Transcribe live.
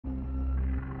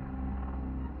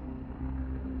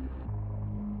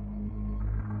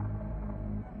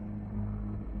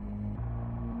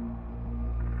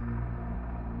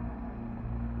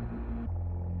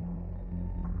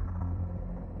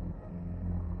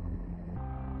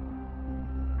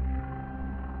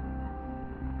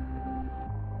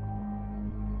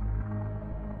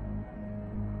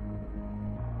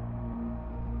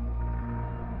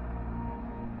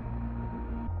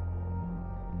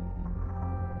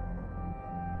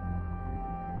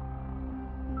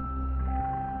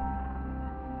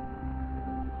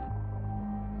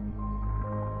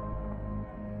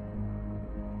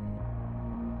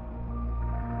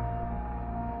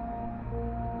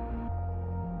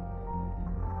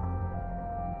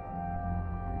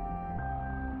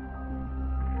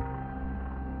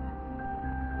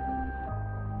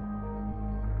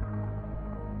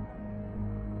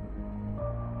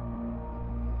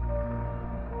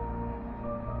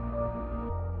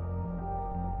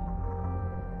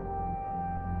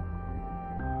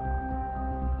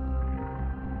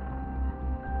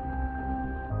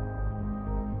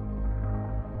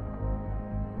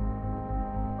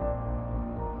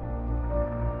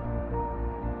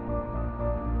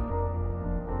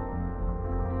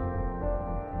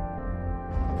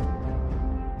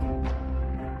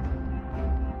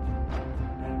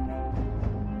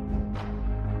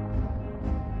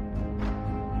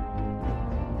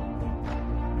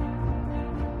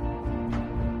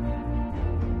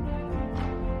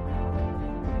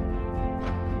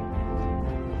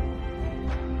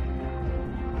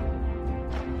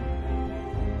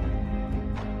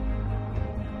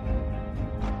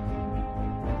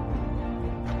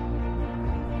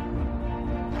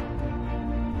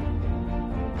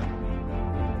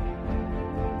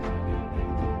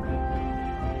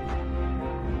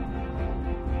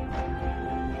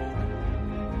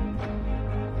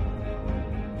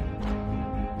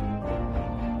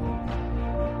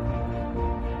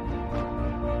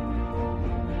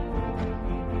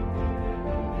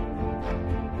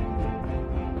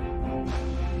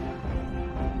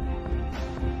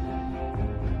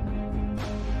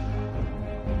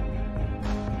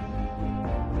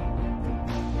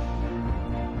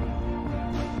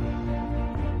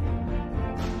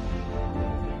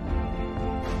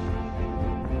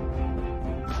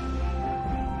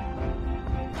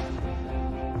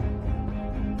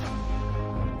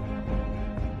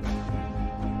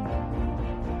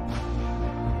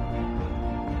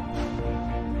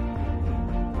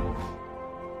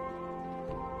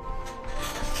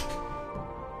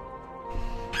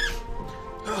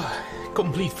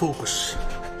Complete focus.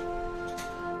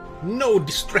 No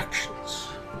distractions.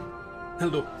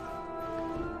 Hello.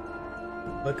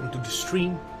 Welcome to the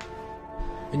stream.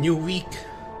 A new week.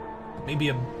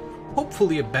 Maybe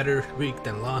hopefully a better week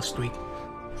than last week.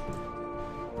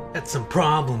 Had some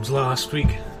problems last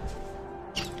week.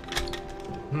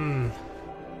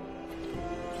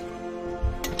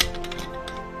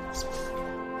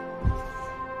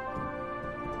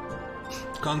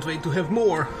 Can't wait to have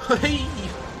more. Hey!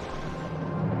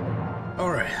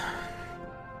 Alright.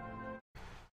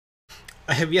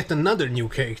 I have yet another new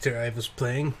character I was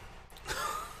playing.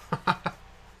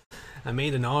 I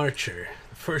made an archer.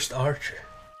 The first archer.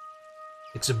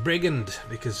 It's a brigand,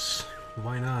 because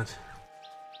why not?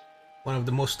 One of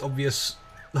the most obvious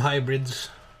hybrids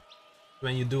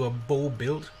when you do a bow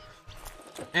build.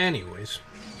 Anyways,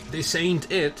 this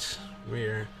ain't it.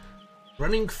 We're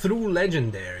running through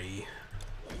Legendary.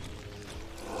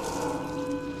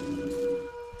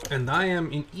 And I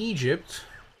am in Egypt,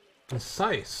 in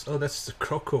Sais. Oh, that's the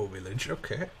Croco village,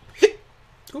 okay.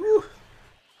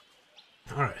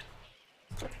 Alright.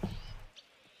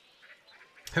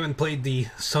 Haven't played the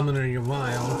Summoner in a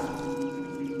while.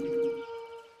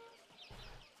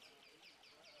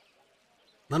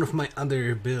 None of my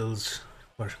other builds,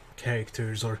 or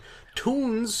characters, or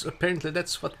toons, apparently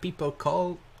that's what people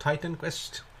call Titan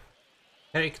Quest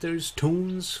characters,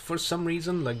 toons, for some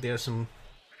reason, like there are some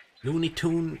Looney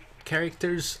Tune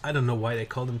characters. I don't know why they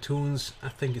call them toons. I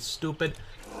think it's stupid.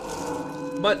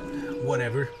 But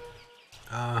whatever.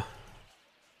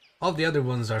 All the other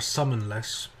ones are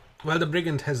summonless. Well, the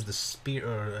brigand has the spear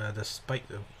or the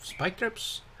spike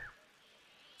traps.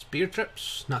 Spear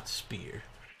traps, not spear.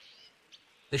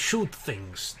 They shoot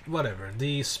things. Whatever.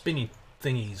 The spinny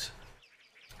thingies.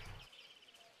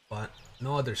 But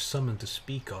no other summon to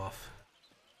speak of.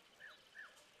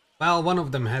 Well, one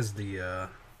of them has the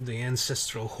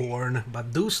ancestral horn,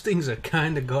 but those things are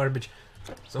kinda garbage,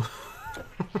 so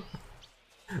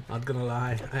not gonna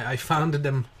lie, I found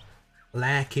them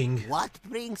lacking. What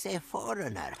brings a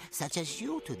foreigner such as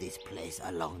you to this place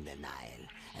along the Nile?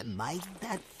 Might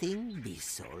that thing be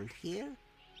sold here?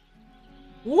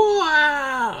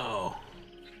 Wow!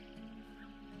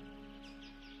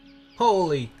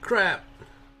 Holy crap!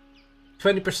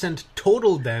 20%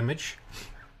 total damage.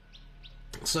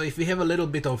 So if we have a little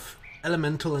bit of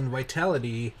elemental and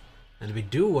vitality, and we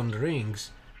do on the rings,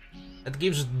 that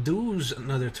gives those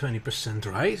another 20%,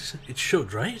 right? It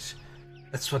should, right?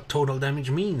 That's what total damage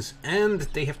means. And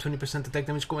they have 20% attack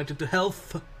damage converted to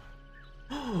health.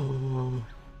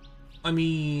 I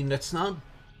mean, that's not...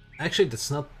 Actually, that's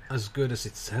not as good as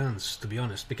it sounds, to be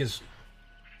honest, because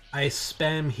I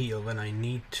spam heal when I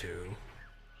need to.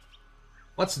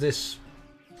 What's this?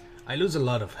 I lose a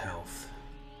lot of health.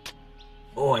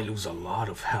 Oh, I lose a lot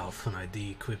of health when I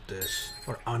de-equip this,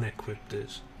 or unequip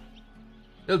this.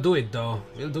 We'll do it though,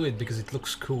 we'll do it because it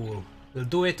looks cool. We'll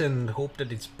do it and hope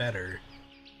that it's better.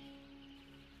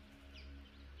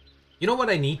 You know what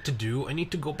I need to do? I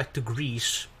need to go back to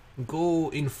Greece, go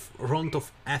in front of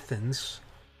Athens,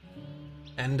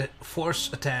 and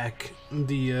force attack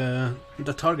the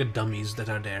target dummies that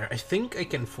are there. I think I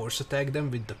can force attack them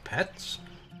with the pets,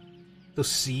 to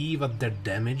see what their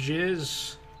damage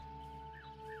is.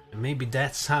 And maybe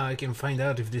that's how I can find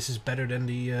out if this is better than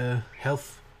the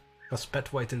health plus pet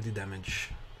vitality damage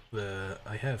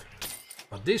I have.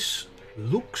 But this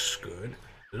looks good,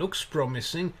 looks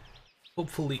promising.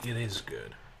 Hopefully it is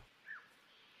good.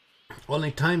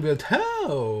 Only time build.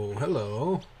 Oh,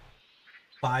 hello.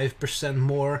 5%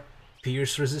 more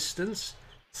pierce resistance,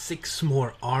 6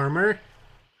 more armor.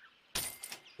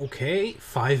 Okay,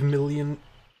 5 million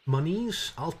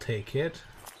monies. I'll take it.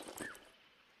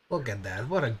 Look at that,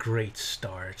 what a great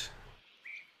start.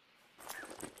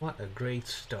 What a great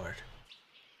start.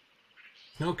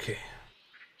 Okay.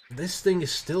 This thing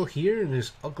is still here in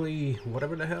this ugly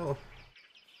whatever the hell.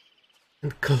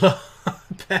 And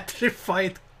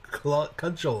Petrified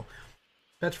Cudgel.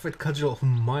 Petrified Cudgel of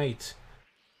Might.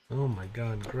 Oh my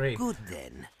god, great. Good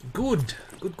then. Good.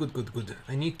 Good.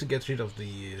 I need to get rid of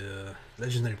the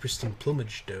legendary pristine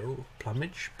plumage though.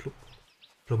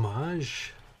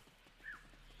 Plumage?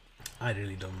 I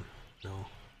really don't know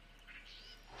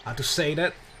how to say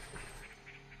that.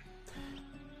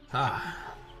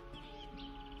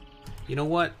 You know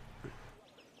what?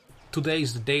 Today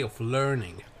is the day of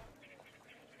learning.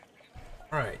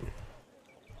 Alright.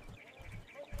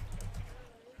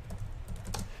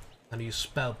 How do you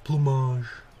spell plumage?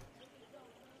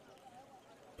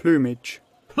 Plumage.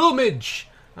 Plumage!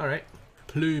 Alright.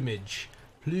 Plumage.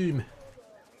 Plume.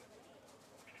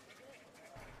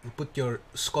 Put your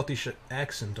Scottish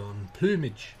accent on.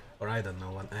 Plumage. Or I don't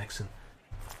know, an accent.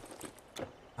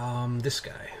 This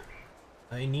guy.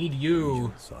 I need you.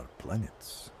 Regions are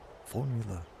planets.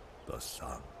 Formula, the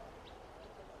sun.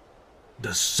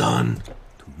 The sun.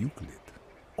 To Euclid,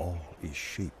 all is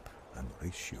shape and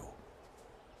ratio.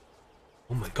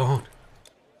 Oh my god.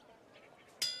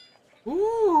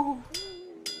 Ooh.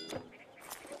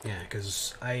 Yeah,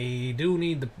 because I do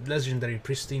need the legendary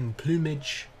pristine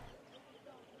plumage.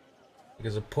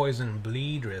 Because of poison and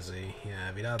bleed resi.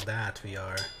 Yeah, without that we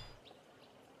are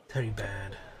very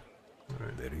bad.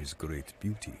 Right. There is great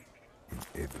beauty in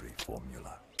every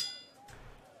formula.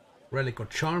 Relic or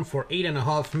charm for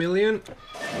 8.5 million.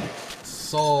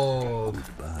 Sold.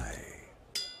 Goodbye.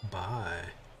 Bye.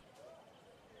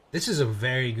 This is a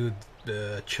very good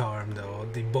charm though.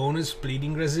 The bonus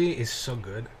bleeding resi is so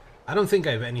good. I don't think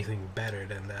I have anything better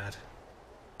than that.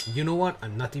 You know what?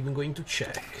 I'm not even going to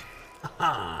check.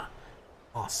 Haha.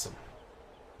 Awesome.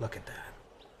 Look at that.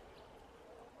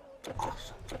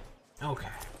 Awesome. Okay.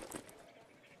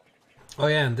 Oh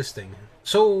yeah, and this thing.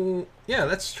 So, yeah,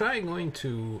 let's try going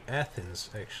to Athens,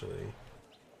 actually.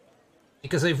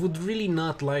 Because I would really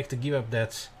not like to give up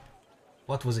that...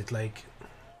 What was it, like...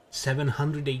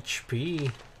 700 HP?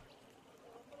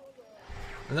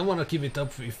 I don't want to give it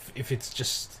up if it's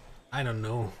just... I don't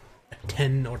know... a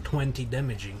 10 or 20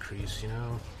 damage increase, you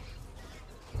know?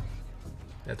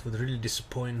 That would really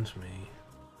disappoint me.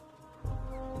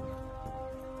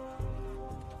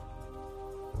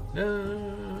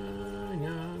 No,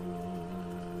 no,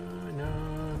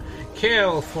 no.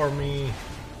 Kill for me.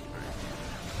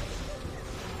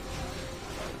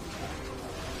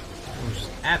 I'm just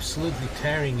absolutely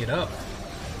tearing it up.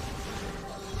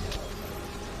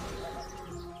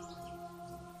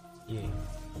 Yeah.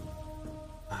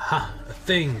 Aha, a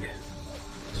thing.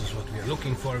 This is what we are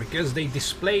looking for because they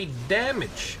display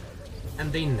damage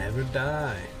and they never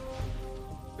die.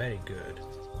 Very good.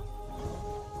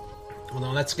 Well,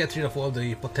 now let's get rid of all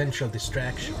the potential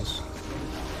distractions.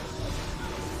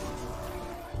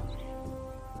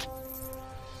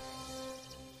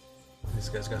 This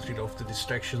guy's got rid of the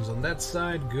distractions on that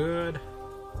side. Good.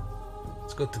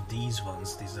 Let's go to these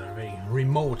ones. These are very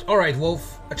remote. Alright,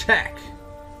 Wolf, attack!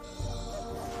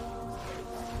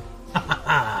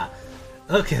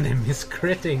 Look at him, he's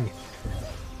critting.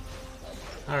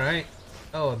 Alright.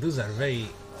 Oh, those are very...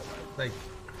 like...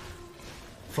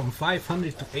 from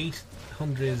 500 to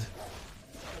 800,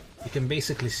 you can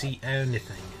basically see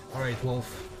anything. Alright,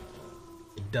 Wolf.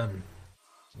 Done.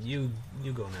 You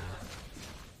go now.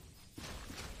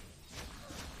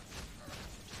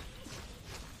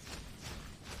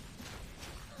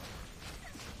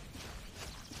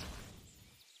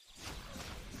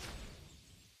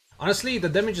 Honestly, the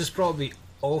damage is probably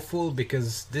awful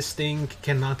because this thing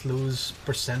cannot lose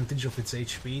percentage of its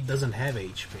HP. It doesn't have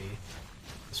HP,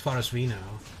 as far as we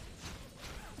know.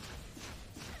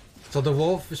 So the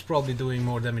Wolf is probably doing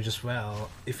more damage as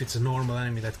well, if it's a normal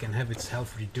enemy that can have its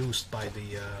health reduced by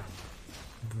the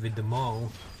with the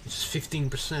Maul, which is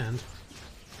 15%.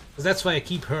 Because that's why I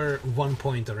keep her 1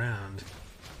 point around.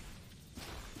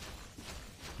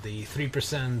 The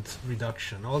 3%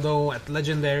 reduction. Although at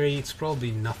Legendary it's probably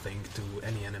nothing to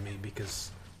any enemy because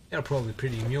they're probably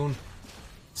pretty immune.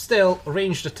 Still,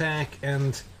 ranged attack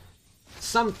and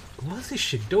some... what is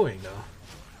she doing though?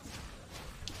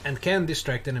 And can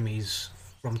distract enemies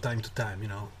from time to time, you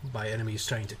know, by enemies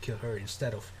trying to kill her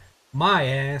instead of my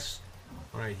ass.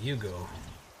 Alright, you go.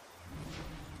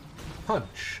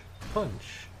 Punch.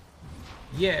 Punch.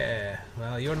 Yeah,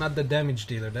 well, you're not the damage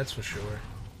dealer, that's for sure.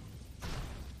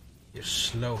 You're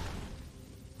slow.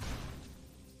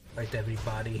 Right,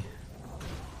 everybody.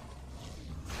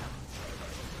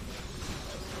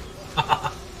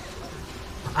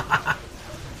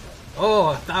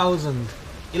 Oh, 1,000.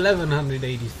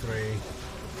 1183.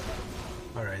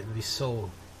 Alright, we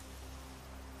sold.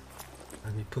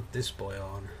 Let me put this boy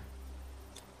on.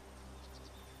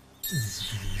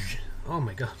 Oh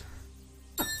my god.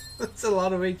 That's a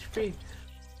lot of HP.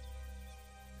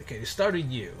 Okay, we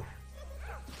started you.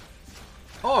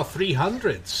 Oh,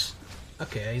 300s.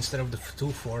 Okay, instead of the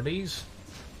 240s.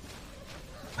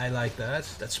 I like that.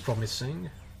 That's promising.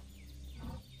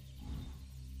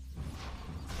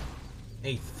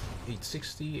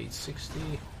 860, 860,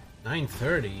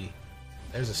 930.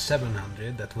 There's a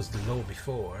 700. That was the low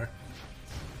before.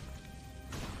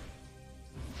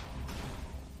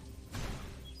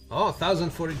 Oh,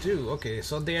 1042. Okay,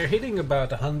 so they are hitting about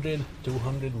 100,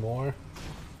 200 more.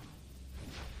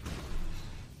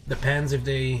 Depends if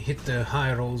they hit the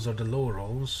high rolls or the low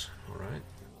rolls. Alright.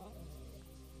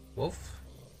 Wolf.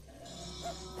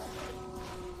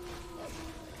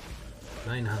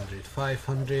 900,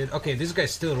 500. Okay, this guy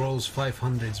still rolls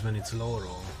 500s when it's low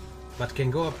roll. but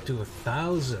can go up to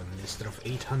 1,000 instead of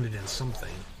 800 and something.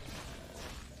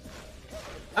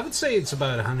 I would say it's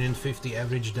about 150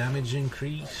 average damage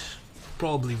increase.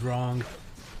 Probably wrong,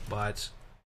 but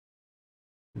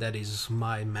that is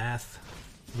my math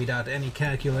without any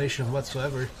calculation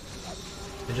whatsoever.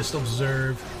 I just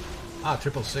observe. Ah,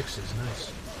 666 is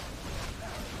nice.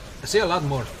 I see a lot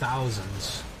more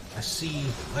thousands. I see.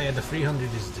 Oh yeah, the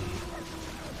 300 is the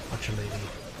Archer Lady.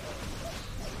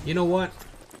 You know what?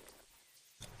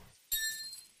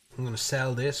 I'm gonna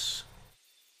sell this.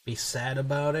 Be sad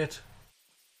about it.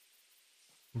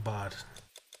 But,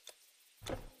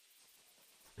 you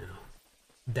know,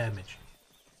 damage.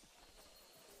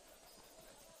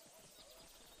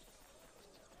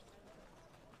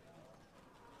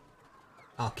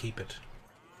 I'll keep it.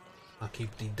 I'll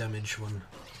keep the damage one.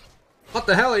 What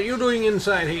the hell are you doing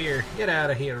inside here? Get out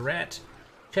of here, rat.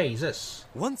 Jesus.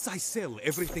 Once I sell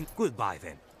everything, goodbye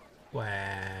then.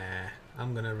 Wah,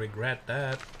 I'm gonna regret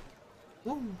that.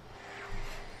 Woo.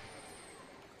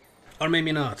 Or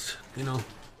maybe not, you know.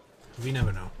 We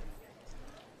never know.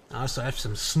 I also have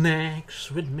some snacks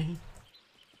with me.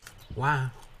 Wow.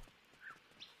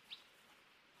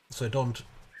 So I don't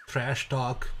trash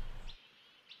talk.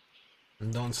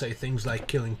 And don't say things like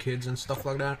killing kids and stuff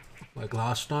like that. Like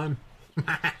last time.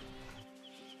 Yeah,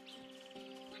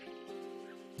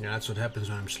 that's what happens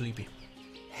when I'm sleepy.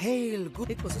 Hail, good.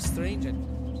 It was a stranger.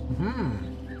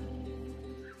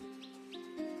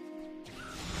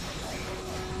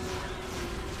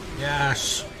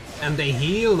 Yes. And they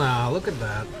heal now, look at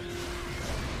that.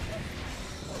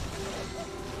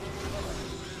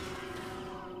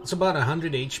 It's about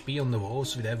 100 HP on the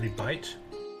wolves with every bite.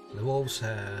 The wolves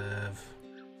have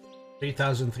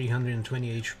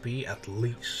 3,320 HP at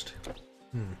least.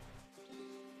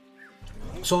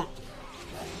 So,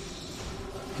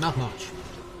 not much.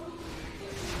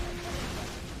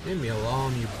 Leave me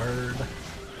alone, you bird.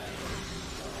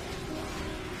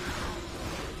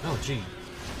 Oh, gee.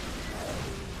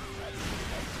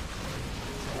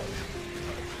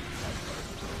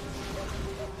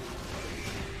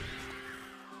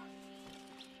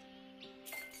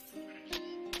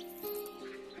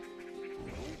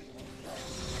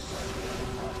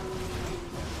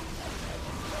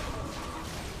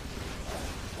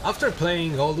 After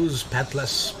playing all those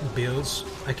petless builds,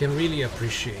 I can really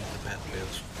appreciate the pet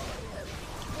builds.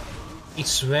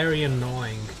 It's very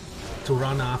annoying to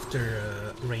run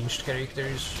after ranged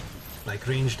characters, like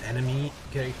ranged enemy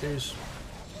characters,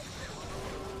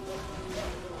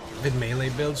 with melee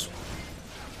builds.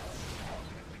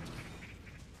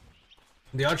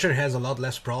 The Archer has a lot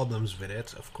less problems with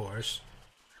it, of course.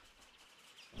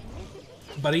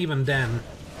 But even then,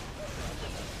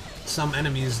 some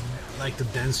enemies like to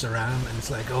dance around and it's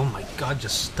like, oh my god,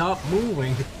 just stop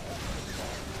moving.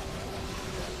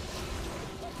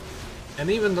 And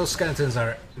even those skeletons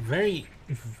are very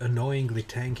annoyingly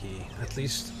tanky. At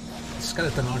least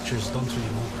skeleton archers don't really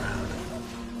move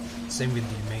around. Same with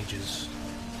the mages.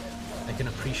 I can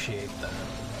appreciate that.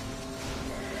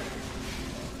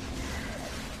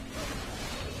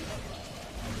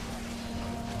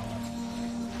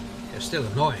 They're still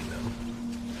annoying though.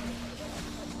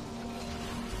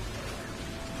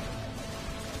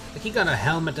 Like, he got a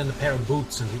helmet and a pair of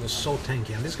boots and he was so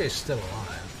tanky, and this guy's still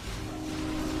alive.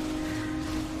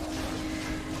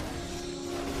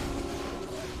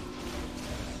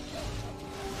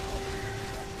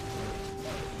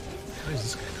 What is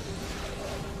this guy doing?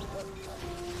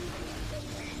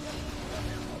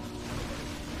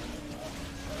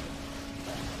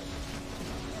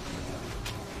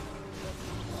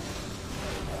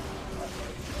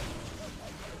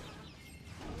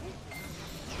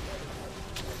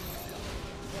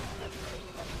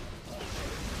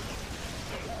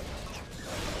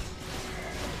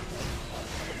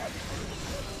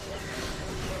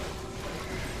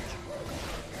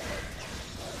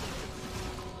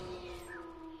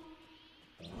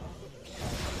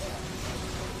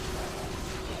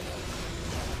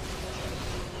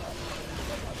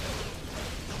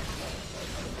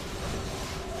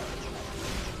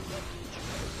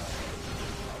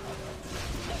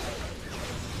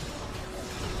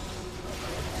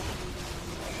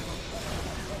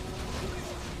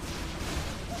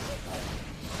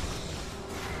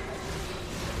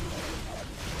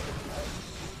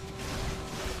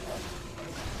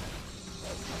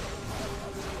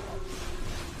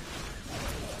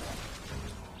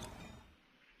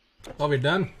 Oh, we're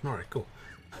done? Alright, cool.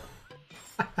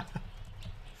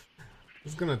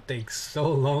 It's gonna take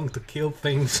so long to kill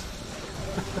things.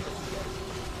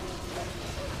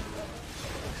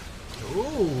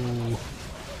 Ooh,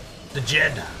 the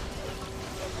Jed.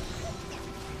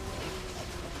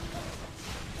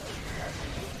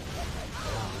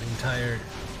 entire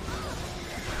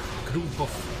group of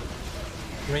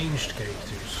ranged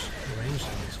characters. Ranged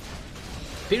enemies.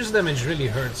 Pierce damage really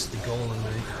hurts the golem,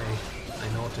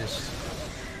 I noticed.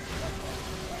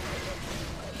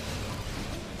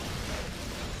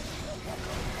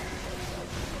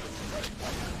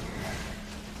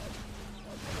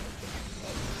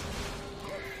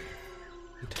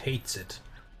 It hates it.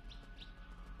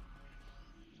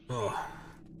 Oh.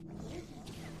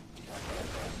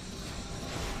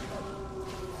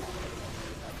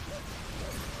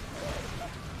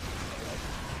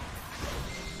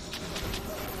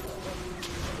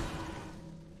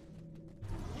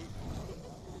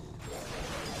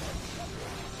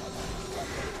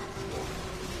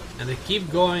 And they keep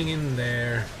going in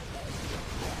there,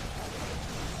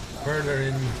 further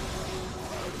in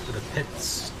to the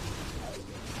pits.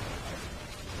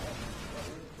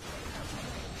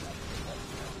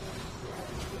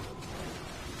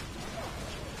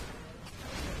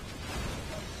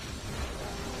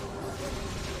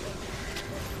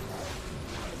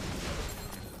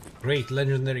 Great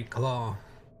legendary claw.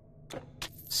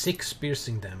 6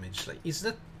 piercing damage. Like, is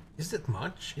that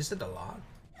much? Is that a lot?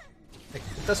 Like,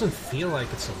 it doesn't feel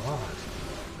like it's a lot.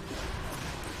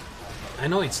 I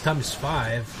know it's times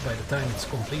 5 by the time it's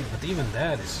complete, but even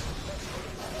that is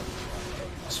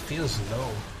just feels low.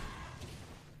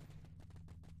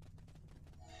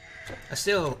 I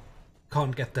still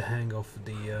can't get the hang of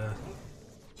the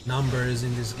numbers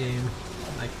in this game.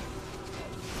 Like,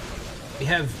 we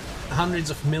have hundreds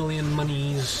of million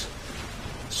monies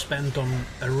spent on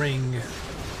a ring.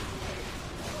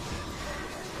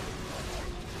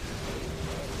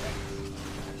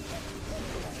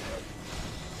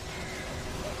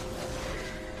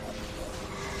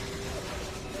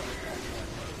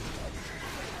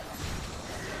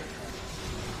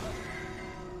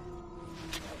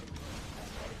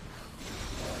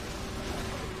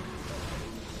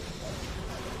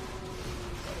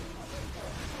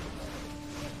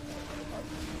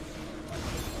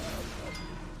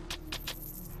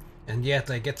 And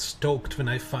yet I get stoked when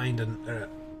I find a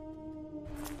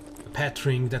pet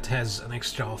ring that has an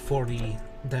extra 40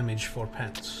 damage for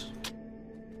pets.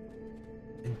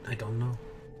 I don't know.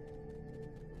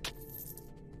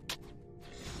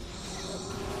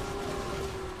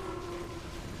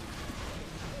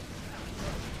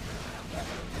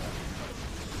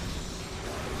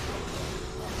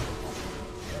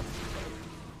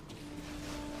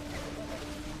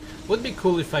 Would be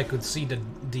cool if I could see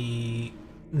the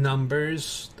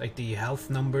numbers, like the health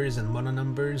numbers and mana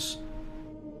numbers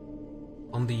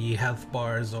on the health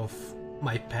bars of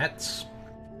my pets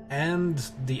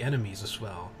and the enemies as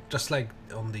well, just like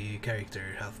on the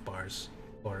character health bars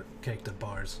or character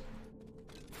bars.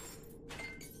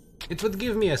 It would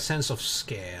give me a sense of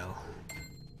scale,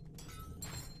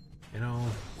 you know.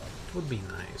 It would be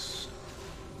nice.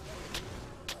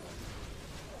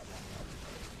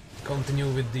 Continue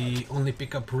with the only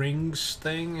pick up rings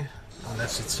thing,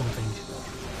 unless it's something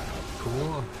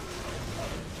cool.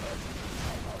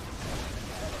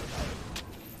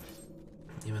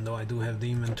 Even though I do have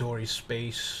the inventory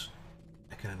space,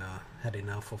 I kinda had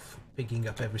enough of picking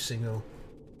up every single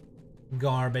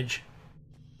garbage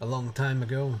a long time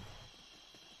ago.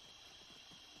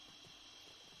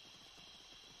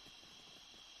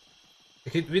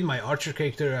 With my archer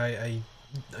character, I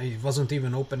wasn't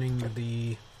even opening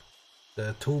the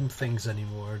tomb things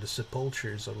anymore, the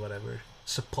sepulchres or whatever.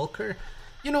 Sepulcher?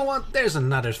 You know what? There's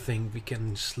another thing we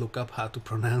can just look up how to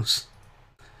pronounce.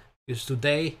 Because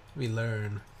today we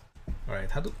learn.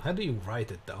 Alright, how do you write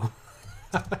it though?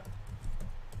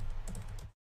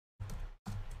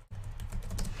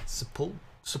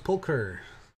 Sepulcher.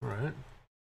 Alright.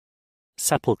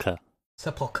 Sepulcher.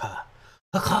 Sepulcher.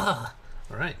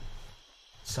 Alright.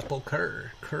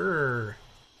 Sepulcher. Cur.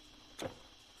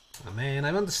 Oh man,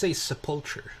 I want to say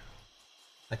sepulcher.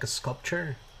 Like a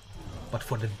sculpture, but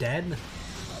for the dead.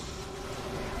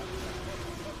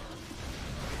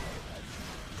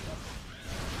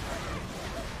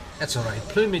 That's alright,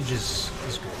 plumage is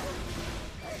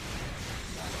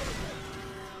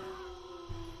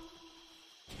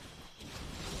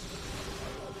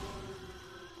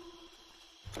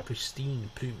good.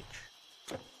 Pristine plumage.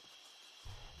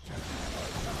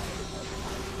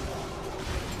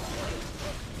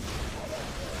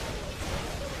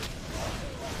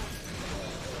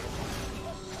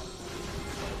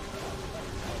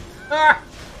 Ah!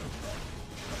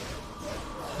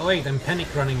 Oh wait, I'm panic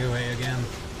running away again.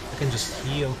 I can just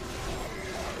heal.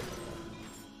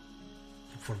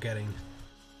 I'm forgetting.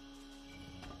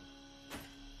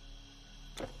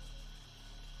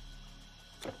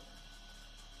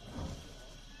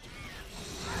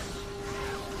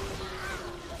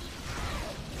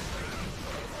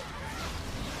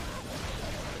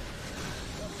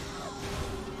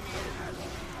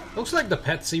 Looks like the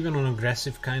pets, even on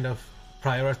aggressive, kind of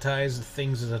prioritize the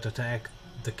things that attack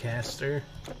the caster.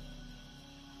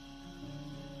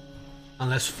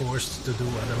 Unless forced to do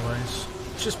otherwise.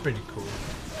 Which is pretty cool.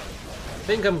 I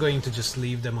think I'm going to just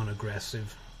leave them on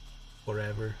aggressive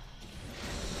forever.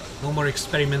 No more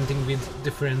experimenting with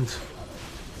different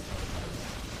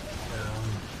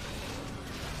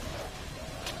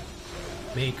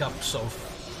makeups of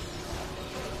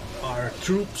our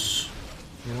troops.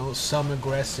 You know, some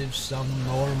aggressive, some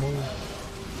normal.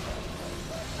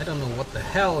 I don't know what the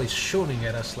hell is shooting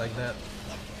at us like that.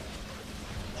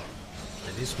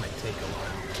 And this might take a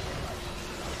while.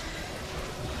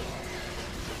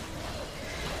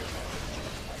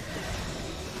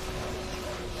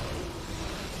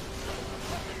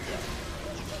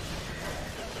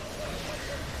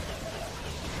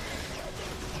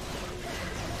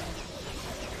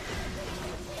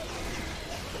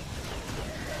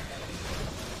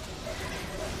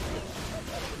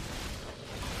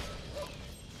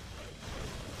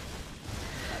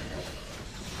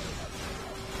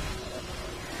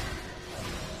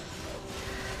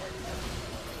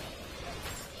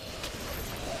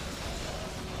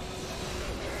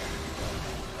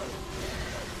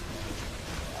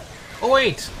 Oh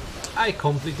wait! I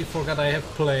completely forgot I have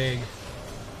Plague.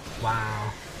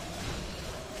 Wow.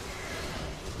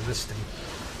 This thing.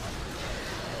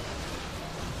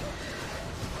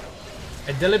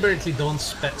 I deliberately don't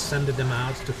send them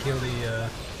out to kill the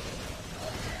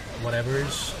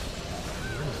whatevers.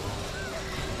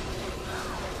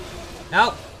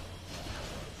 Help!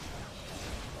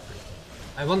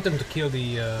 I want them to kill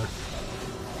the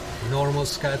normal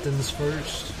skeletons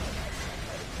first.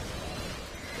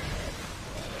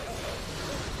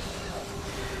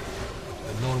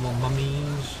 Normal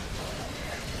mummies.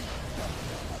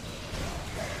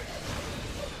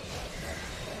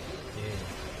 Yeah.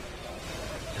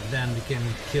 And then we can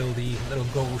kill the little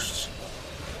ghosts.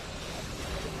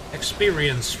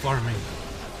 Experience farming.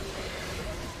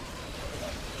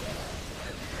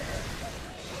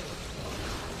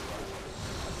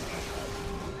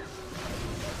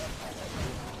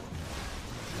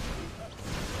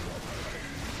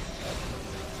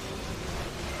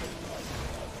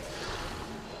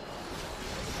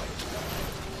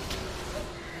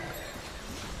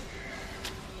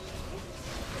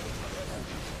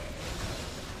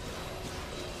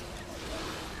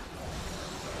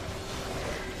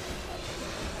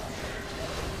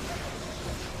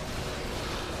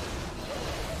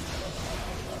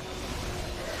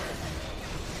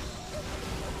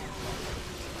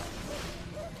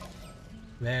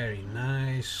 Very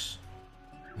nice.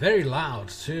 Very loud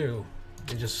too.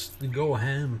 They go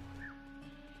ham.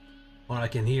 Or I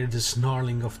can hear the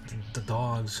snarling of the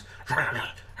dogs.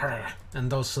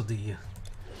 And also the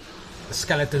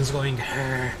skeletons going.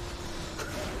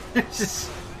 It's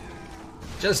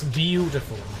just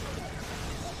beautiful.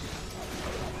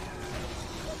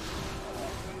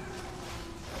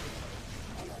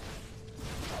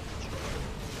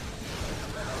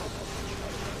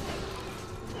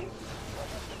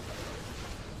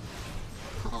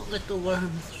 Little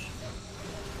worms.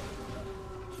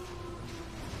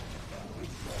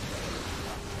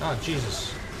 Oh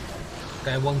Jesus.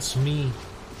 Guy wants me.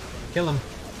 Kill him.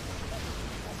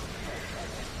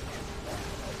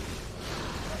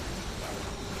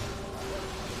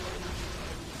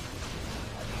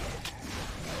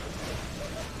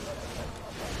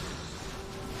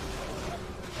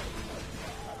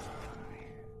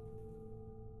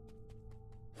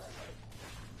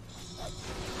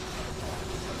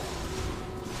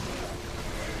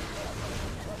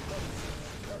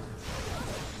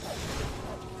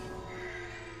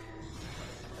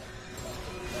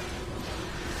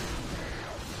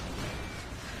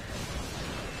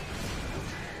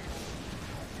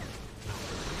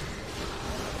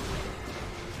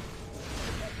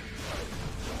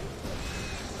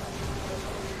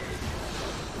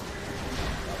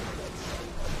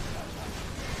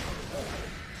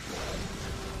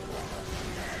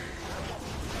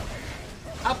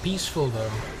 How peaceful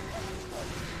though.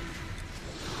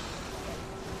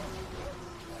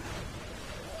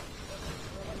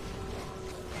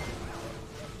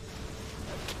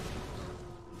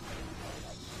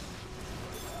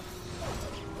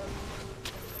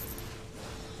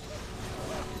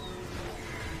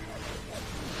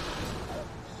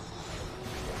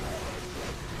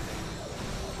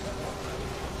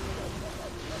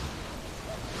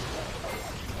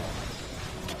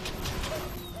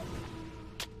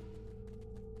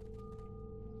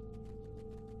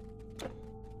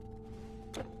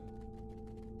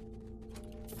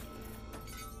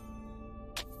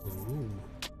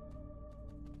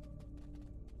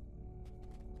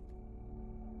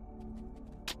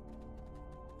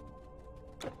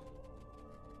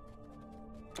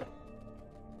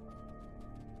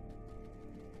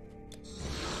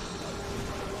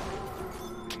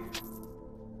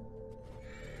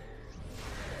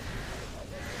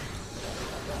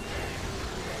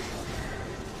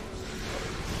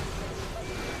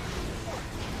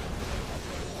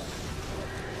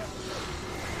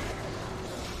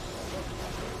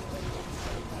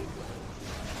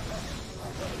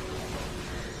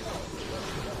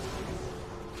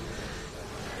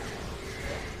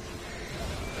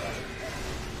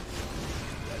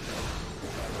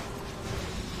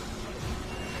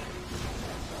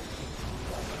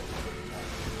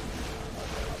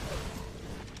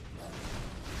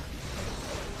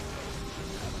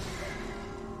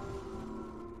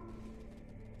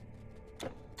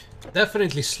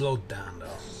 Definitely slowed down though.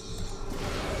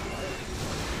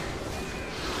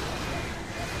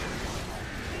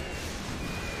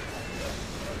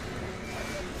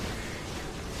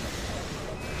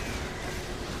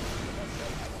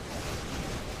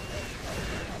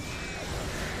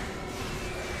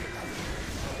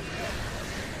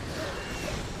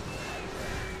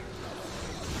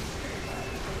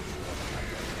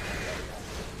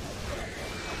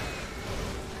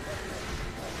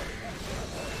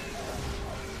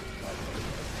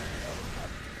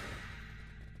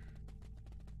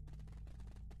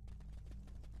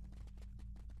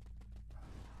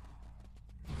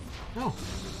 Oh.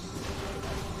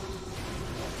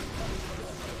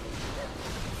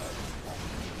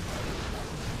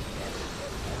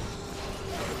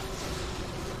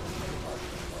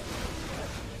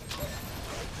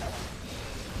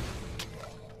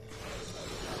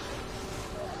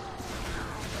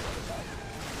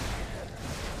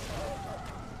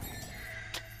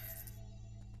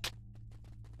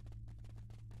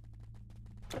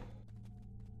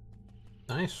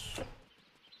 Nice.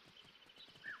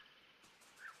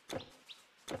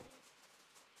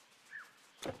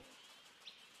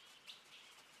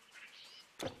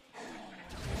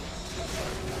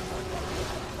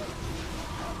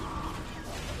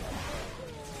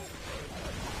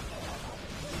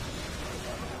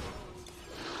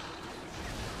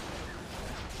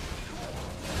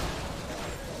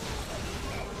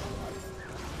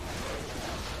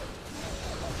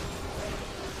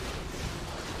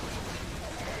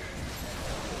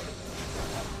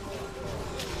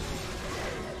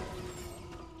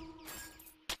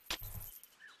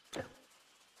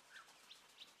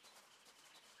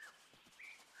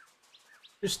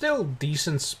 There's still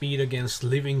decent speed against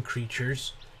living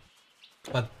creatures,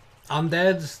 but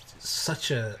undead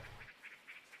such a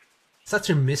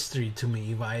mystery to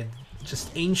me. Why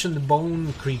just ancient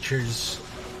bone creatures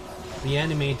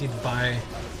reanimated by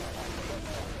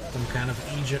some kind of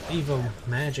evil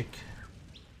magic.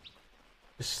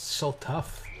 Just so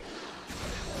tough.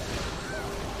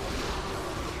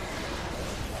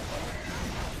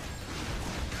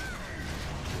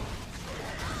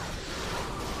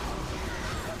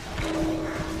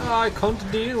 I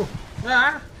can't deal.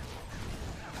 Ah!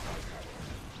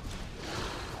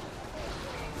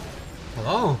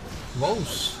 Hello?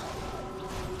 Wolves?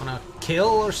 Wanna kill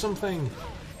or something?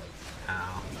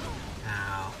 Ow.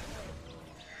 Ow.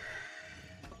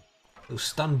 Those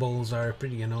stun balls are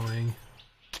pretty annoying.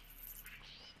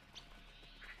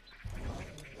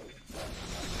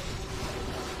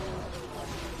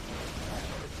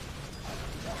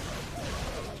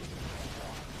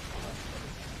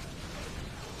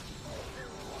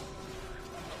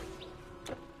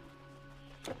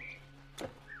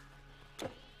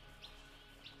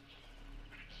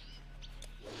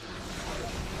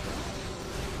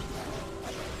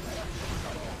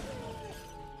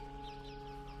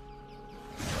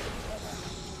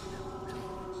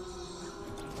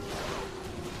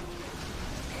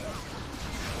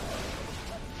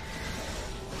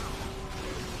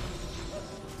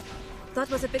 That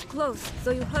was a bit close,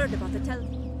 so you heard about the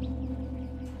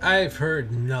I've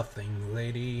heard nothing,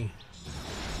 lady.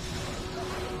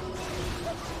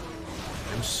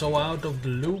 I'm so out of the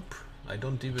loop, I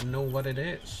don't even know what it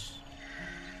is.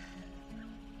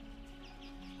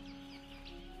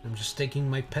 I'm just taking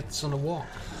my pets on a walk.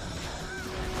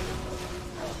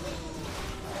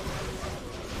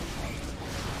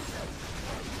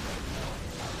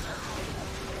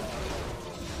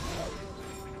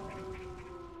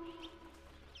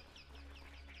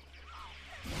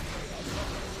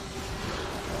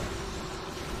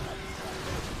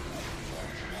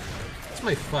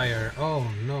 My fire. Oh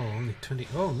no, only 20.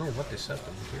 Oh no, what is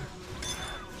happening here?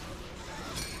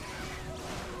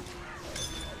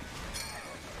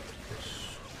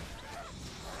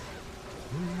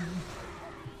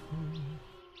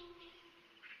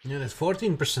 Yeah, that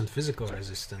 14% physical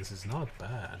resistance is not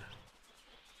bad.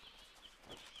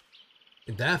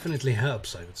 It definitely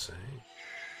helps, I would say.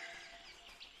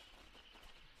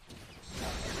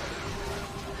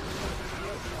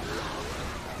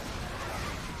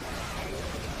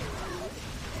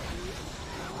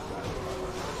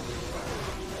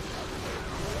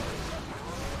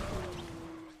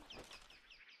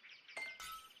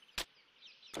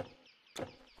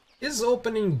 Is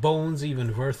opening bones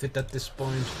even worth it at this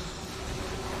point?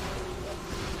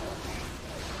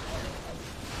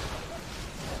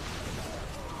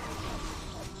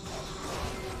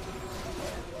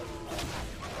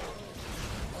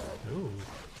 Ooh.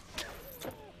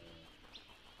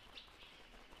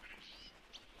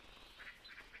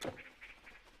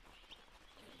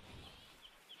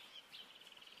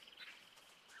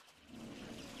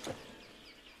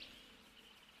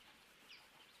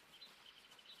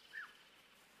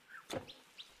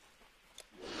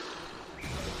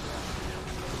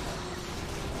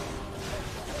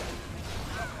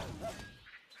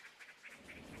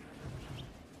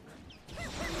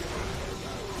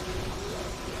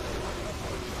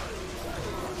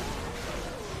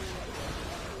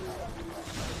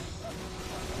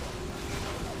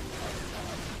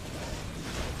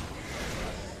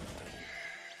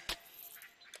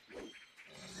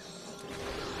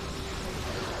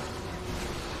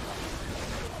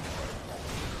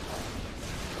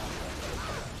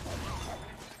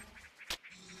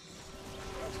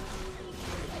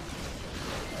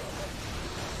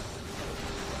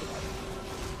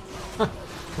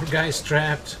 Poor guy's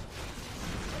trapped.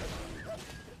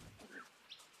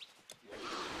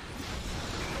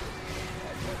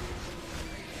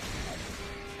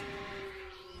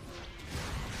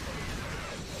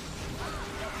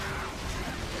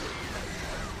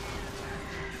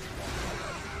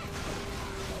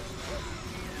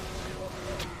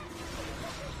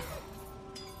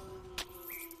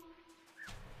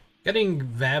 Getting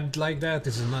vabbed like that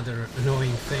is another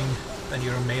annoying thing when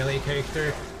you're a melee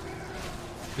character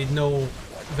with no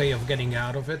way of getting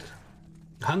out of it.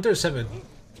 Hunters have a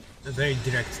very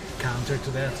direct counter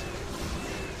to that.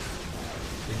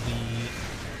 With the...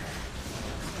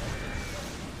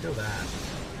 Kill that.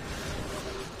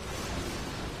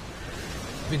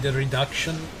 With the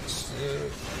reduction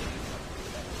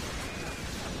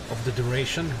of the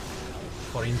duration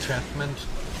for entrapment.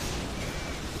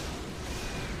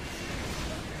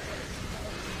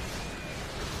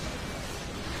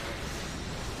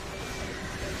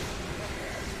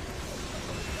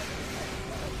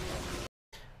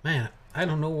 Man, I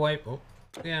don't know why. Oh,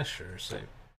 yeah, sure, save.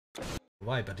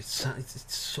 Why? But it's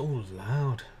so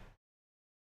loud.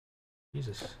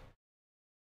 Jesus.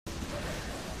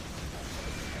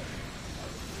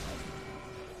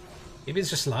 Maybe it's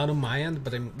just loud on my end,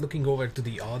 but I'm looking over to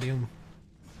the audio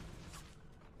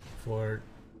for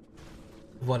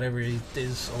whatever it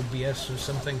is, OBS or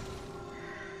something.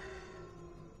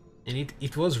 And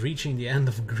it was reaching the end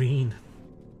of green.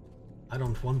 I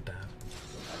don't want that.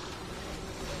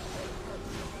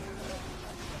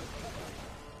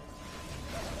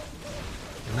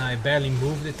 And I barely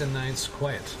moved it and now it's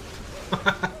quiet.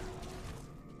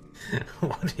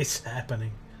 What is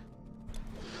happening?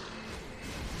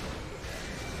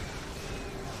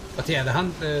 But yeah, the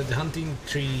hunting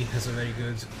tree has a very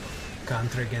good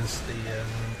counter against the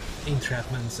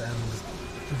entrapments, and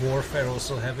warfare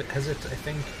also has it, I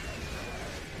think.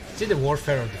 It's either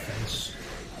warfare or defense.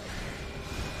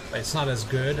 But it's not as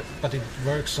good, but it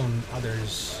works on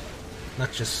others,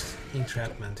 not just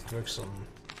entrapment, it works on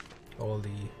all the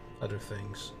other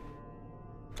things.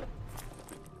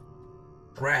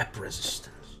 Trap resistance.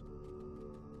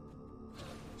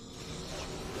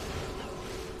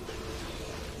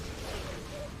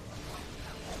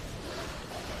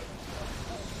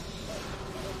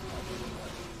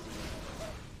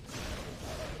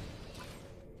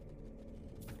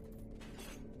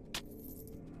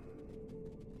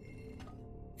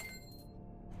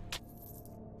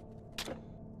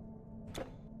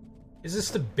 Is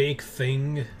this the big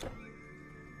thing?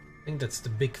 I think that's the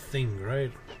big thing,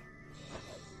 right?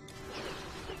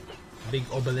 Big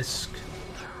obelisk.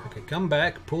 Okay, come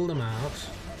back, pull them out.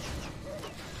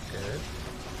 Good.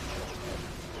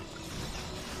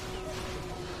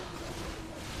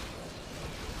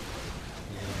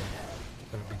 Yeah,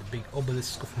 gonna be the big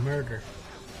obelisk of murder.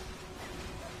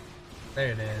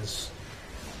 There it is.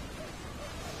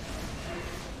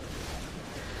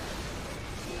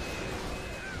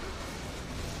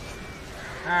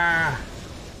 Ah!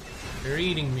 They're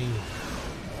eating me.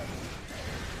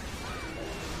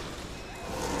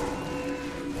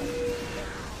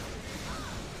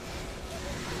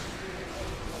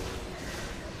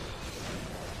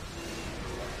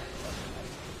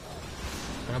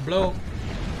 Gonna blow.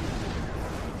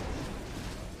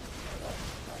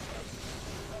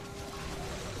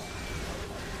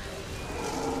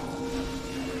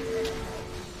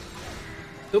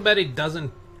 Too bad it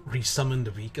doesn't resummon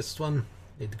the weakest one.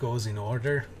 It goes in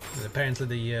order. And apparently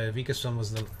the weakest one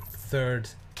was the third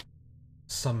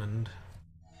summoned.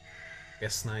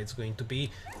 Guess now it's going to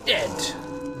be dead.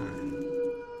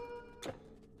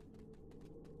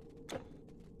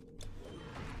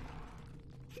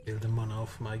 Kill the mana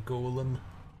off my golem.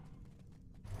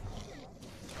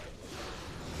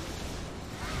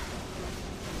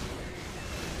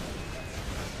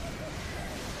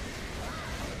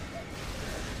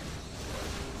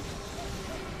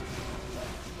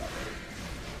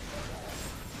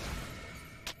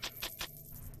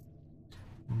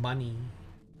 Money.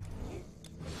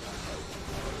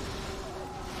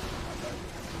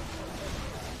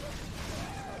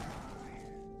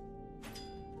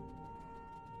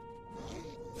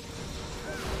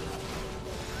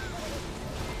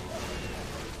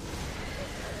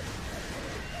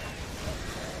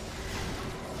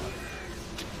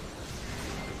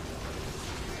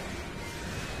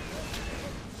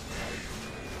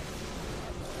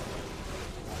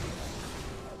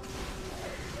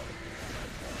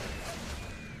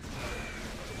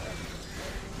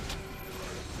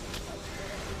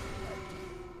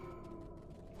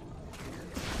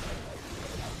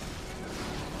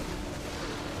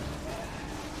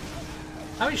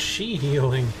 Why is she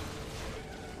healing?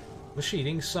 Was she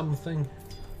eating something?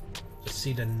 Just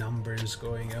see the numbers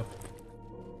going up.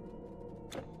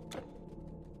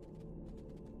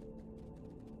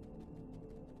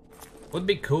 Would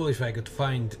be cool if I could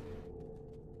find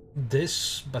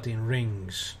this, but in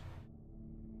rings.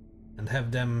 And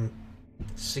have them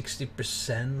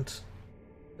 60%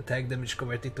 attack damage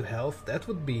converted to health. That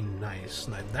would be nice.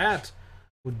 Now that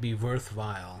would be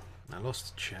worthwhile. I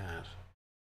lost the chat.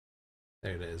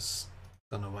 There it is.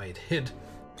 Don't know why it hid.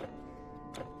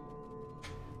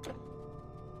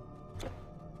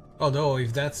 Although,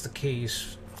 if that's the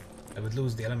case, I would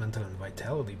lose the elemental and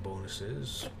vitality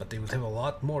bonuses, but they would have a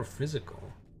lot more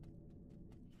physical.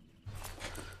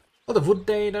 Oh, the would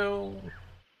they though?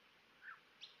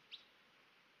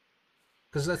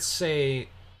 Because let's say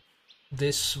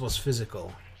this was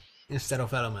physical instead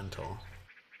of elemental.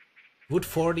 Would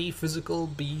 40 physical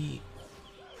be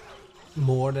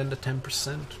more than the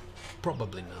 10%?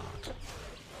 Probably not.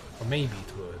 Or maybe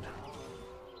it would.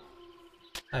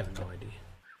 I have no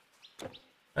idea.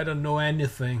 I don't know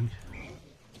anything.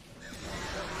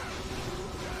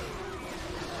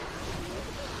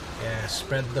 Yeah,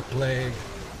 spread the plague.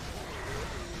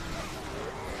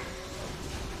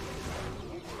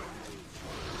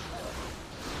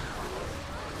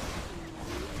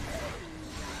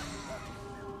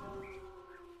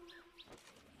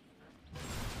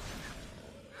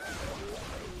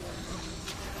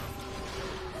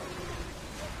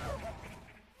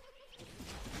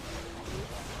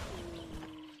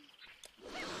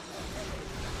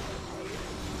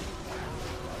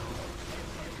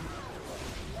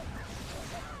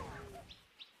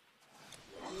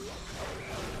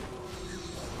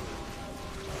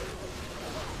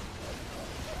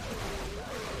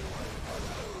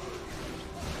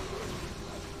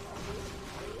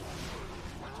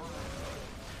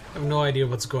 I have no idea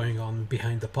what's going on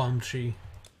behind the palm tree.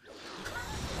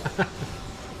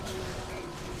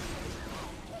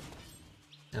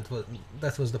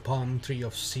 That was the palm tree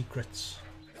of secrets.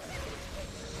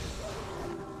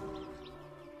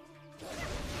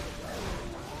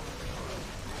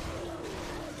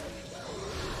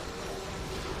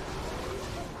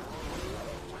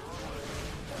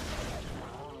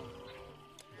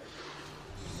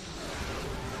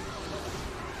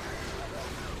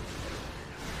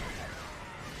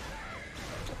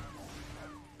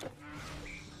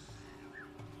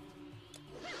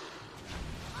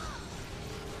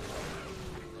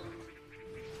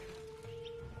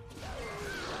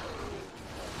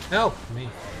 Help me.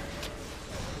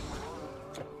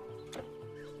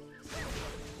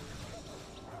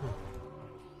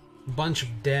 Bunch of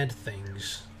dead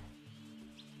things.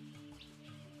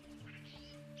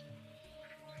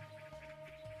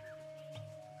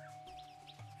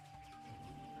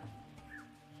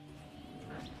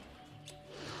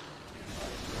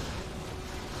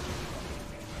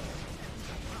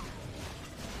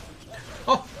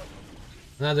 Oh!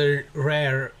 Another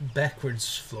rare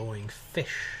backwards flowing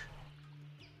fish.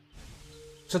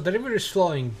 So the river is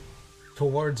flowing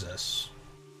towards us,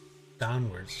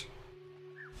 downwards.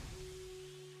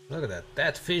 Look at that.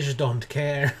 That fish don't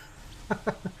care.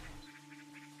 Oh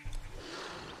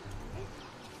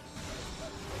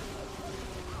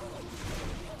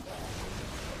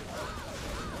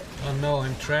no,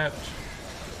 I'm trapped.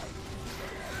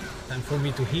 Time for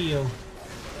me to heal.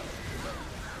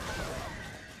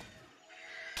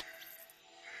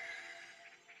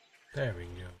 There we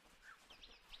go.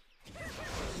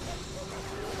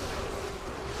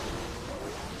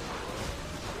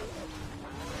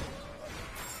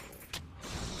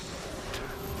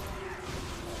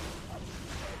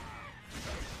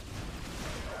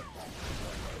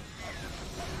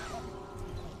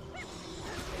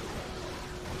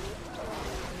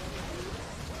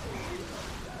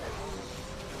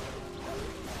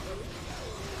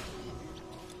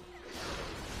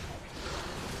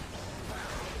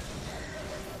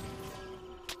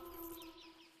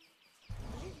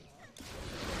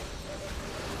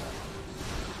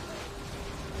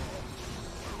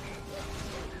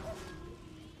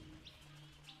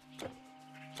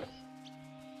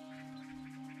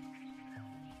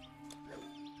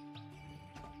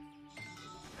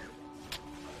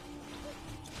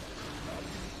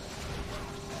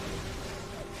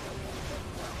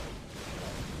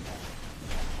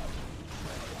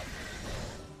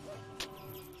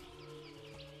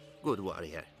 Good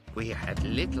warrior. We had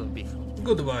little before.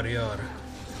 Good warrior.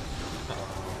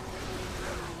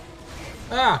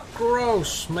 Ah,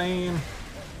 gross, man.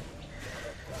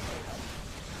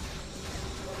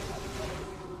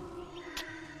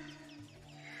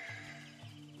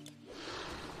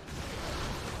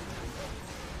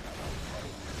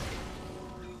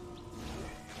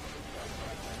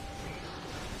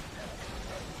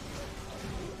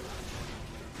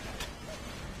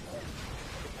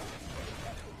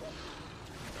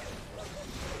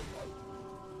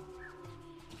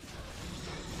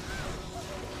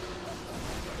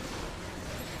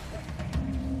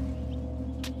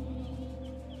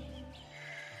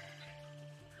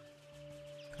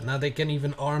 Now they can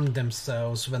even arm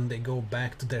themselves when they go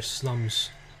back to their slums.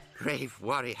 Brave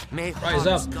warrior, may Rise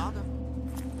up! God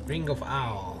of... Ring of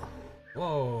Owl.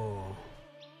 Whoa.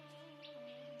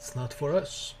 It's not for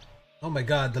us. Oh my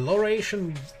god, the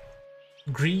Laurentian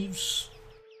Greaves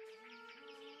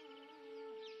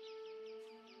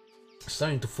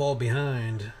starting to fall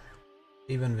behind.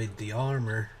 Even with the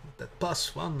armor. That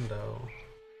 +1 though.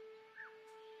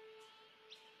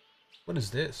 What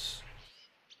is this?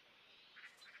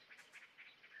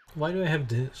 Why do I have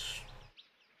this?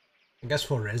 I guess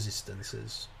for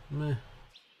resistances. Meh.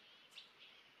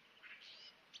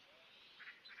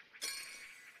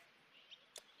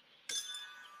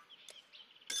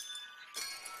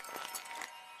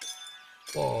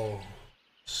 Whoa.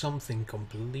 Something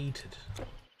completed.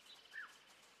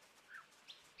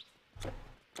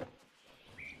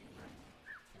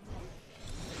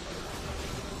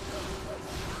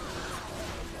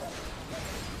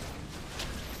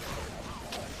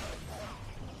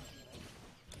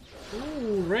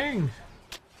 Ooh, ring!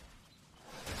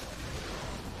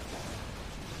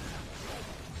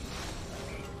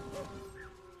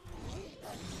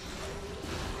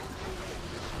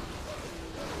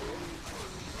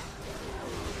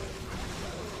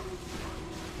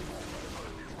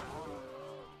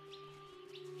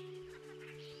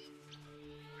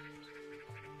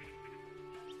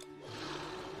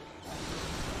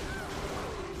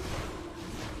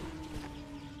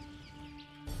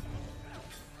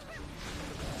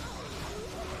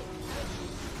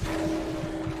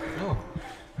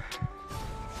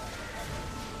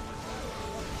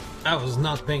 I was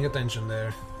not paying attention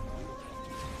there.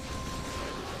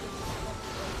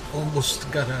 Almost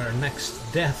got our next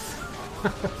death.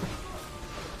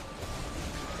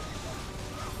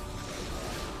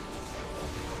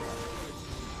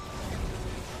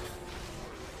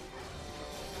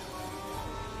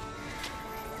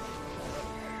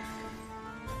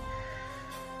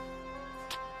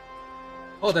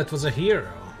 Oh, that was a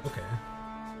hero. Okay.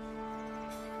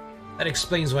 That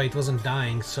explains why it wasn't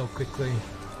dying so quickly.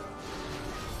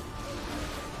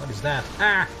 What is that?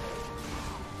 Ah!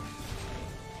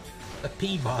 A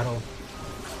pee bottle.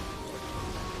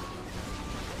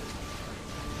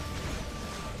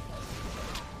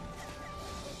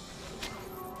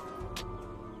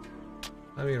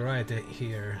 I'll be right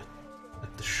here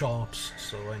at the shops,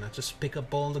 so why not just pick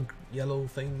up all the yellow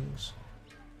things?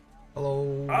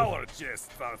 Hello? Our chests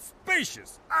are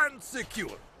spacious and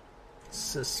secure.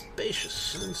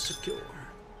 Suspicious and secure.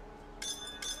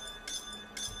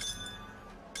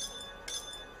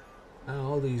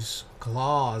 All these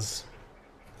claws.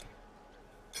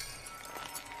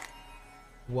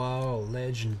 Wow,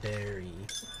 legendary.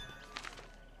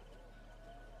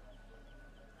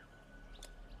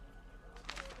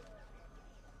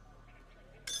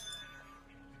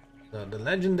 So the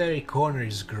legendary corner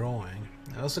is growing.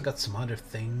 I also got some other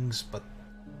things, but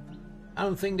I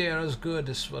don't think they are as good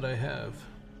as what I have.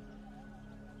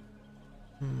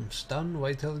 Stun,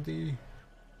 vitality.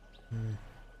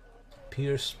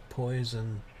 Pierce,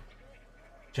 poison.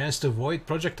 Chance to avoid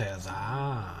projectiles.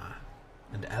 Ah.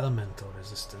 And elemental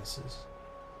resistances.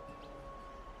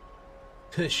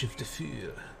 Push of the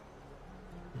fear.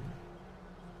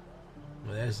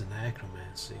 Well, there's the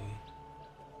necromancy.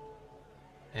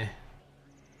 I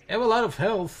have a lot of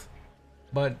health,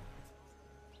 but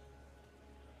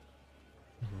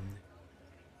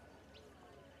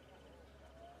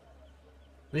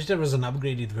wish there was an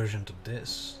upgraded version to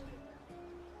this.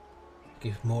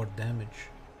 Give more damage.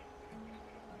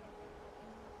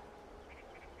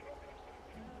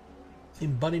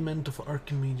 Embodiment of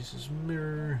Archimedes'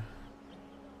 mirror.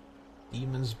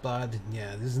 Demon's blood.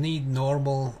 Yeah, this need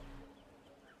normal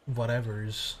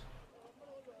whatevers.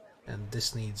 And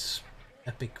this needs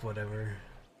epic whatever.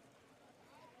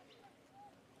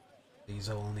 These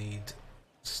all need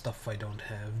stuff I don't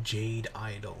have. Jade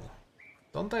Idol.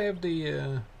 Don't I have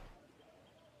the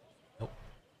nope.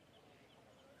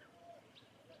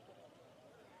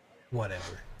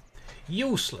 Whatever.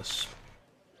 Useless.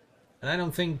 And I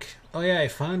don't think... Oh yeah, I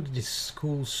found this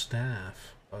cool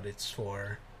staff. But it's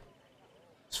for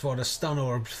the stun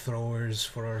orb throwers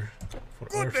for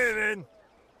Good Earth. day then.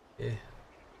 Yeah.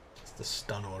 It's the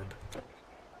stun orb.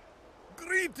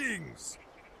 Greetings.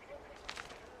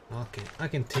 Okay, I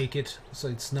can take it so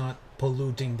it's not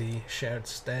polluting the shared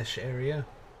stash area.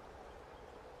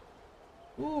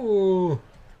 Ooh.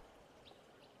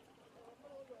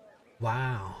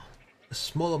 Wow. A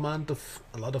small amount of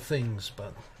a lot of things,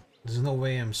 but there's no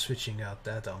way I'm switching out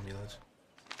that amulet.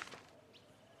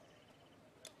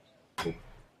 Cool.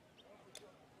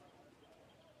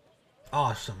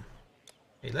 Awesome.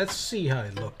 Hey, let's see how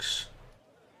it looks.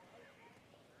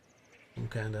 Some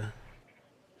kind of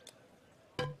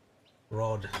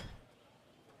rod.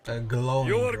 A glowing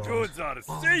Your rod. goods are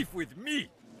safe with me.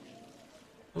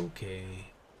 Okay.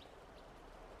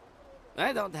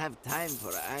 I don't have time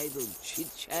for idle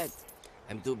chit-chat.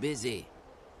 I'm too busy.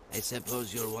 I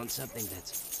suppose you'll want something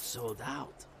that's sold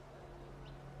out.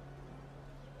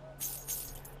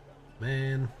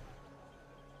 Man.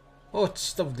 Oh,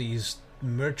 stuff, these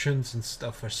merchants and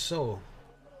stuff are so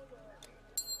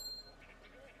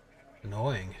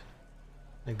annoying.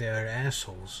 Like, they are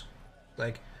assholes.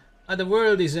 Like, the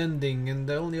world is ending and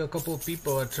only a couple of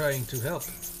people are trying to help.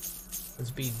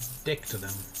 Let's be dick to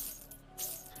them.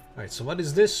 Alright, so what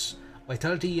is this?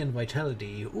 Vitality and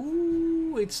vitality.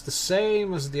 Ooh, it's the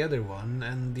same as the other one,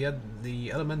 and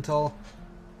the elemental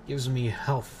gives me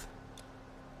health.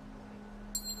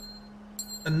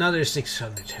 Another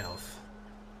 600 health.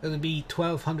 It'll be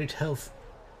 1200 health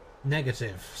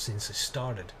negative since I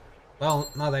started.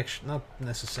 Well, not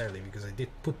necessarily, because I did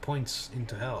put points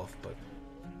into health, but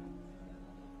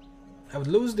I would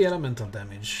lose the elemental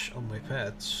damage on my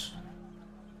pets.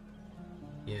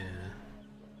 Yeah.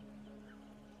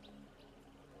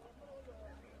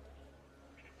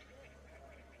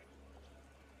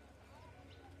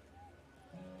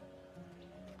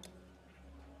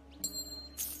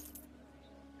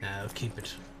 I'll keep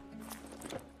it.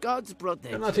 God's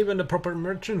protection. You're not even a proper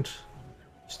merchant.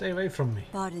 Stay away from me.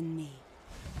 Pardon me.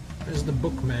 There's the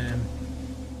bookman.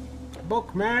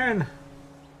 Bookman!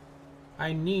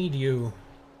 I need you.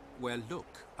 Well, look,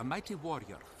 a mighty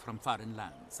warrior from foreign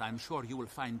lands. I'm sure you will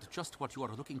find just what you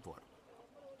are looking for.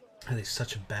 That is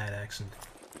such a bad accent.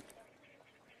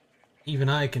 Even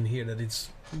I can hear that it's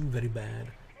very bad.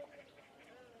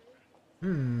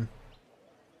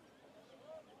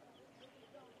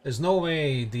 There's no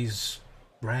way these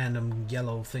random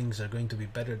yellow things are going to be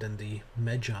better than the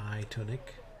Magi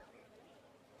tunic.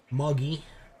 Muggy.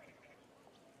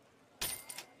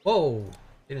 Whoa!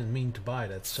 Didn't mean to buy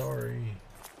that, sorry.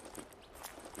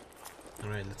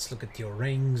 Alright, let's look at your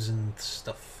rings and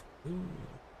stuff. Ooh.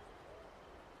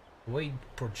 Wade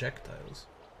projectiles.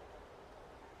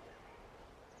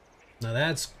 Now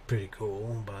that's pretty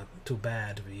cool, but too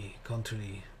bad we can't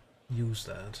really use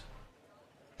that.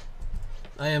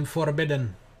 I am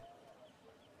forbidden.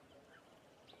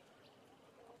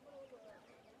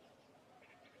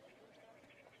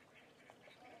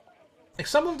 Like,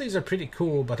 some of these are pretty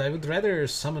cool, but I would rather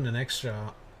summon an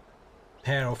extra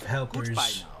pair of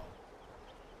helpers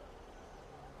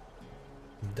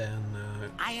than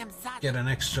get an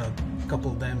extra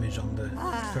couple damage on the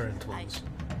current ones.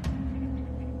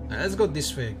 Let's go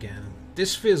this way again.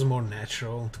 This feels more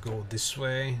natural to go this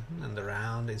way and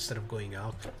around instead of going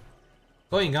up.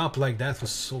 Going up like that was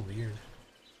so weird.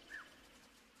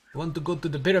 I want to go to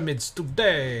the pyramids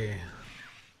today.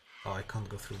 Oh, I can't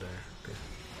go through there. Okay.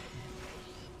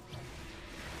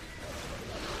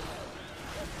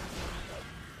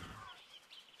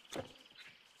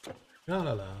 La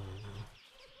la la.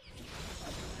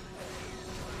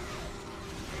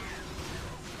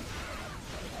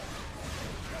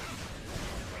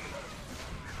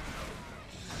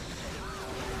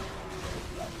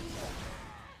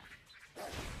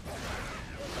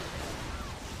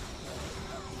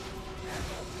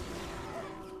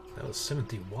 That was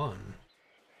 71.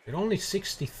 We're only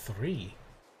 63.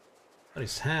 What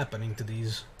is happening to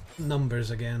these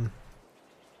numbers again?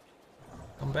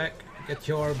 Come back, get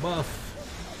your buff.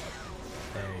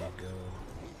 There you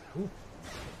go. Ooh.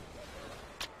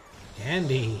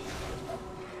 Candy.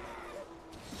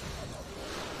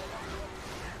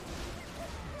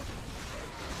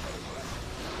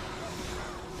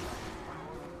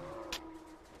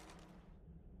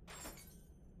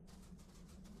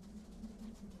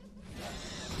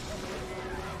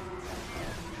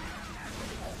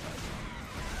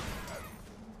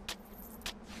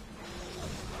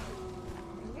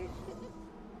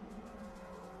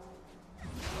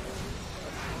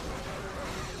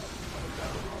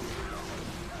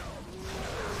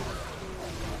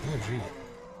 Oh, gee.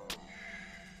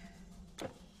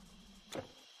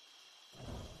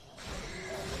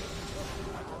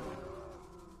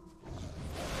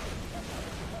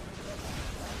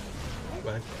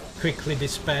 Well, quickly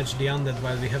dispatch the undead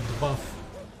while we have the buff.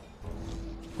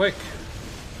 Quick!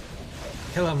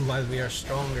 Kill him while we are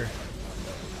stronger.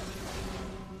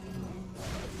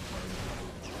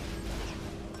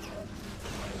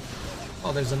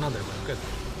 Oh, there's another one. Good.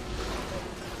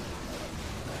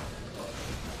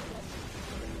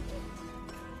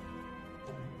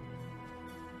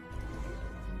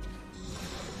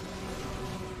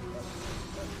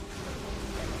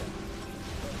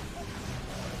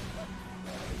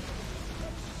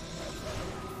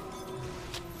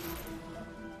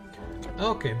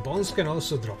 Okay, bones can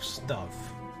also drop stuff.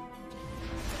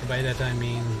 By that I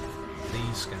mean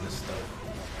these kind of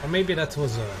stuff. Or maybe that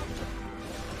was a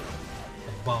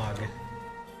bug,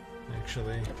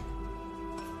 actually.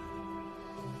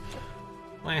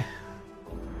 Meh.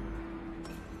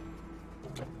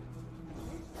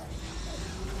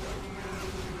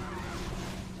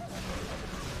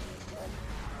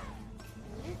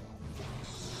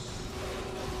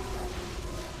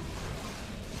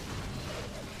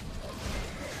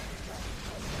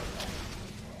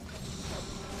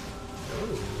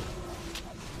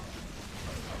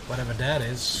 Whatever that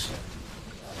is.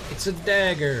 It's a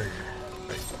dagger.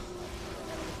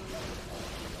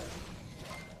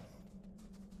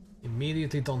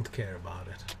 Immediately don't care about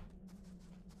it.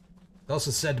 It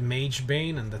also said Mage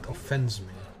Bane and that offends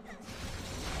me.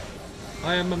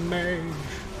 I am a mage.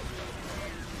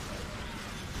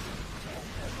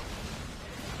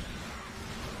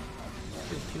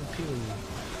 Pew pew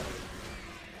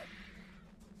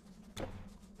pew.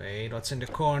 Wait, what's in the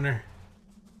corner?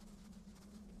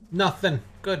 Nothing.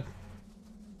 Good.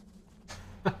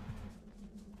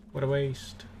 What a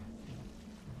waste.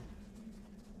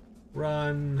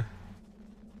 Run.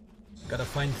 Gotta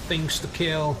find things to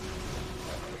kill.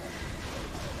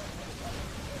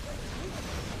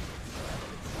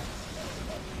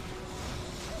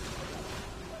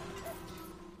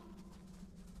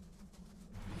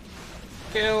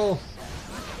 Kill.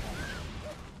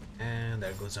 And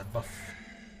there goes our buff.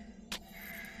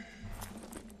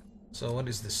 So what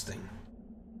is this thing?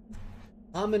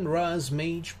 Amun-Ra's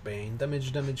Mage Bane.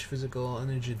 Damage, physical,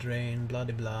 energy drain, blah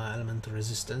de blah, elemental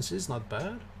resistance is not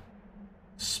bad.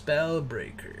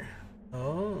 Spellbreaker.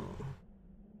 Oh.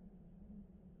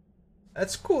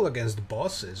 That's cool against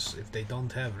bosses if they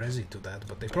don't have resi to that,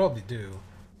 but they probably do.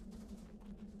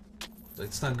 So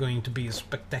it's not going to be as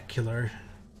spectacular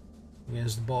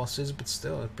against bosses, but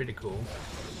still pretty cool.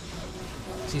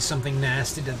 See something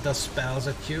nasty that does spells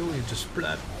at you, you just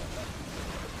blab.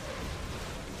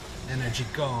 Energy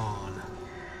gone.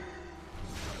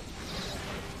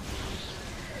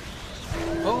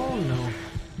 Oh no.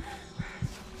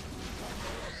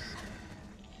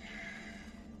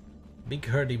 Big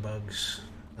hurdy bugs.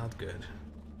 Not good.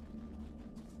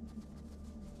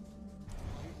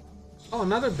 Oh,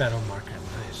 another battle marker.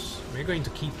 Nice. We're going to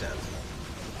keep that.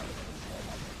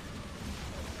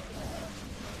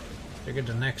 Figure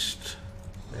the next.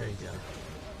 There you go.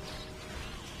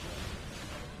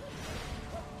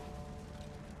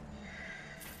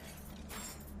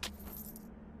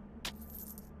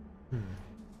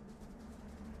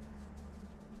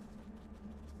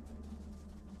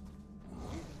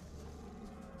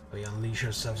 We unleash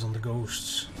ourselves on the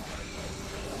ghosts.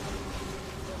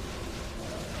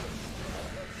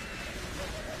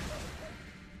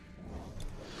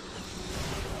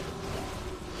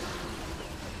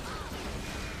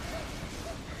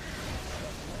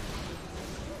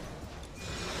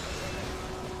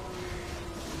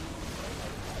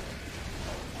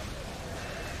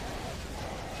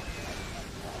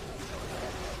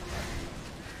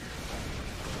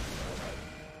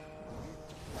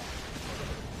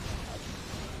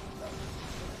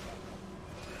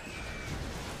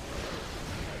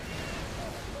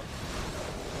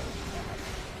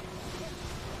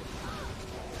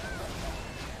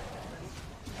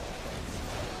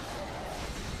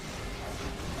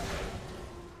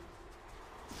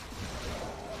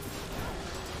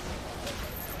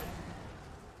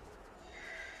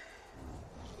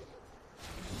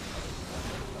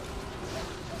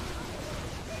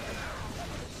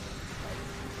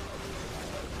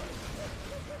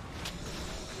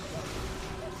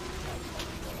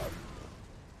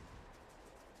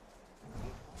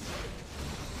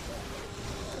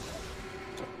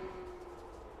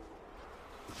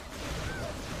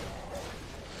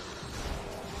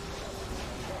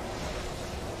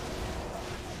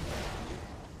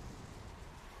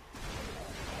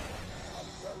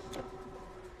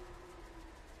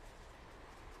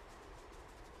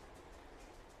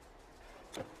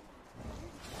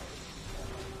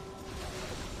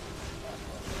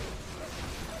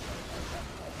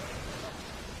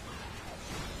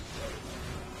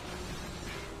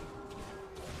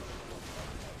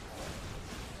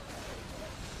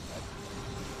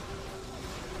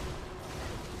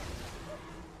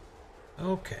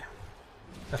 Okay.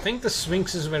 I think the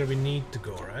Sphinx is where we need to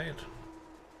go, right?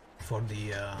 For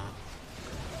the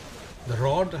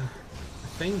rod. I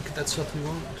think that's what we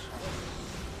want.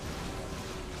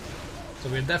 So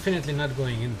we're definitely not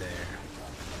going in there.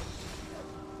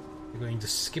 We're going to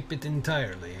skip it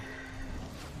entirely.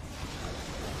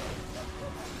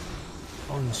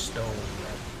 On stone.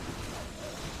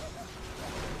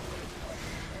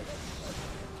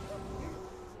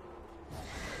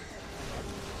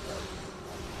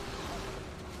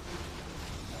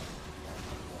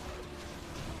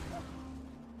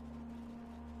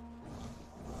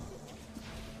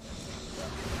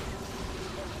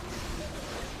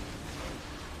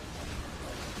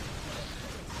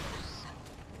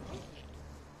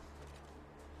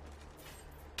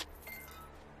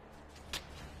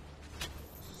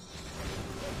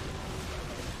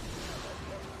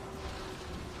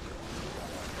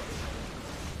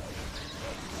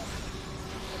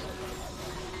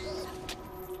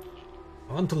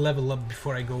 I want to level up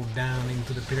before I go down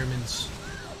into the pyramids.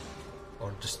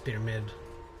 Or just pyramid.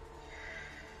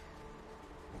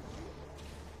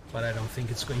 But I don't think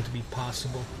it's going to be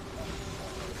possible.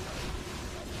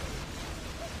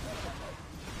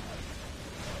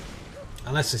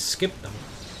 Unless I skip them.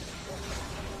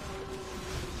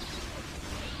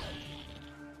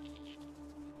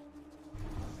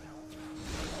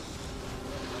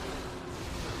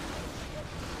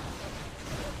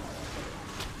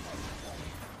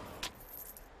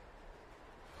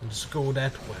 Just go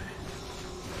that way.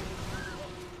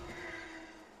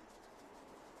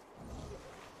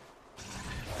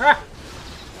 Ah!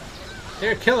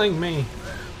 They're killing me.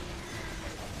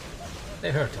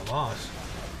 They hurt a lot.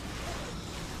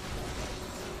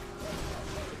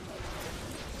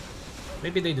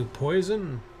 Maybe they do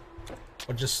poison?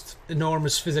 Or just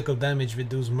enormous physical damage with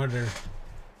those murder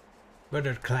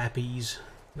clappies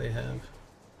they have.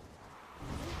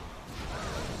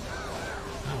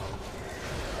 Oh.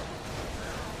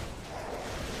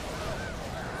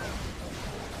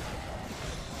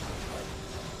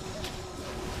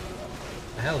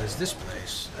 The hell is this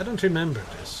place? I don't remember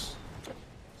this.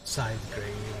 Side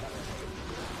grave.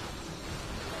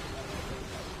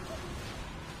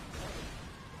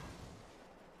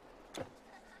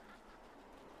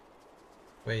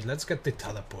 Wait, let's get the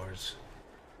teleport.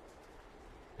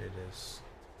 Here it is.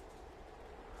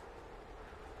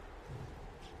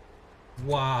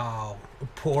 Wow, a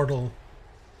portal.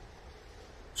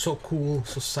 So cool,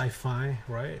 so sci-fi,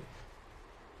 right?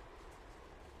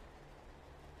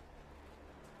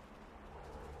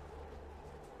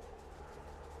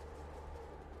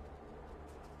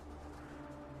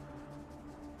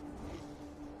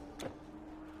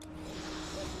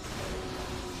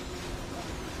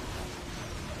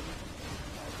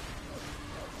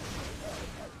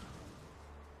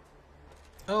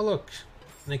 Oh look,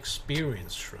 an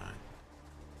experience shrine.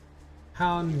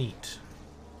 How neat.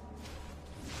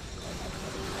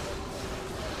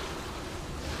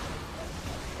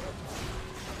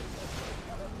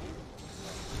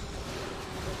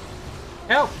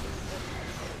 Help!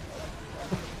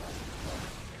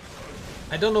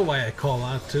 I don't know why I call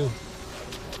out too.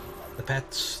 The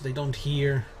pets, they don't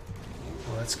hear.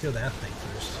 Well, let's kill that thing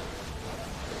first.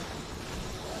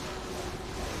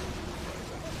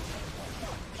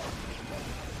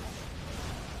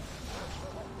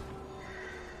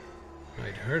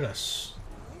 It hurt us.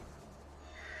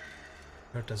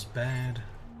 Hurt us bad.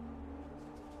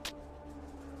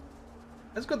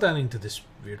 Let's go down into this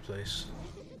weird place.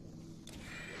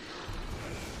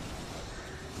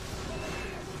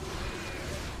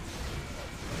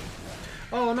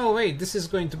 Oh no, wait, this is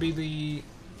going to be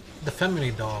the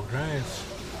family dog, right?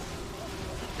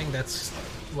 I think that's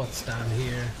what's down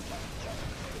here.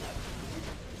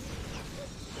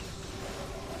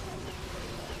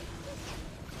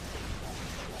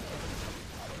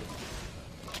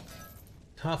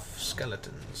 Tough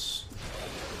skeletons.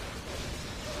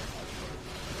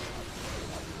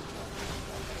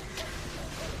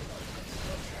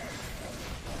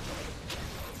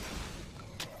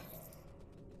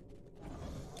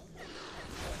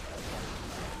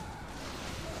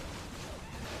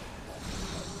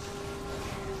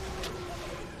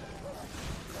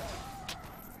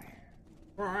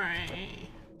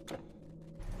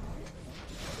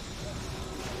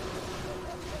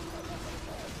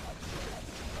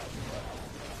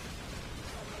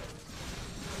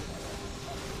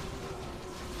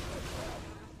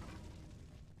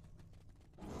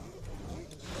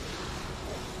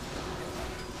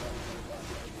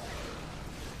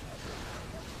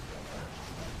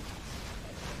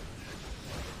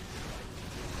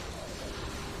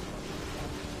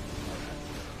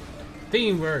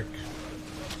 Teamwork.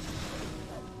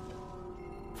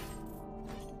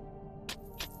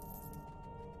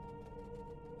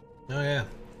 Oh yeah.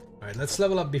 Alright, let's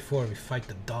level up before we fight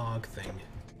the dog thing.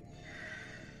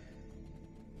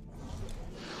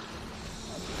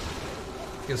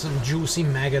 Get some juicy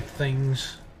maggot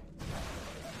things.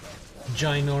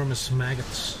 Ginormous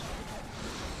maggots.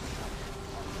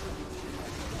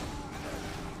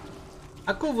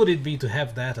 How cool would it be to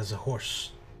have that as a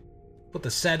horse? Put the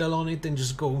saddle on it and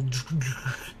just go.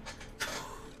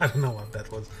 I don't know what that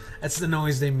was. That's the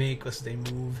noise they make as they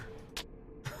move.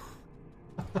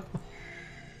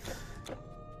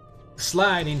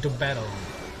 Slide into battle.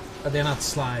 But they're not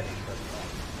sliding, but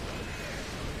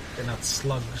they're not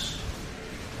slugs.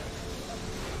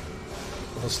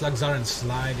 Well, the slugs aren't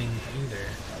sliding either.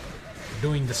 They're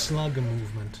doing the slug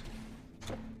movement.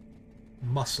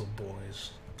 Muscle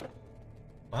boys.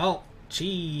 Well,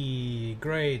 gee,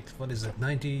 great. What is it?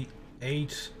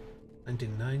 98?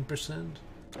 99%.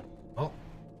 Oh.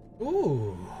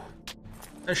 Ooh.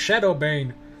 A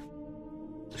Shadowbane.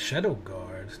 Shadow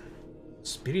Guard.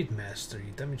 Spirit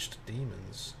Mastery. Damage to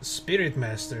demons. Spirit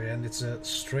Mastery, and it's a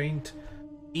strength.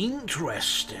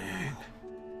 Interesting.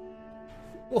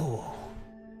 Oh.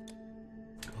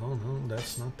 Oh no,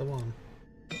 that's not the one.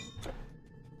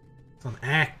 It's an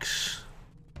axe.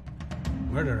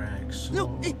 Murder axe.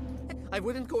 No, Oh. I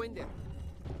wouldn't go in there.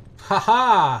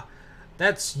 Haha!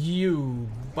 That's you,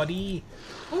 buddy.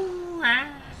 Ooh, ah.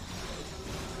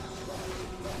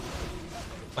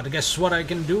 But guess what I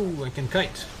can do? I can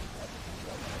kite.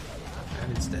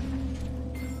 And it's dead.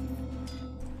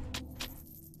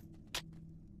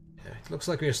 Yeah, it looks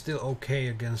like we're still okay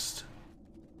against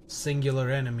singular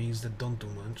enemies that don't do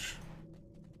much.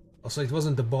 Also, it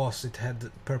wasn't the boss, it had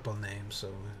the purple name,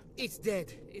 so... It's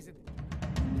dead, is it?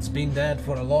 It's been dead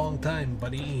for a long time,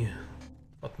 buddy.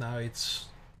 But now it's...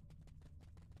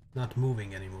 not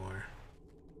moving anymore.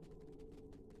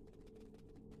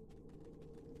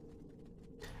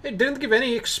 It didn't give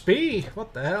any XP!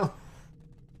 What the hell?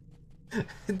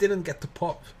 It didn't get to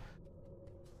pop.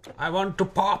 I want to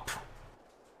pop!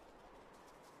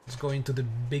 Let's go into the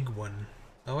big one.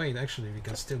 Oh wait, actually we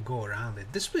can still go around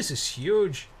it. This place is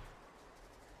huge!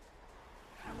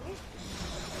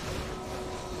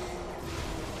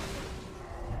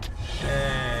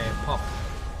 Hey, pop.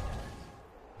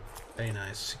 Very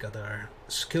nice. Got our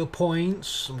skill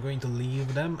points. I'm going to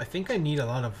leave them. I think I need a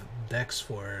lot of dex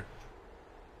for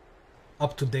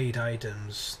up-to-date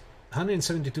items.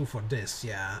 172 for this.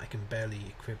 Yeah, I can barely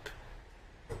equip.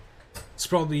 It's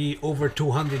probably over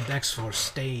 200 dex for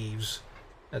staves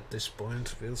at this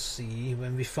point. We'll see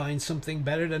when we find something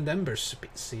better than the Ember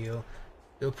Seal.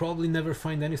 We'll probably never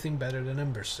find anything better than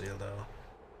Ember Seal though.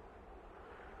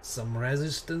 Some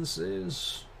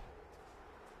resistances.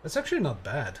 That's actually not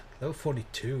bad. Level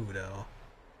 42 though.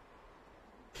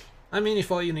 I mean,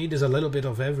 if all you need is a little bit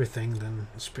of everything, then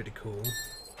it's pretty cool.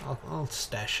 I'll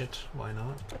stash it, why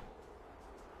not?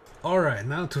 Alright,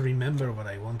 now to remember what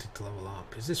I wanted to level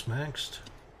up. Is this maxed?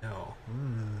 No.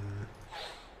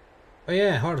 Oh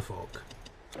yeah, Hardfolk.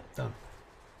 Done.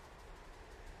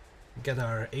 Get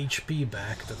our HP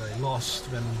back that I lost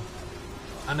when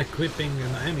unequipping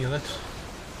an amulet.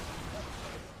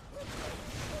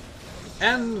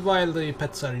 And while the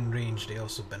pets are in range, they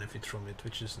also benefit from it,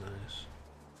 which is nice.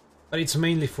 But it's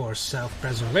mainly for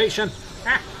self-preservation.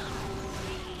 Ah!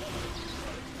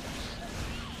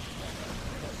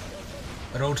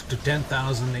 Road to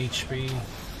 10,000 HP.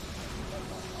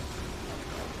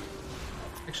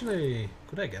 Actually,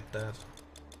 could I get that?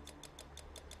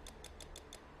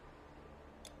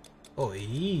 Oh,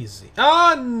 easy.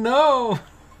 Oh no!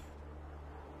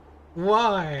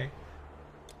 Why?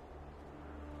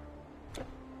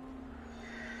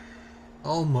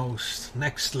 Almost.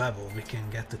 Next level we can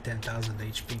get to 10,000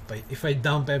 HP by if I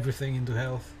dump everything into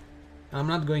health. I'm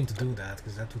not going to do that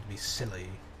because that would be silly.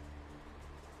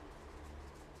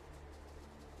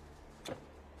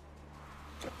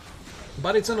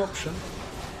 But it's an option.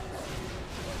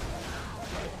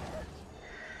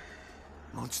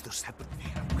 Monsters happen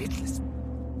there, weightless.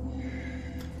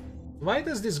 Why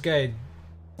does this guy...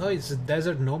 Oh, it's a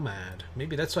desert nomad.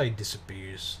 Maybe that's why he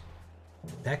disappears.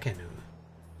 Dakenu.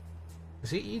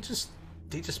 See, he just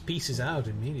pieces out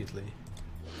immediately.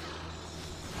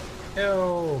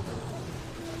 Oh!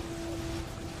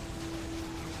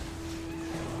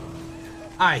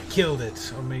 I killed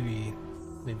it, or maybe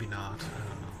not. I don't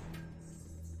know.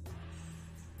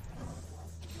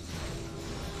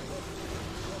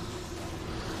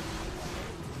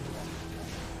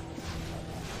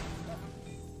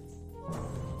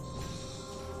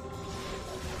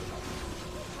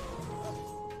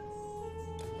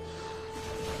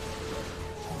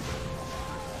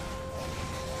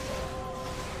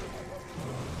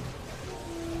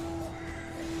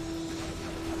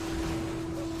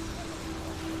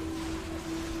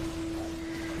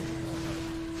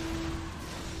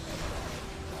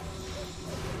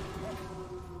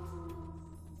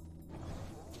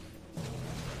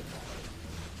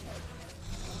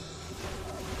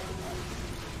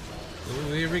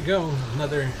 Here we go,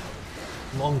 another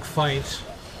long fight.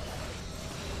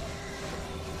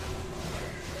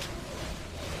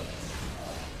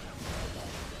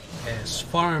 Yes,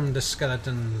 farm the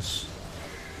skeletons.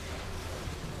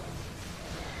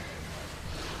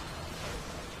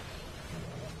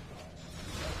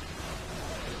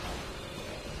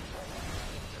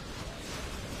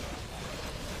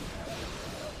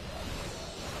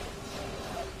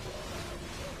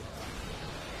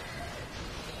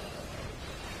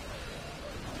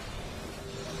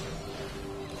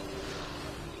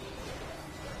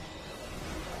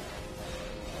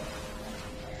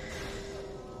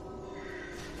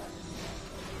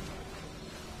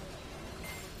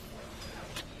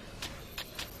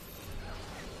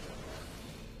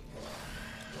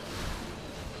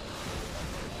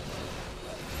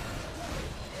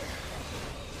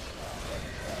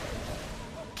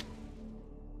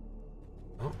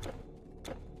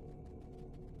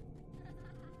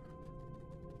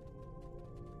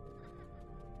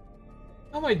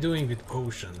 How am I doing with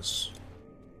potions?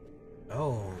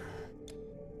 Oh.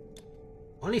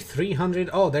 Only 300?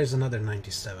 Oh, there's another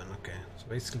 97. Okay. So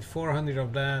basically 400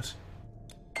 of that.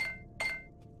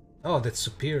 Oh, that's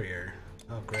superior.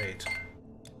 Oh, great.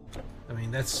 I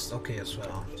mean, that's okay as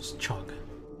well. Just chug.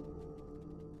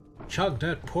 Chug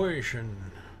that poison.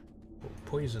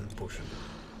 Poison potion.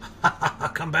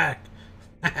 Come back.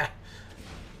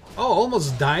 Oh,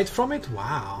 almost died from it?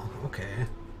 Wow. Okay.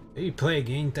 Maybe plague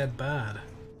ain't that bad.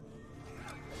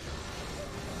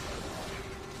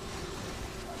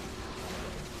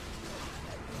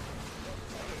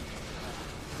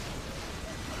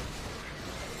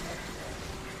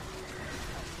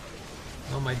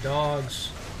 Oh, my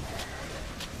dogs.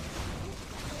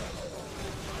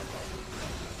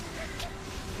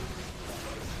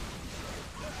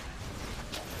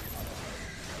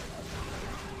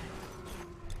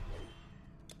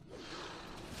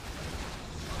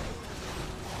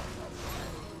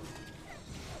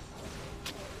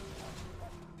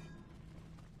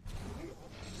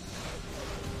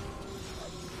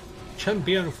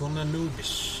 Champion from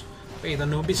Anubis. Wait,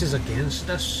 Anubis is against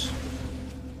us?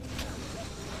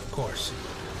 Of course.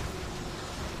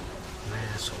 An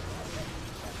asshole.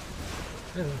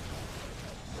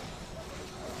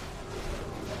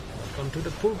 Welcome to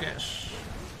the Pugas.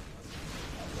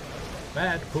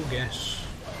 Bad Pugas.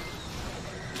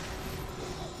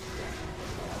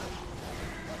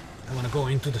 I wanna go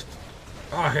into the...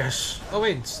 Oh yes. Oh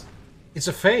wait, it's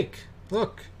a fake.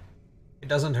 Look. It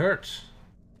doesn't hurt.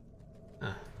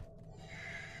 Huh.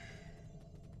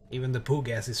 Even the poo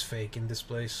gas is fake in this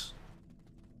place.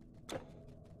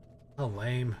 Oh,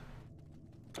 lame.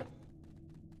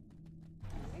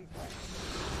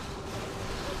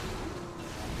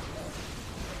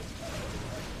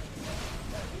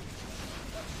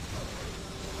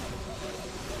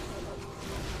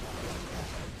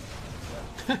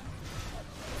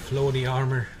 Floaty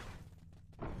armor.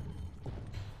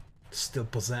 Still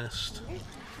possessed.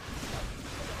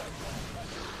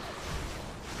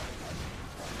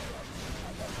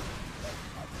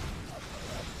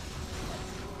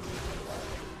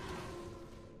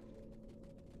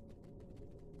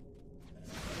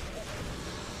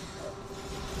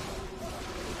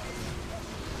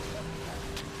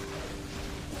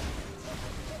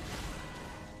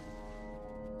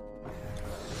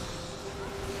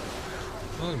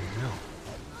 Oh no.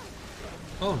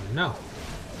 Oh no.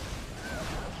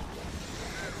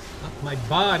 Not my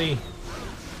body.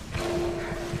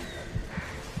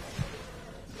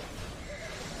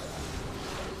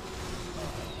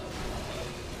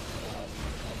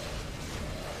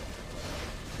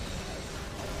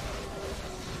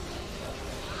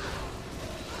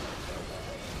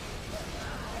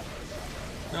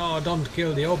 No, don't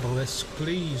kill the obelisk,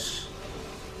 please.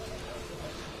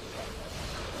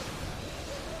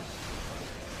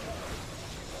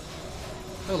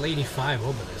 Oh, 85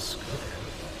 obelisk. Okay.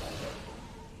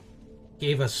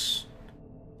 Gave us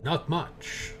not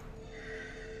much.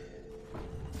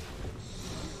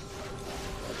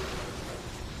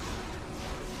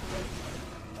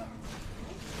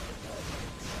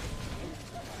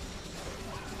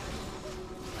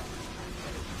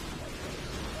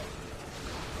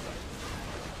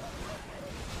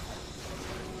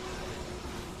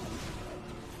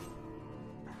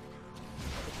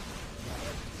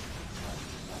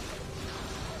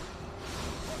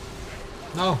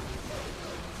 No.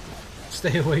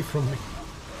 Stay away from me.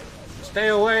 Stay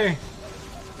away.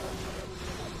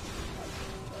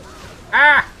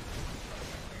 Ah!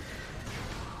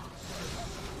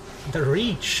 The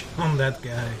reach on that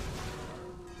guy.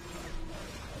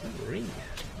 Reach.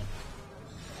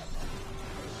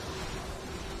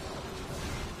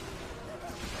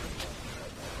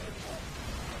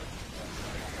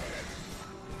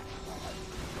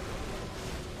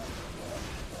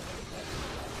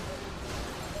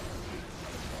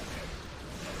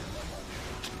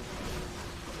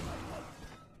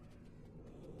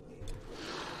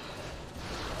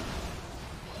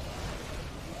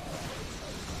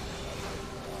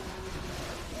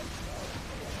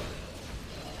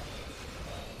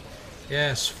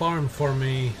 Yes, farm for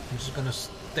me. I'm just gonna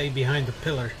stay behind the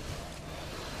pillar.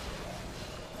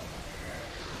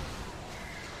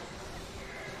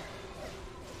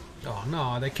 Oh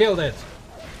no, they killed it!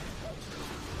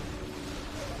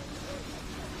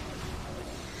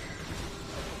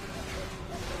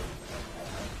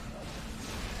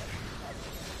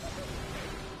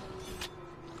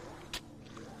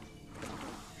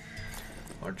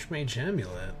 Archmage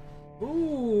Amulet.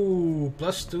 Ooh,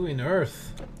 +2 in Earth.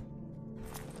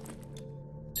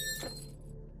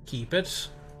 Keep it.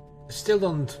 I still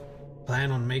don't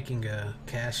plan on making a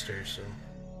caster, so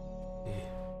yeah.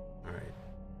 Alright.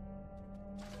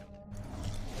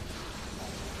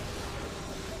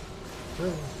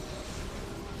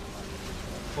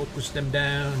 Focus them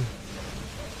down.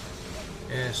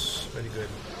 Yes, very good.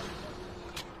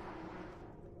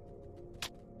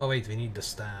 Oh wait, we need the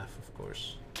staff, of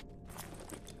course.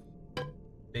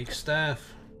 Big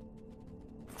staff.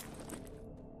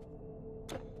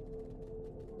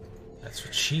 That's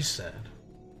what she said.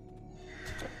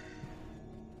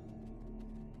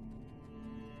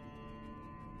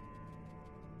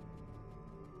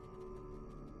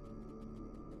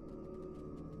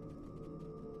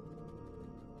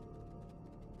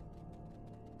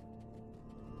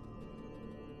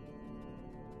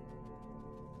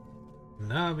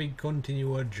 Now we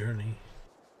continue our journey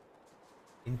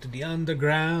into the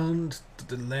underground to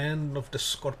the land of the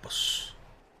Scorpus,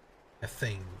 I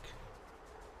think.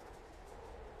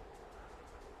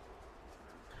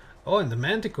 Oh, and the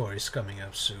Manticore is coming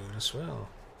up soon as well.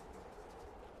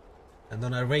 And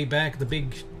on our way back, the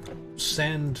big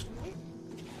sand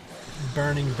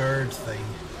burning bird thing.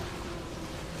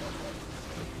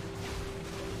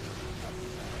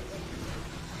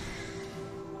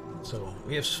 So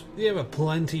we have a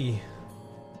plenty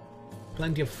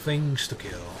of things to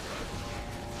kill.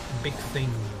 Big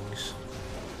things.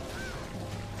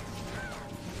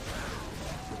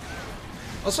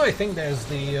 Also, I think there's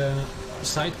the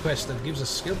side quest that gives us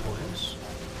skill points.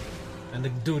 And the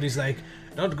dude is like,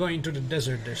 not go into the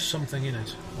desert, there's something in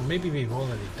it. Or maybe we've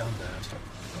already done that.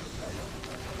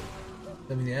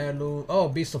 I mean, the heirloom. Oh,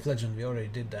 Beast of Legend, we already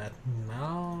did that.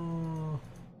 No.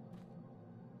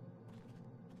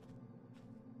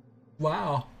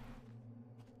 Wow.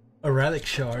 A relic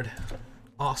shard.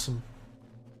 Awesome.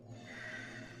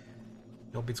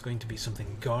 Hope it's going to be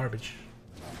something garbage.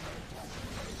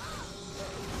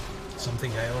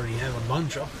 Something I already have a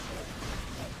bunch of.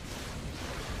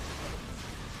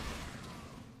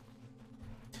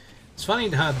 It's funny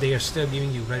how they are still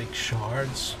giving you relic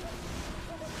shards.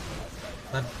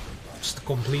 Not just a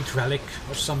complete relic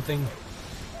or something.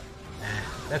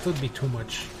 Nah, that would be too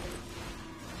much.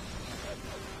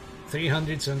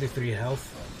 373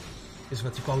 health is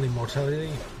what you call immortality?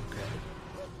 Okay.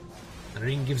 The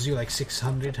ring gives you like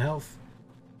 600 health.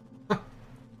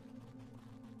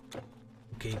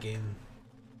 Okay, game.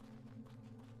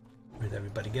 Right,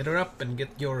 everybody get her up and get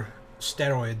your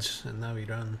steroids. And now we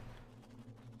run.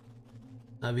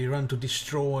 Now we run to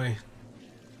destroy.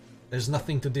 There's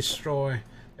nothing to destroy.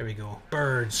 There we go.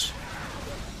 Birds.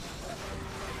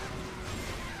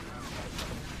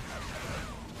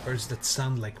 Birds that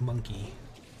sound like monkey.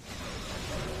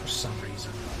 For some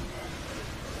reason.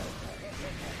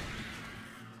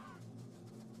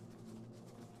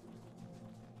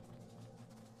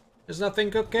 There's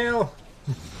nothing to kill.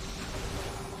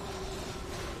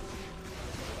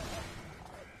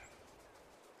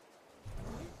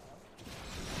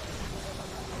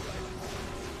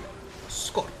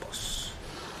 Scorpus.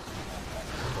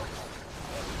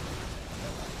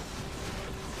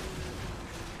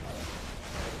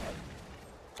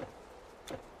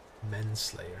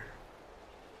 Manslayer.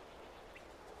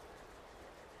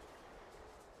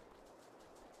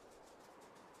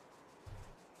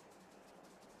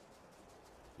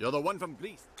 You're the one from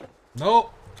Greece. No.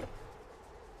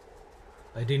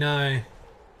 I deny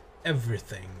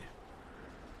everything.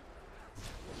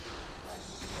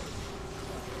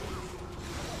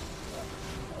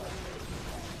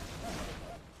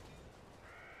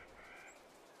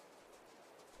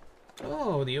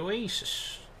 Oh, the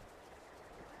Oasis.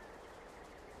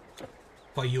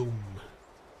 Fayoum.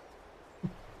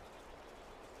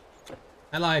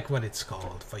 I like what it's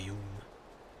called, Fayoum.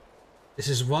 This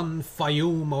is one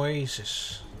Fayoum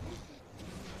Oasis.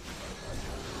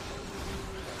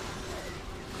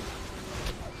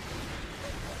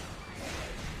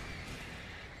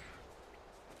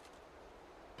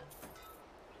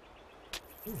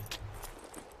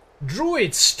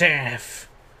 Druid staff!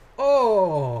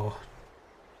 Oh!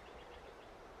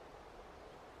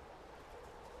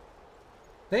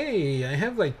 Hey, I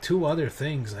have like two other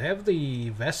things. I have the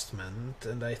vestment,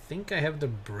 and I think I have the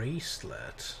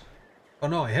bracelet. Oh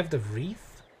no, I have the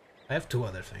wreath? I have two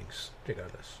other things,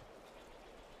 regardless.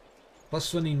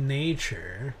 +1 in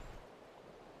nature.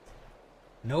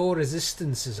 No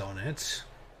resistances on it,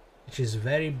 which is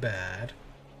very bad.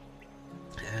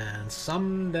 And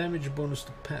some damage bonus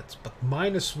to pets, but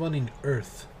 -1 in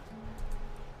earth.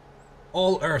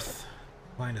 All earth,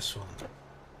 -1.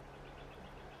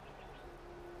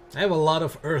 I have a lot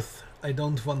of earth I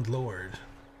don't want lowered.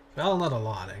 Well, not a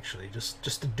lot actually,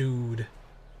 just a dude.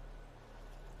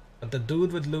 But the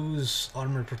dude would lose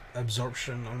armor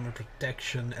absorption, armor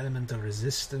protection, elemental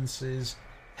resistances,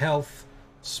 health,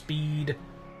 speed,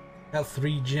 health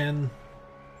regen,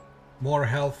 more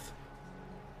health.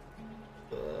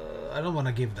 I don't want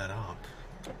to give that up.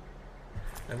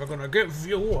 Never gonna give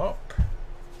you up.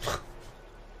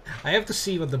 I have to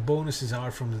see what the bonuses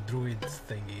are from the druid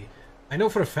thingy. I know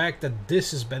for a fact that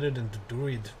this is better than the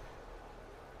druid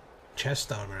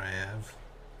chest armor I have.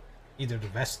 Either the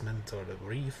vestment or the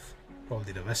wreath.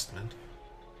 Probably the vestment.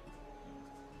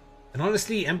 And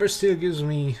honestly, Ember Steel gives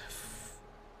me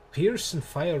Pierce and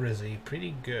Fire Resi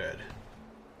pretty good.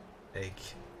 Like,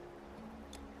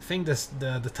 I think this,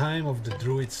 the time of the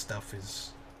druid stuff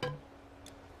is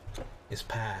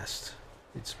past.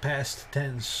 It's past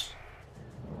tense.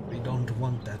 We don't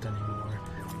want that anymore.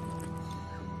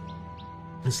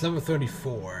 It's level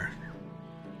 34.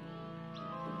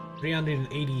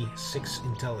 386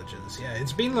 intelligence. Yeah,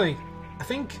 it's been like... I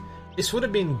think this would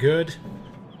have been good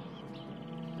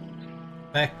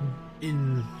back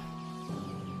in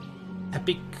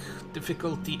Epic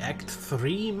Difficulty Act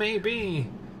 3, maybe?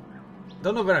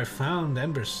 Don't know where I found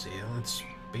Ember Steel. It's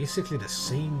basically the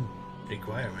same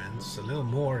requirements, a little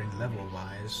more in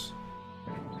level-wise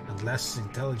and less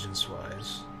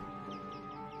intelligence-wise.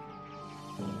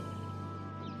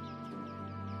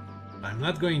 I'm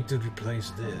not going to replace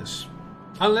this.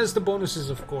 Unless the bonuses,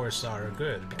 of course, are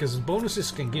good. Because bonuses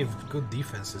can give good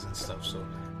defenses and stuff, so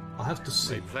I'll have to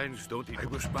see. My plans don't. I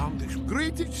was bound this.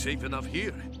 Great, it's safe enough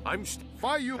here. I'm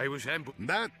fire you. I was ambushed.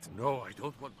 That. No, I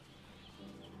don't want.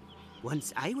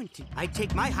 Once I went to... I'd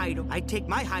take my hide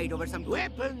over some...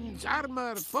 Weapons,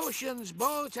 armor, potions,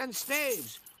 bows, and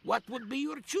staves. What would be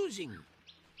your choosing?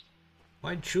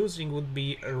 My choosing would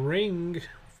be a ring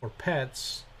for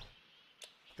pets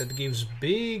that gives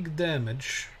big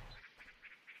damage,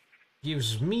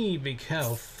 gives me big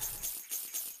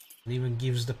health, and even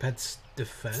gives the pets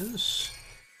defense?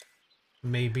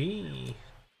 Maybe.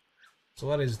 So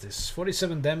what is this?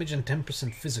 47 damage and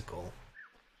 10% physical.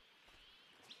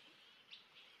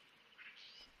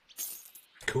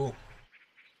 Cool.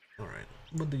 Alright,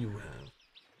 what do you have?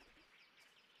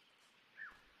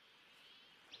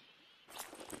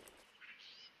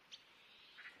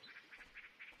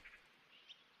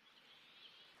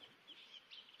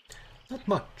 Not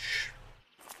much.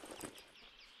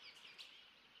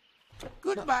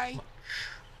 Goodbye. Not much.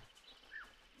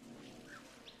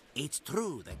 It's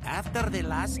true that after the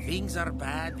last... Things are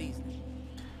bad these days.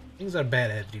 Things are bad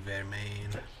everywhere,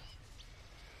 man.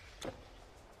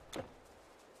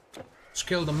 Let's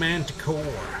kill the Manticore.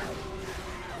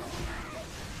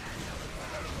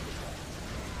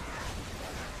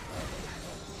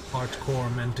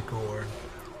 Hardcore Manticore.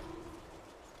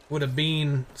 Would have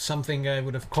been something I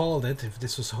would have called it if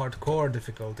this was hardcore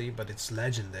difficulty, but it's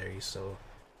legendary, so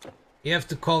you have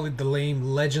to call it the lame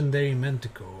legendary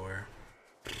Manticore.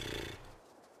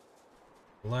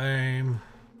 Lame.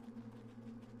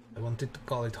 I wanted to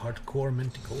call it hardcore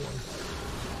Manticore.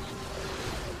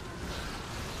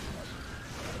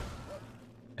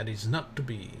 That is not to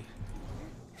be.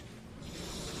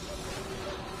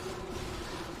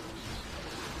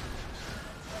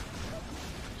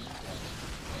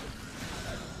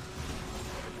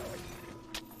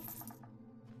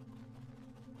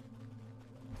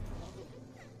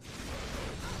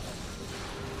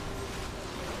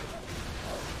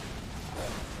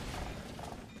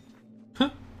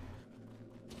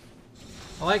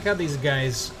 I like how these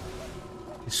guys,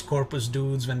 these Corpus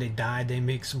dudes, when they die, they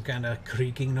make some kind of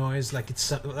creaking noise, like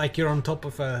it's like you're on top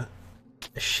of a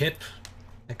ship,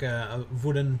 like a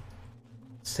wooden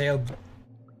sailboat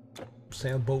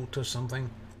or something.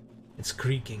 It's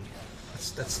creaking.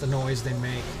 That's the noise they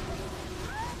make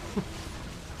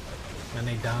when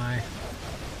they die.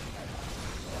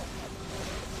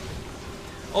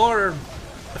 Or a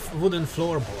wooden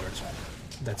floorboard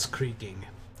that's creaking.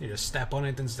 You just step on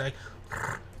it and it's like...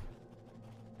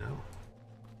 No.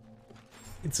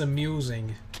 It's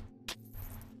amusing.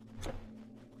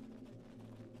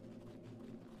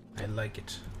 I like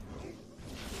it.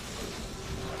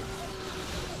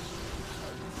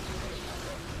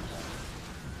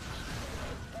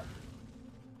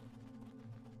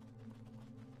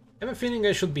 I have a feeling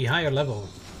I should be higher level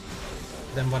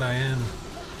than what I am.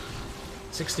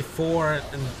 64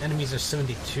 and enemies are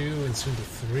 72 and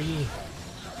 73.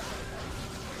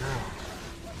 Wow.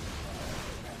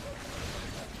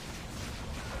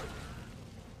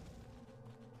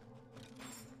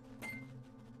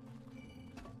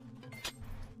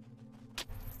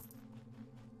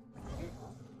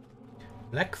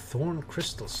 Blackthorn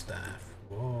Crystal Staff.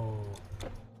 Whoa.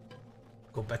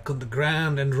 Go back on the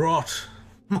ground and rot.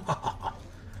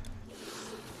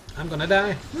 I'm gonna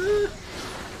die.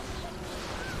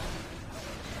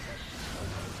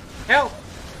 Help!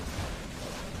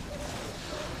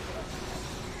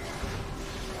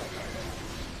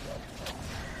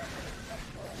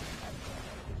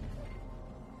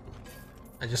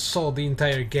 I just saw the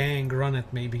entire gang run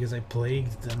at me because I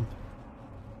plagued them.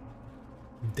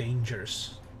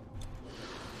 Dangerous.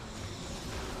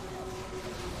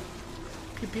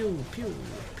 Pew pew pew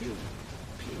pew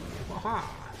pew. Waha!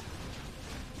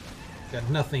 Got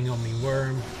nothing on me,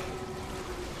 worm.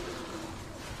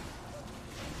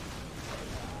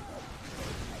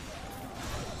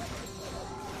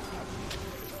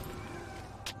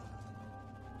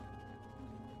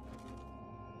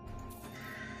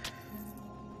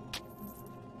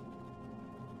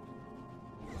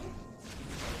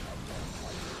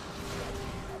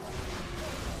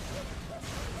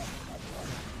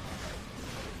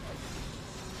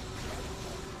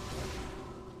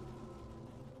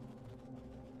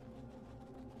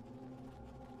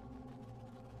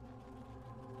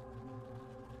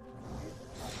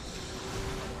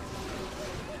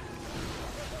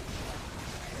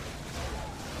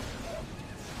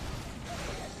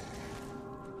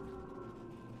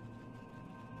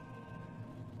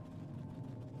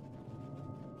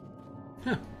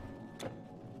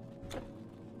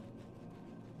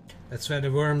 That's where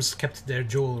the worms kept their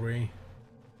jewelry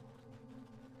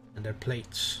and their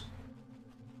plates.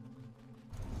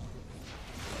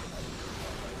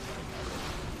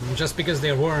 And just because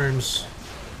they're worms,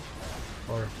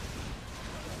 or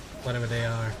whatever they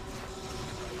are,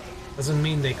 doesn't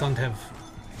mean they can't have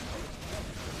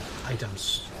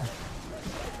items.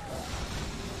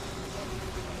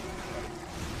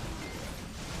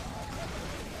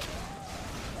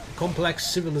 Complex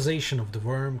civilization of the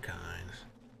worm kind.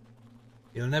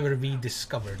 You'll never be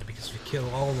discovered because we kill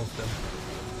all of them.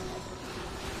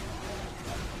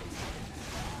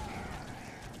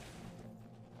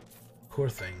 Poor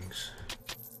things.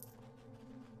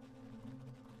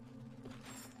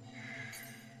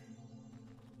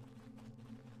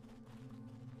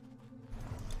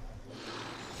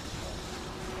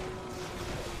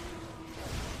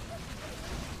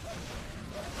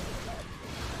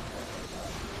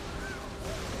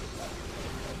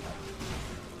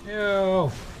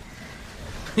 Yo!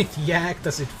 It yacked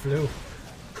as it flew.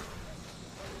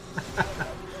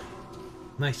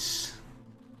 Nice.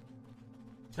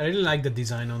 I really like the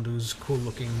design on those cool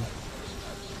looking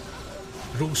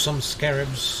gruesome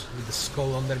scarabs with the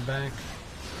skull on their back.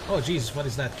 Oh jeez, what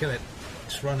is that? Kill it.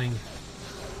 It's running.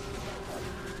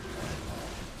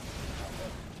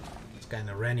 It's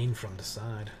kinda ran in from the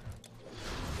side.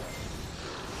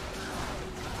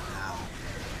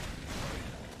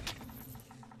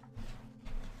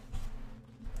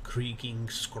 Creaking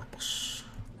Scorpus.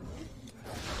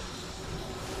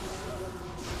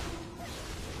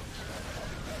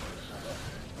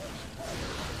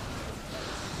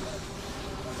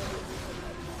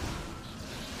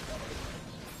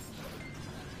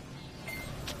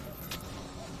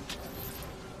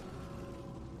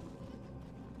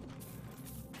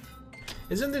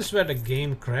 Isn't this where the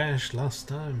game crashed last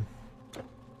time?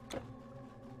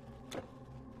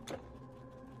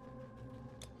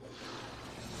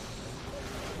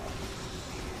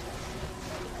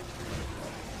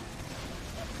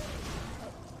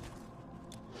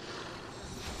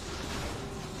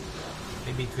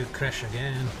 Maybe it will crash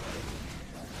again.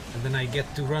 And then I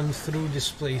get to run through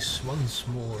this place once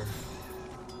more.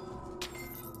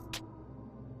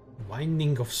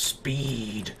 Winding of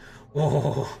speed.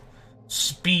 Oh,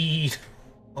 speed.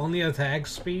 Only attack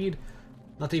speed?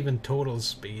 Not even total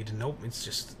speed. Nope, it's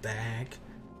just attack.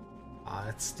 Ah,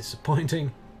 that's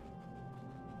disappointing.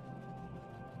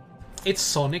 It's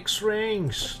Sonic's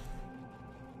rings.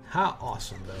 How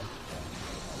awesome though.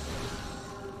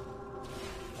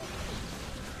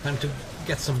 Time to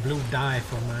get some blue dye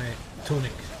for my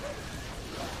tunic.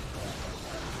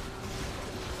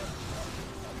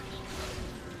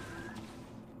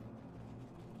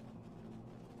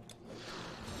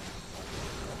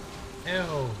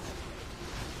 Ew.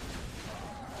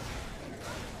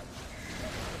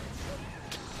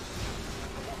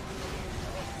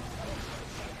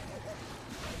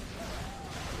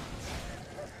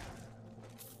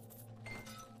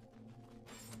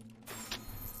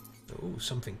 Oh,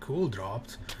 something cool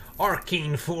dropped.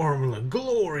 Arcane Formula,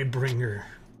 Glory Bringer.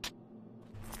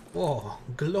 Whoa,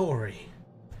 glory.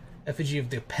 Effigy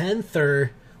of the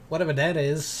Panther, whatever that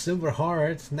is. Silver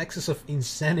Heart, Nexus of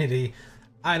Insanity.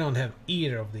 I don't have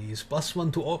either of these.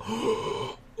 +1 to all.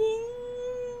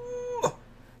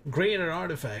 Greater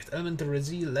artifact. Elemental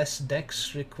resist, less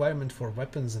dex requirement for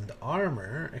weapons and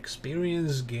armor.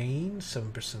 Experience gain,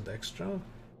 7% extra.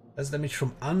 Less damage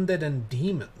from undead and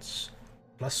demons.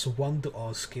 +1 to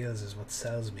all skills is what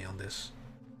sells me on this.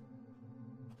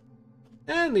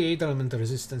 And the 8 elemental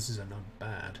resistances are not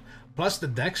bad. Plus the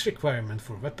dex requirement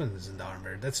for weapons and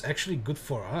armor. That's actually good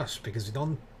for us, because we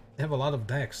don't have a lot of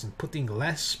dex, and putting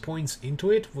less points into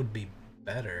it would be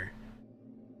better.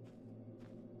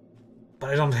 But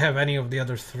I don't have any of the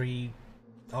other 3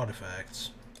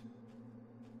 artifacts.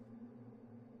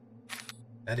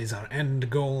 That is our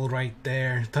end goal right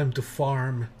there. Time to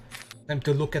farm. Time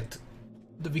to look at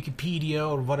the Wikipedia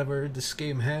or whatever this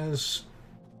game has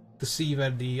to see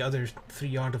where the other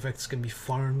 3 artifacts can be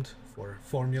farmed for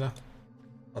formula.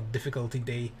 What difficulty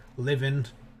they live in.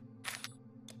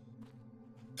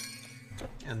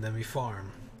 And then we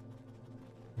farm.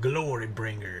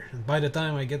 Glorybringer. And by the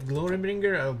time I get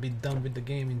Glorybringer, I'll be done with the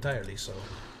game entirely, so...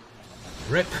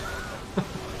 RIP!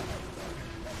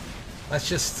 Let's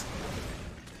just...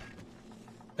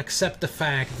 accept the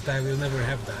fact that I will never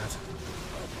have that.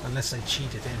 Unless I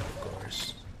cheat it in, of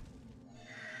course.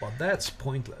 But that's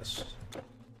pointless.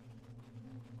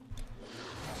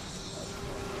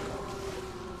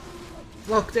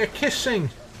 Look, they're kissing!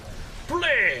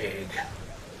 Plague!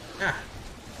 Ah.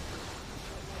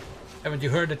 Haven't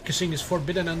you heard that kissing is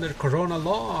forbidden under Corona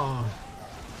law?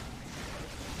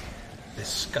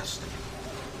 Disgusting.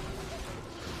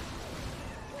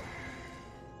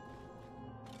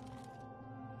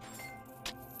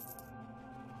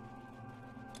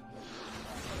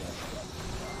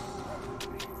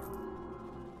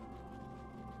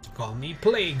 Call me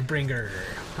Plaguebringer.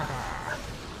 Haha.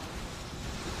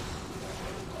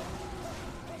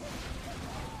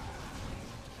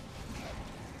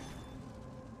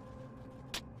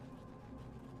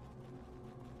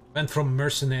 Went from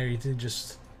mercenary to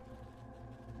just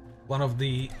one of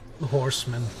the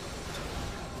horsemen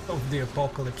of the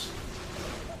apocalypse.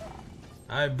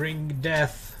 I bring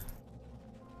death.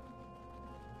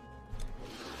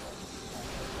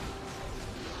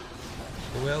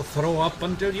 You will throw up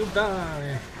until you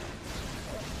die.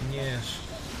 Yes.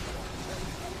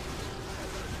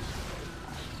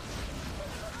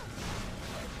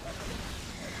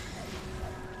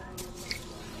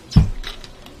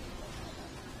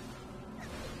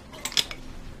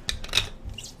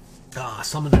 Ah,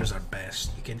 summoners are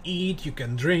best. You can eat, you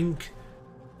can drink,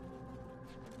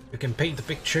 you can paint a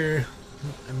picture,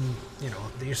 and, you know,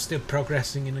 you're still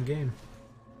progressing in the game.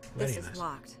 Very This nice. is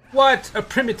locked. What? A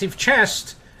primitive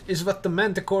chest is what the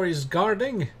Manticore is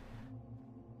guarding?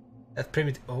 That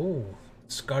primitive... Oh,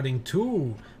 it's guarding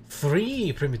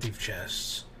 3 primitive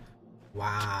chests.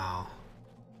 Wow.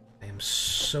 I am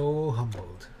so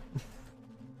humbled.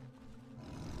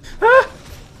 Ah!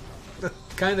 That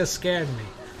kinda scared me.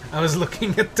 I was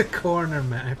looking at the corner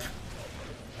map.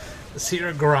 I see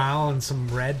a growl and some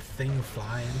red thing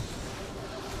flying.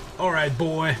 Alright,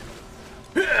 boy.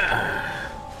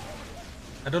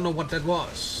 I don't know what that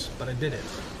was, but I did it.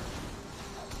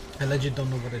 I legit don't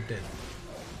know what I did.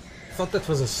 I thought that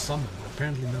was a summon,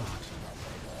 apparently not.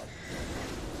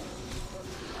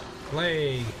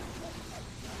 Plague.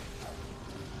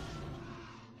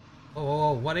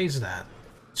 Oh, what is that?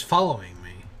 It's following me.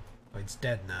 Oh, it's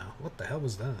dead now. What the hell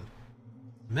was that?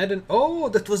 Medden... Oh,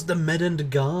 that was the Meddened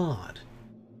God.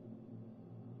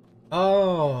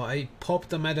 Oh, I popped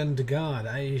the Meddened God.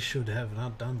 I should have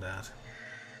not done that.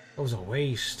 That was a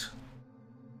waste.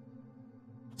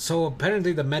 So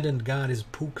apparently the Meddened God is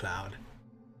Poo Cloud.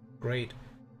 Great.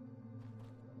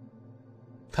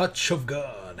 Touch of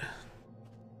God.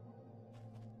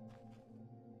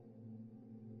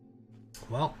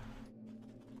 Well.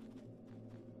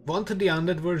 Wanted the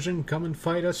undead version come and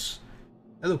fight us?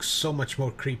 That looks so much more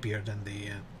creepier than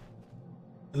the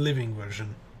living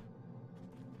version.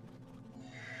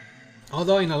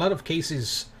 Although in a lot of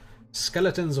cases,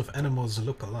 skeletons of animals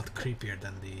look a lot creepier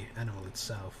than the animal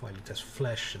itself, while it has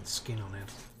flesh and skin on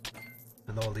it,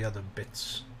 and all the other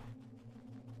bits.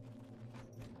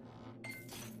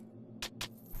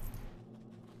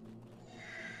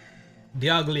 The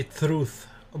ugly truth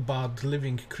about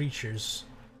living creatures.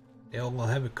 They all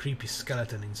have a creepy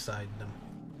skeleton inside them.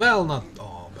 Well, not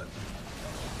all, but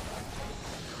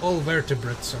all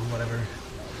vertebrates or whatever.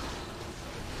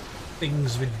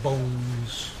 Things with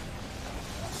bones,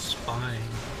 spine.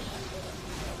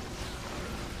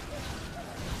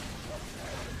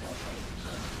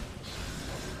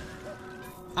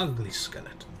 Ugly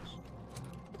skeletons.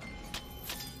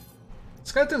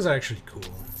 Skeletons are actually cool.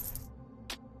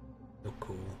 Look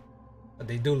cool. But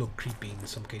they do look creepy in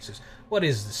some cases. What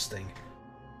is this thing?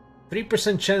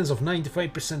 3% chance of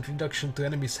 95% reduction to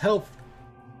enemies' health,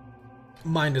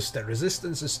 minus their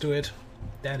resistances to it.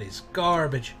 That is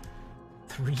garbage.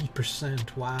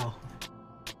 3%, wow.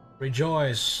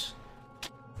 Rejoice,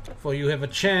 for you have a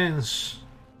chance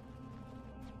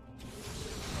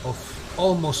of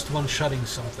almost one-shotting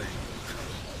something.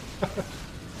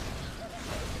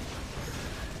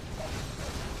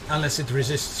 Unless it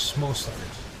resists most of it.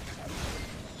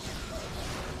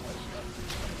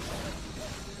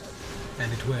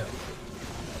 And it will.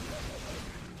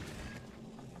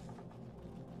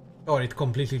 Or it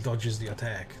completely dodges the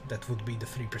attack. That would be the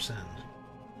 3%.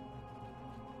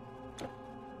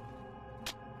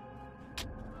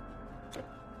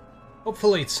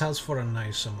 Hopefully it sells for a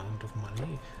nice amount of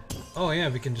money. Oh yeah,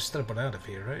 we can just teleport out of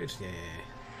here, right? Yeah.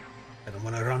 I don't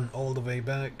want to run all the way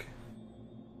back.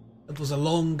 That was a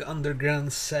long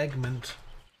underground segment.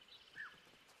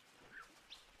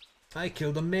 I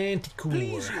killed a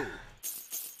manticore.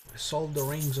 I solved the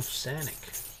rings of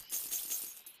Sanic.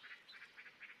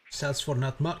 Sells for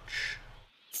not much.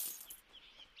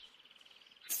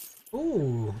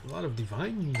 Ooh, a lot of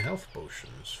divine health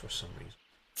potions for some reason.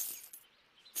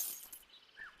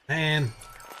 And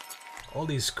all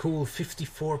these cool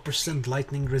 54%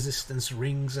 lightning resistance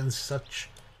rings and such.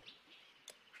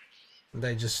 And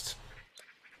I just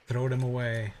throw them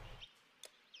away.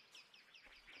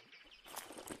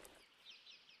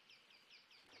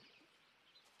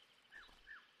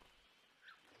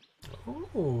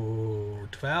 Oh,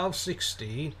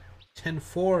 1260,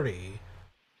 1040,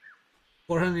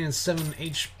 407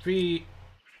 HP,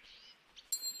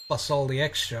 plus all the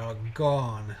extra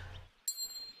gone.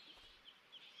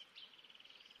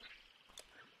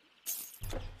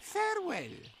 Farewell.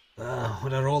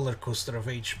 What a roller coaster of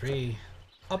HP.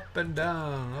 Up and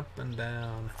down, up and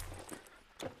down.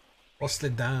 Mostly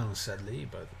down, sadly,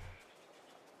 but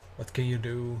what can you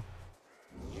do?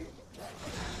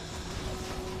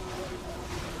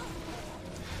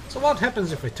 So what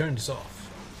happens if I turn this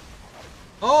off?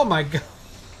 Oh my god!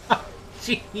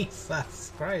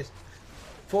 Jesus Christ!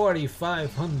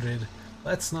 4,500.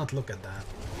 Let's not look at that.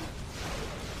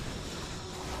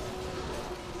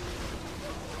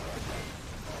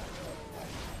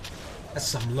 That's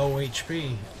some low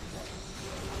HP.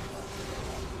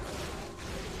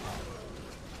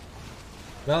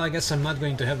 Well, I guess I'm not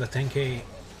going to have the 10k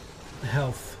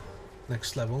health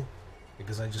next level,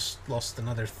 because I just lost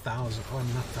another 1,000, or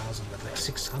not 1,000, but like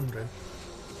 600.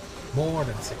 More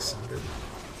than 600.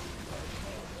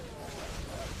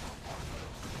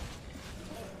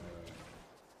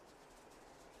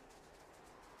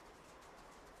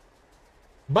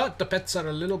 But the pets are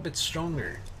a little bit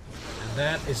stronger. And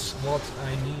that is what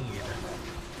I need.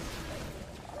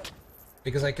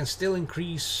 Because I can still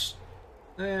increase...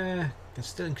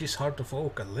 Heart of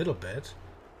Oak a little bit.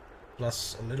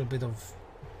 Plus a little bit of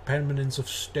permanence of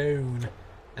stone.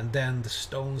 And then the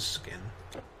stone skin.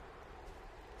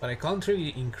 But I can't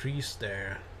really increase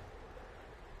their...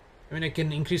 I mean, I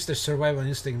can increase their survival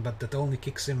instinct, but that only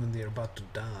kicks in when they're about to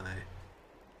die.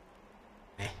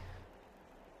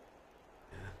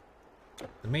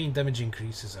 The main damage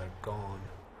increases are gone.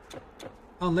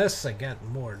 Unless I get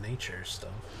more nature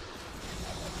stuff.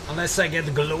 Unless I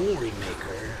get Glory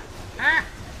Maker. Ah!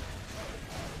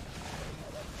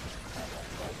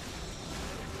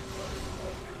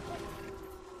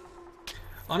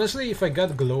 Honestly, if I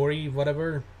got Glory,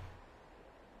 whatever,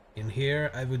 in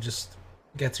here, I would just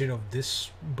get rid of this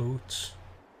boot.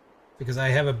 Because I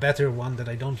have a better one that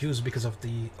I don't use because of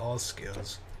the all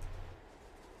skills.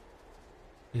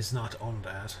 Is not on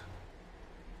that.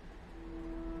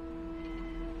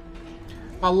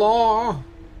 Allah!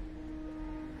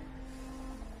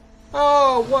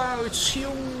 Oh wow, it's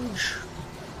huge!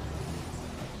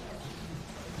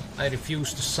 I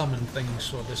refuse to summon things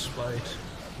for this fight.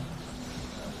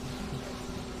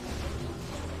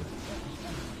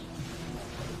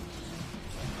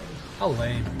 How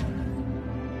lame.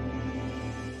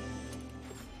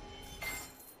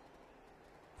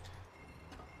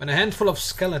 When a handful of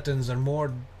skeletons are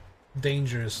more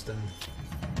dangerous than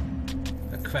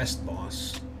a quest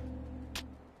boss.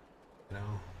 You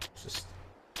know, just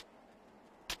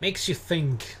makes you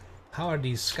think, how are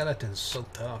these skeletons so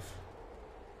tough?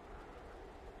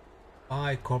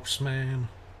 Bye, corpse man.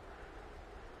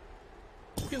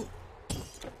 Pew.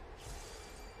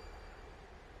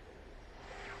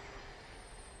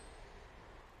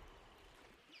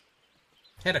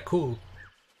 Had a cool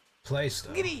place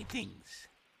though. Greetings.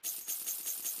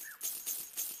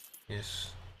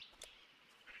 Yes.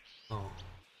 Oh.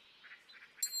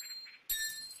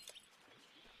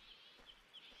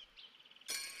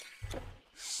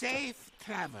 Safe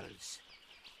travels.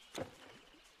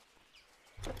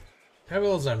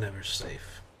 Heralds are never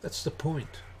safe. That's the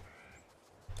point.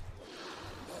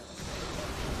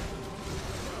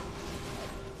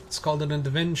 It's called an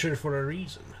adventure for a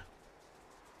reason.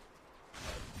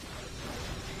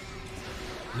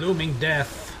 Looming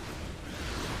death.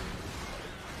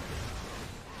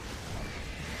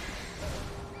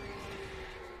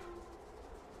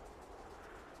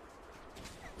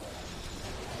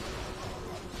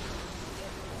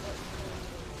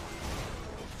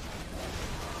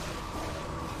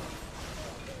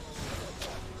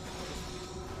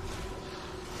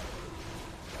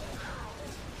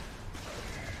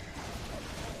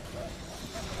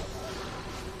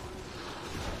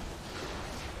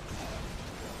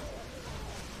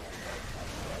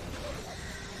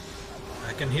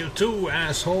 I can heal too,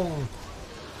 asshole.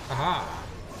 Aha.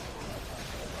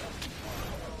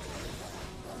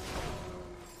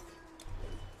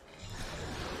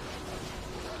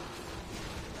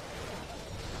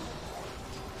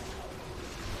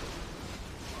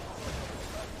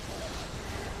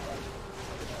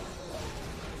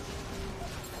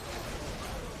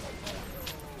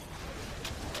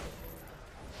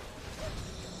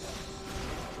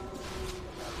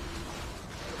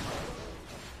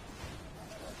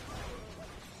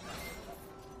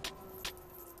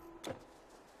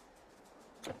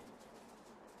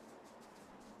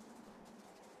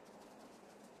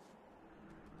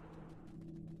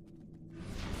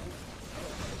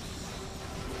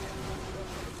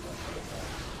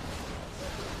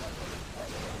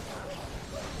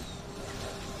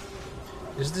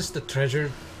 Is this the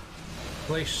treasure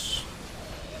place?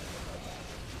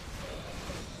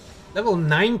 Level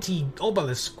 90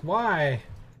 obelisk, why?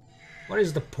 What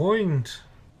is the point?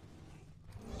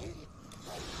 Look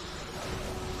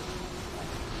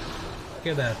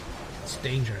at that, it's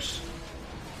dangerous.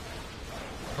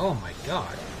 Oh my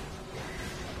god.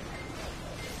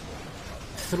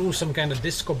 Threw some kind of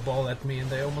disco ball at me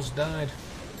and I almost died.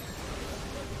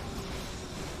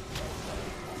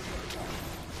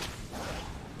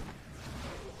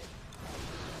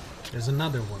 There's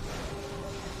another one.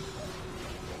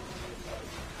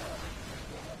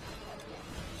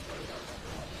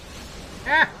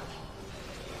 Ah!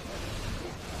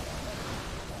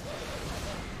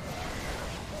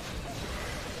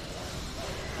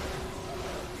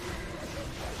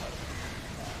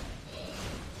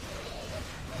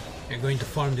 You're going to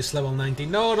farm this level 90.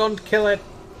 No, don't kill it!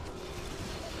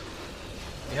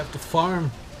 You have to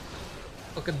farm.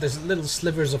 Look at these little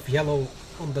slivers of yellow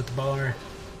on that bar.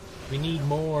 We need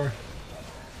more.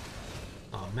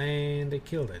 Oh man, they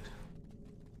killed it.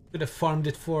 Could have farmed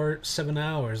it for 7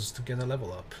 hours to get a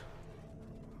level up.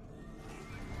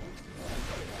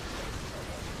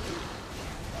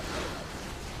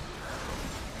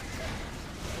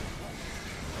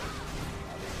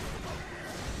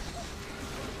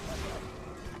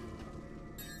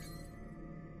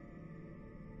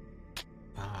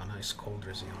 Ah, nice cold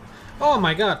resume. Oh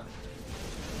my god!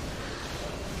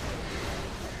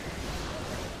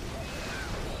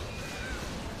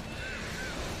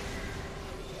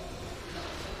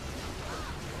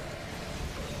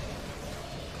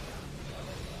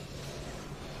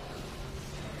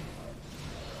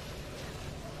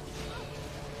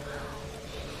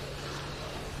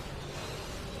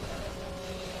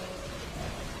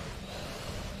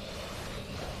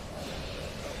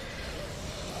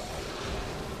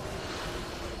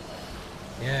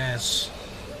 Yes.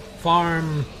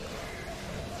 Farm.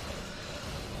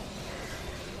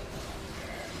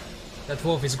 That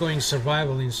wolf is going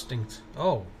survival instinct.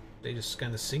 Oh, they just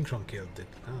kind of synchron killed it.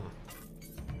 Oh.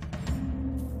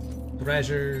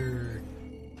 Treasure.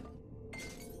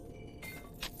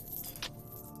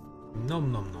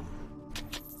 Nom nom nom.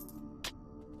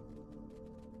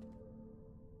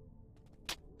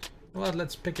 Well,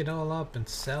 let's pick it all up and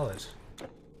sell it.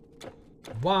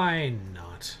 Why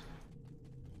not?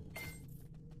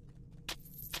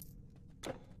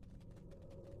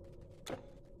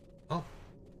 Oh.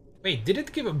 Wait, did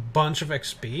it give a bunch of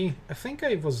XP? I think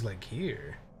I was like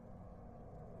here.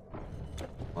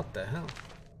 What the hell?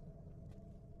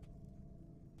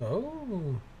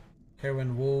 Oh.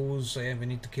 Caravan woes. I we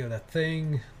need to kill that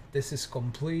thing. This is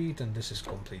complete and this is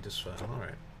complete as well.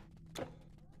 Alright.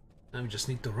 Now we just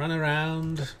need to run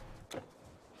around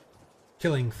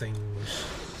killing things.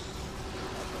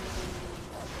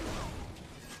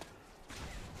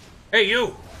 Hey,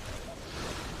 you!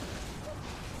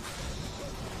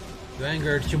 You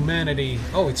angered humanity.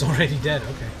 Oh, it's already dead.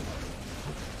 Okay.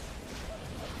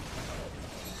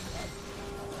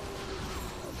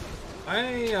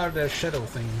 Why are there shadow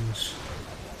things?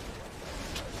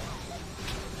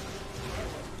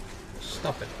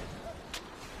 Stop it.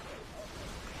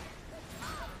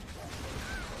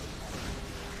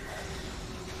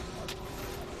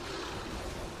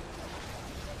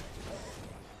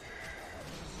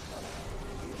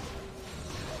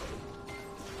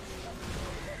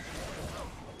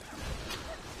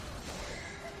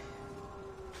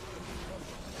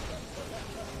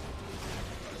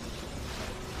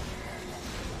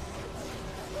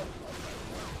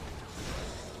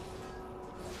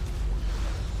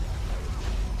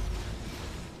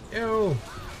 Ew!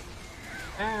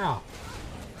 Ow!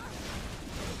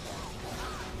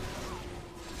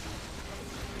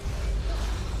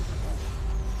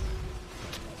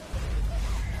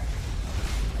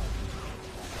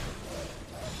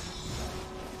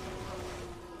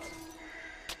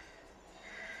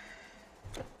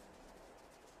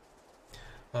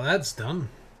 Well, that's done.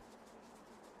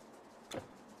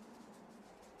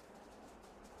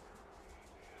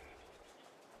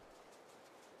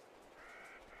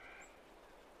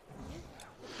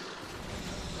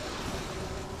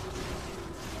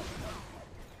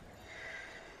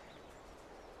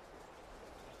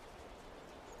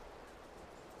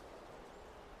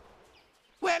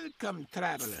 Welcome,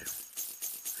 traveler.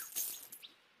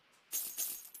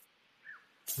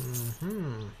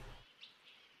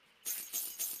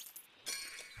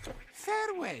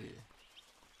 Farewell.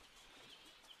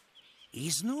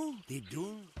 Isnu,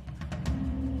 Didun.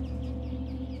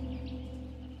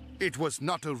 It was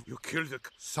not a... You killed a...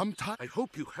 Sometime... I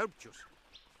hope you helped us.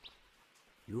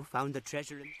 You found the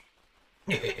treasure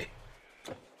in...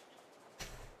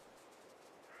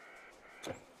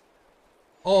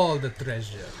 All the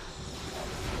treasure.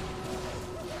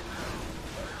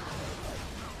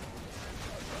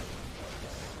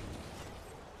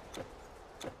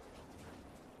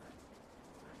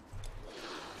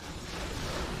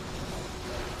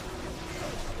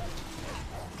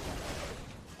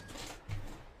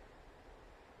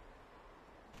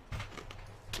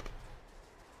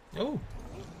 Oh.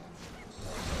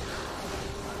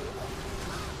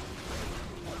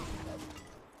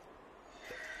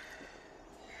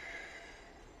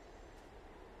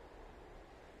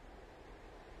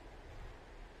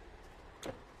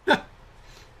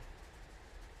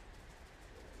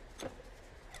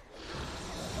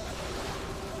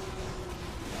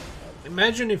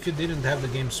 Imagine if you didn't have the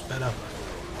game sped up.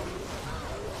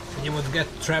 You would get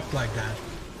trapped like that.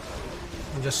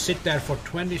 And just sit there for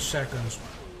 20 seconds.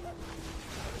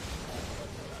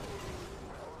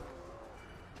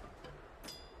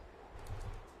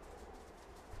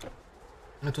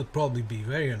 That would probably be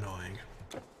very annoying.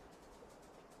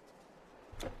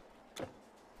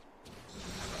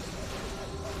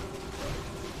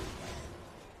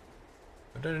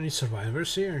 Are there any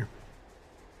survivors here?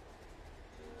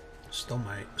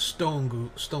 Stone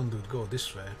dude go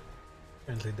this way.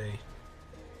 Apparently they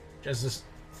just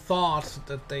thought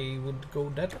that they would go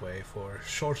that way for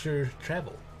shorter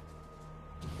travel.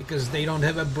 Because they don't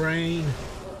have a brain.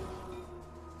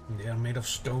 They are made of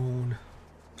stone.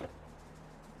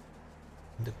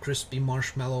 The crispy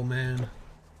marshmallow man.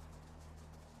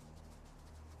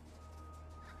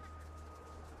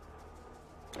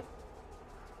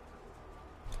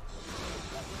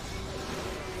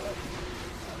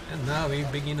 And now we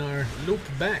begin our loop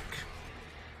back.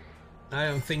 I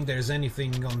don't think there's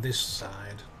anything on this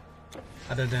side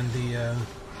other than the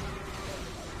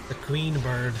queen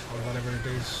bird or whatever it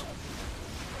is.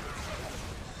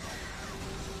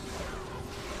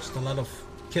 Just a lot of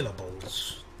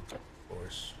killables, of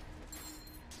course.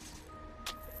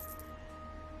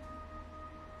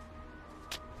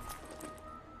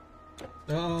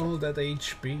 Oh, that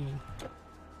HP.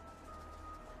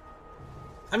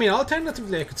 I mean,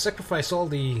 alternatively, I could sacrifice all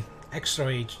the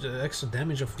extra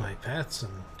damage of my pets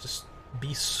and just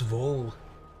be swole.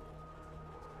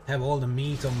 Have all the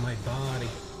meat on my body.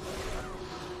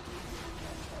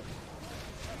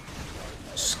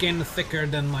 Skin thicker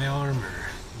than my armor.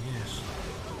 Yes.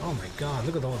 Oh my god,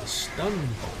 look at all the stun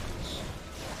balls.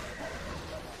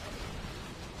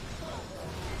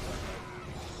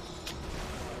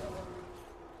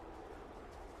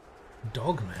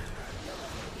 Dogman.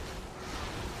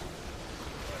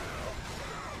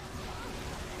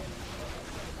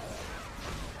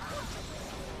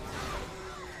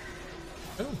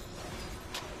 Oh.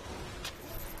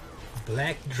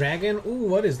 Black Dragon? Ooh,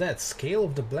 what is that? Scale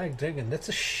of the Black Dragon. That's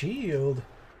a shield.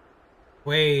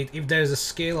 Wait, if there's a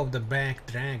Scale of the Black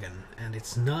Dragon and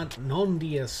it's not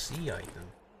non-DLC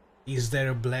item, is there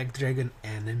a Black Dragon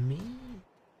enemy?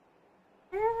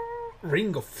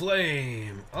 Ring of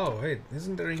Flame. Oh wait,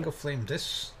 isn't the Ring of Flame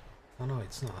this? Oh no,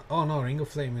 it's not. Oh no, Ring of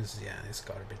Flame is, yeah, it's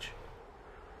garbage.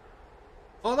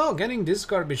 Oh no, getting this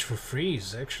garbage for free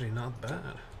is actually not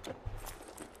bad.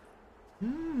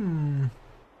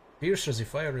 Pierce Resist,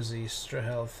 Fire Resist, extra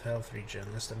health, health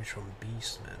regen, less damage from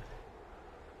Beastman.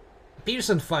 Pierce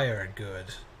and Fire are good.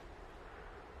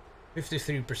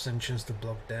 53% chance to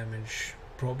block damage,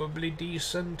 probably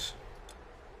decent.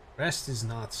 Rest is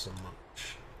not so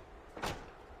much.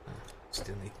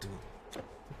 Still need to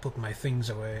put my things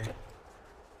away.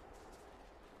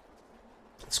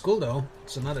 It's cool though,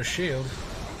 it's another shield.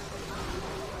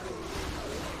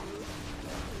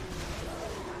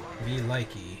 We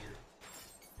likey.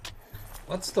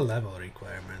 What's the level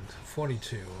requirement?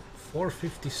 42.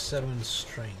 457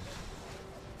 strength.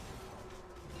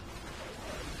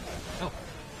 Oh.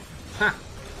 Ha!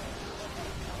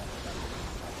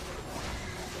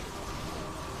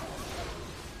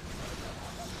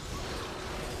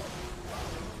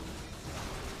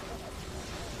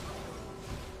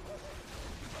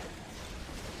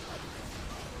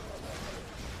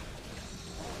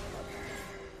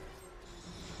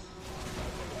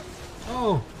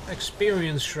 Oh,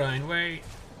 experience shrine, wait.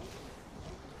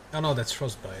 Oh no, that's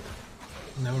frostbite.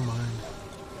 Never mind.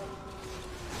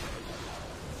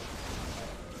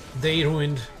 They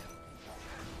ruined.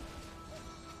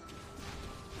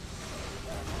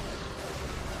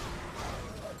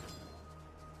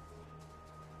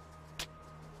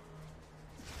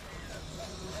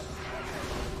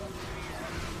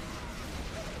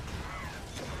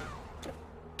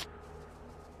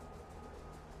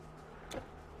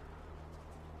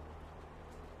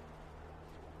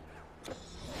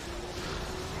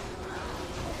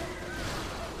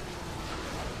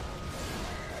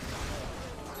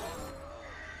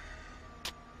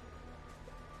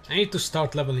 I need to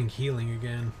start leveling healing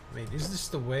again. Wait, is this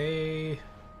the way?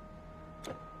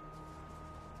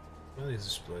 What is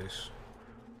this place?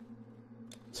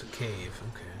 It's a cave,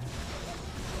 okay.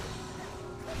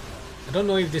 I don't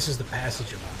know if this is the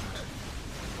passage or not.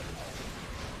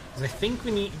 'Cause I think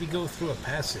we go through a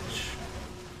passage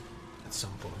at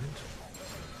some point.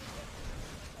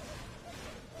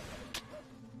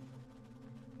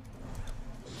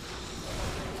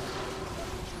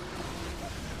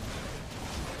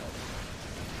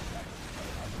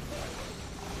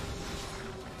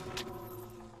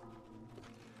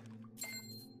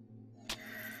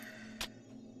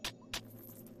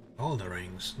 All the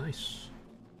rings, nice.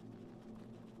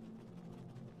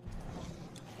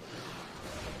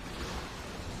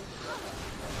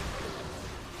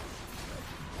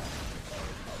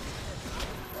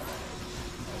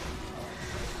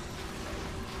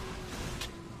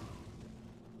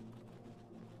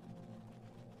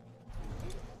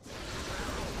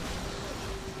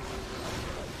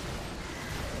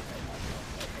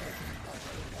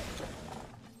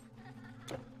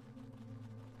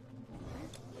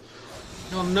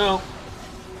 Oh no!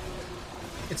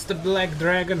 It's the black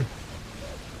dragon!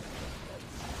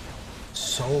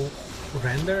 Soul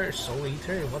Render? Soul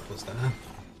Eater? What was that?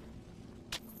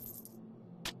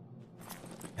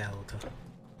 Elta.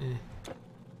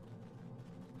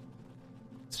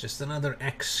 It's just another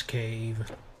X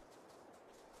cave.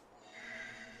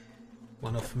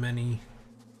 One of many.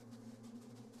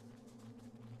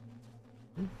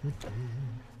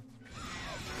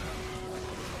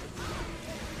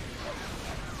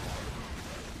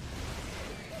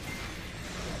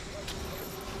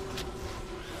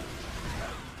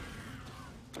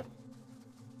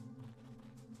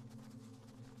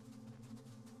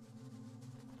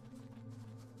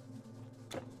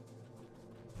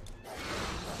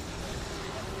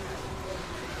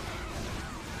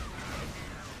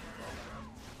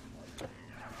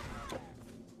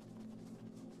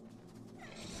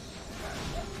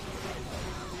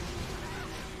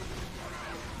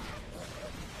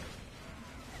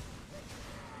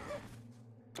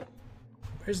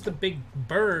 Where's the big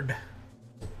bird?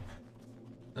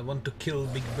 I want to kill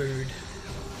big bird.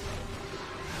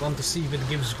 I want to see if it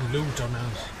gives loot or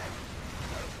not.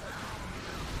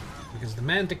 Because the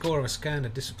Manticore was kinda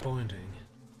disappointing.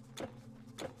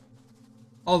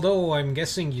 Although I'm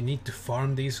guessing you need to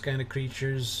farm these kind of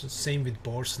creatures. Same with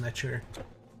Boar Snatcher.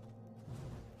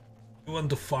 You want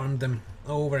to farm them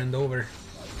over and over.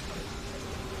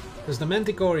 Because the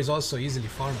Manticore is also easily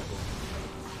farmable.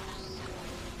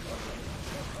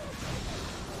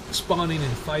 Spawn in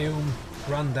Fayum,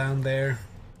 run down there,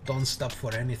 don't stop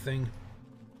for anything.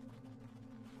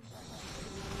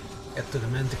 Get to the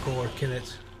Manticore, kill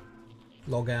it,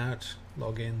 log out,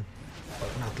 log in, well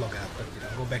not log out, but you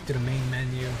know, go back to the main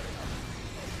menu,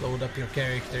 load up your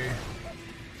character,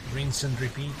 rinse and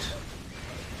repeat.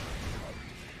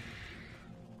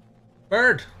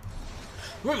 Bird!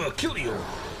 We will kill you!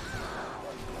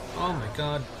 Oh my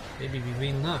god, maybe we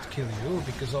will not kill you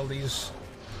because all these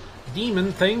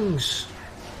demon things.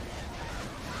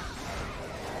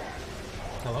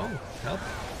 Hello? Help?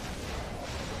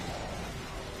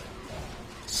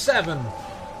 7.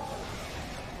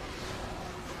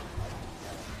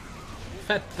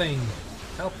 Fat thing,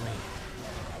 help me.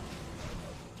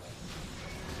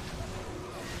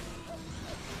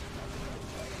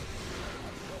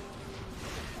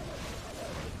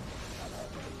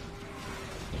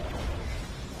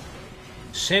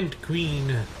 Scent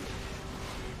Queen.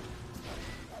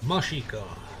 Mashika.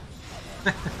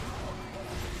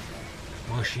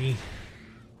 Mushy.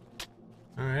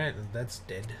 Alright, that's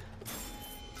dead.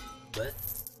 But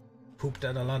pooped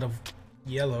out a lot of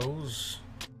yellows.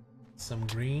 Some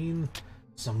green.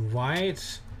 Some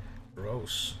white.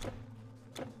 Gross.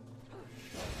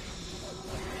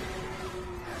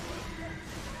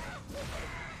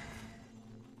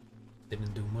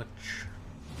 Didn't do much.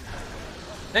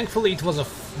 Thankfully it was a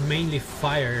mainly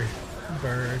fire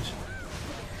bird.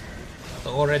 So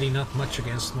already not much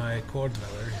against my core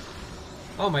dweller.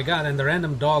 Oh my god, and the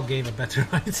random dog gave a better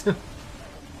item.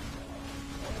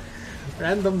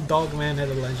 Random dog man had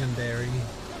a legendary.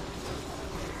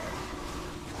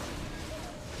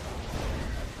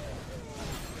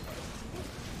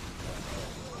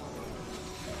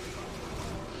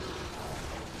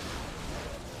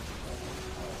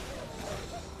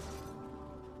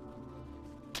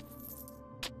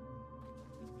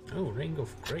 Oh, Ring of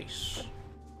Grace.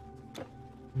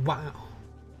 Wow.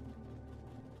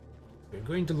 We're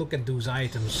going to look at those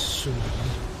items soon.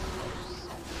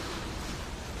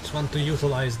 Just want to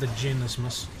utilize the Jinn as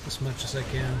much as I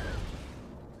can.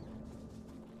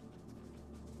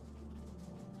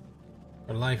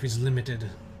 Her life is limited.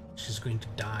 She's going to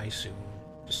die soon.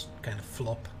 Just kind of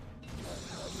flop.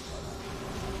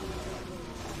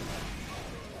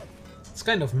 It's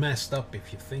kind of messed up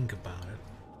if you think about it.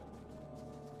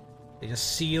 They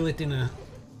just seal it in a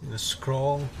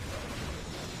scroll.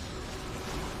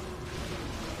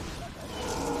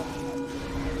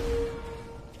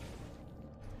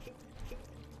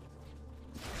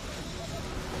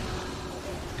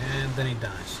 And then he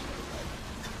dies.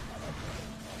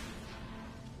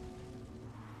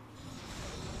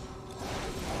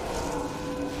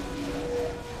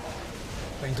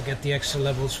 Going to get the extra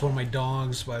levels for my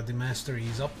dogs while the mastery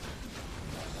is up.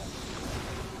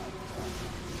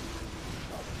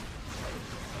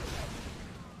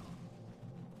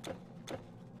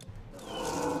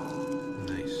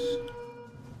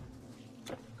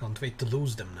 Wait to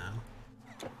lose them now.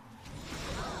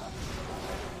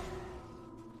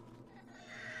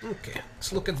 Okay,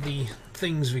 let's look at the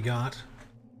things we got.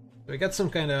 We got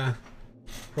some kind of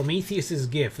Prometheus's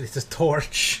gift. It's a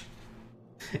torch.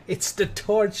 It's the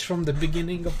torch from the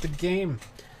beginning of the game.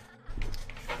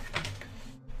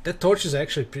 That torch is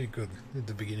actually pretty good at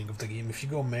the beginning of the game. If you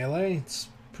go melee, it's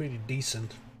pretty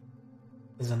decent.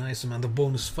 There's a nice amount of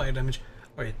bonus fire damage.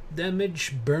 Alright,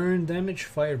 damage, burn damage,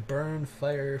 fire, burn,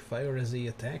 fire, fire as the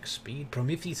attack speed.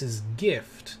 Prometheus's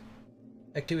gift.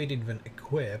 Activated when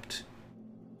equipped.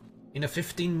 In a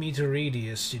 15-meter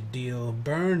radius, you deal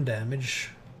burn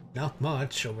damage, not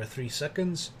much, over 3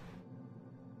 seconds.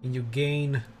 And you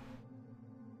gain...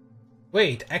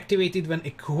 Wait, activated when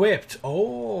equipped.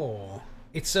 Oh,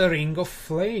 it's a Ring of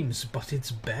Flames, but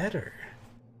it's better.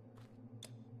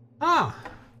 Ah!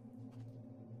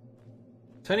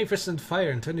 20% fire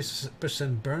and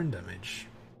 20% burn damage.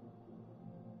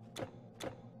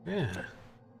 Yeah.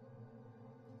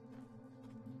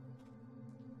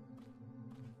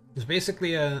 It's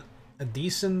basically a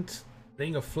decent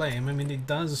Ring of Flame. I mean, it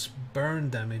does burn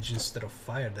damage instead of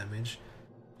fire damage.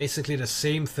 Basically the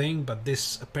same thing, but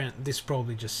this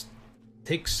probably just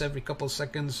ticks every couple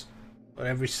seconds. Or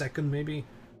every second, maybe.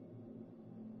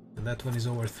 And that one is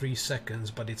over 3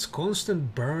 seconds, but it's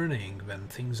constant burning when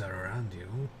things are around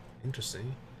you.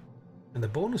 Interesting. And the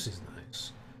bonus is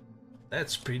nice.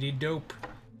 That's pretty dope.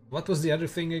 What was the other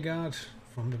thing I got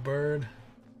from the bird?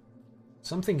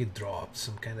 Something it dropped,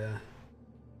 some kind of...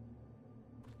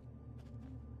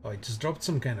 Oh, it just dropped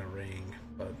some kind of ring,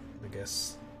 but I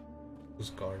guess it was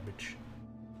garbage.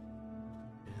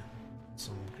 Yeah,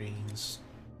 some greens.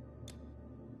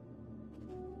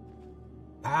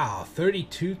 Wow,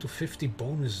 32 to 50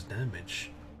 bonus damage.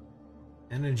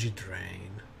 Energy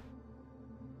drain.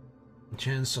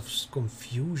 Chance of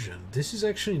confusion. This is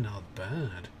actually not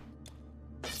bad.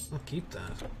 I'll keep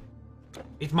that.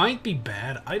 It might be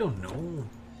bad, I don't know.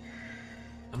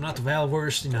 I'm not well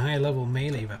versed in high level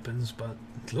melee weapons, but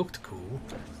it looked cool.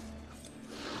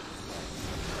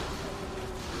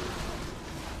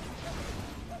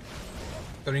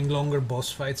 During longer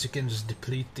boss fights you can just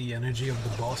deplete the energy of the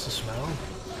boss as well.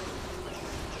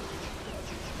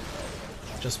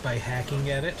 Just by hacking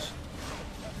at it.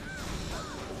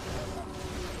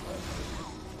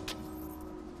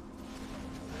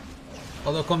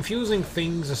 Although confusing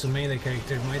things as a melee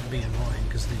character might be annoying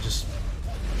because they just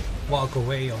walk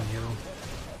away on you.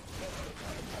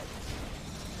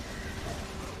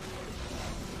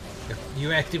 If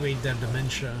you activate their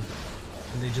dementia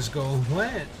and they just go,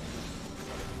 what?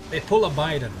 They pull a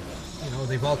Biden, you know,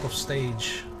 they walk off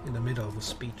stage in the middle of a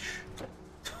speech.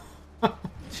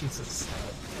 Jesus.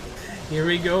 Here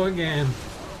we go again.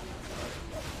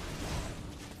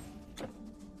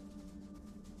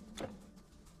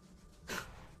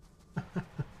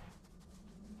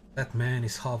 That man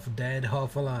is half dead,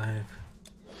 half alive.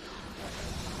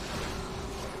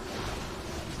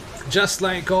 Just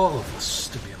like all of us,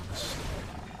 to be honest.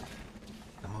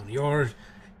 Come on,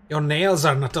 your nails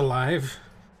are not alive.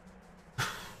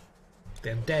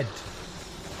 They're dead.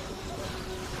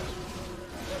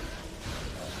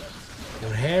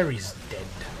 Your hair is dead.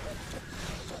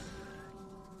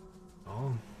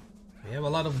 Oh, we have a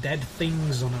lot of dead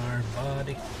things on our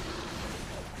body.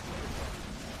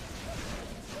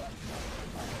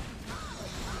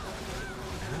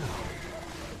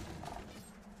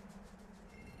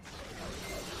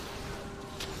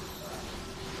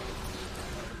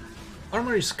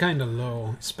 Armor is kinda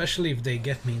low, especially if they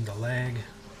get me in the leg.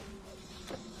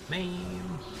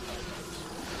 Man.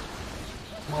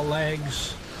 My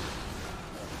legs.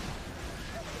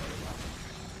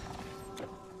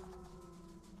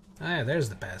 Ah, yeah, there's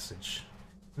the passage.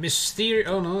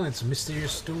 Oh no, it's a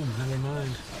mysterious tomb, never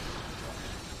mind.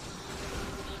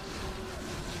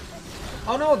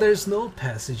 Oh no, there's no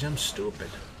passage, I'm stupid.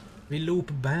 We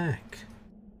loop back.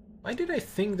 Why did I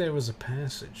think there was a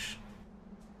passage?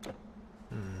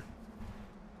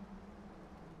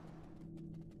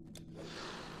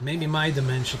 Maybe my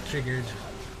dementia triggered.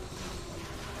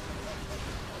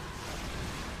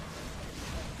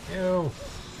 Ew.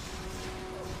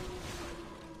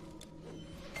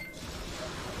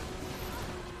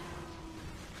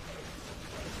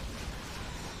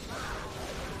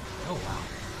 Oh wow.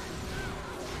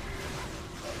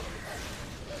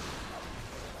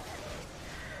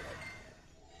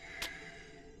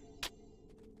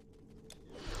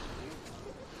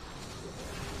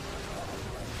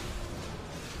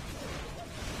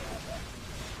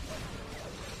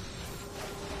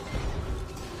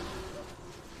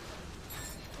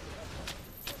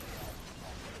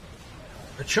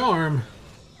 A charm.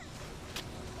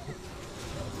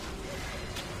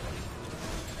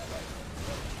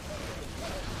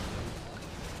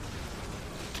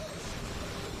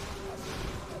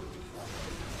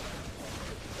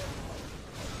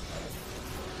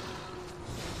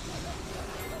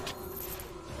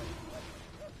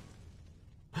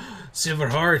 Silver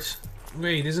heart.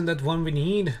 Wait, isn't that one we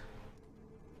need?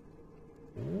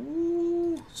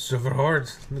 Ooh, silver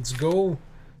heart. Let's go.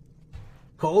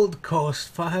 Gold cost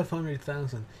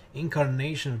 500,000.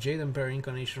 Incarnation of Jade Emperor,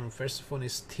 incarnation of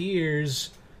Persephone's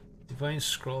Tears. Divine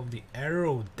Scroll of the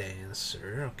Arrow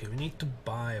Dancer. Okay, we need to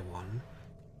buy one.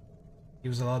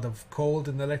 Gives a lot of cold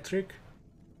and electric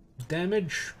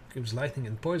damage. Gives lightning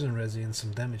and poison resistance.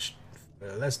 Some damage,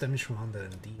 less damage from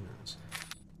undead and demons.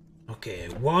 Okay,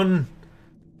 one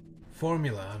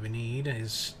formula we need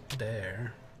is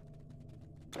there.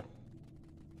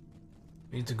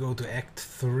 We need to go to Act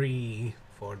 3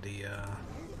 for the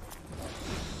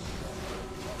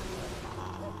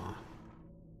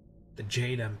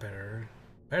Jade Emperor.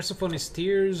 Persephone's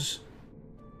Tears.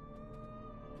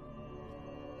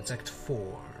 It's Act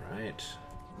 4, right?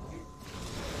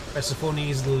 Persephone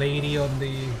is the lady on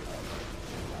the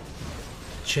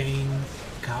chain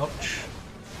couch.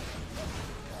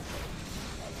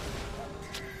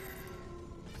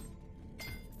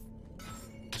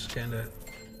 Just kinda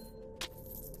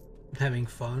having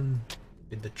fun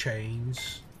with the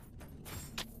chains,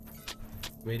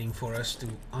 waiting for us to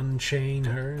unchain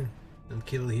her and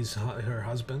kill her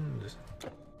husband,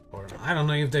 or I don't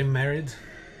know if they're married.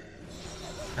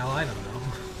 Hell, I don't know.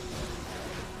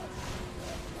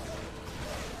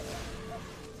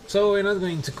 So we're not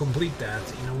going to complete that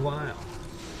in a while.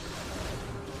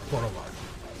 For a while.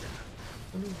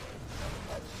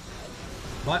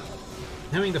 But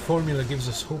having the formula gives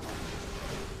us hope.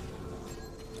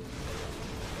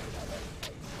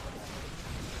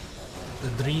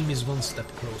 The dream is one step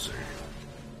closer.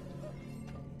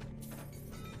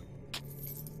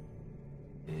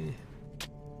 And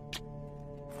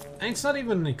it's not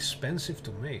even expensive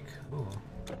to make. Oh,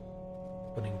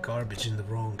 putting garbage in the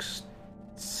wrong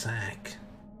sack.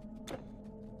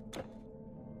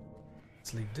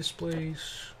 Let's leave this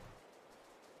place.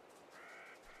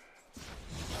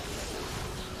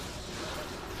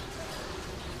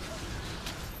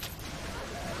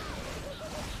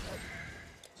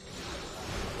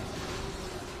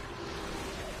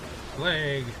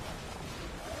 Leg.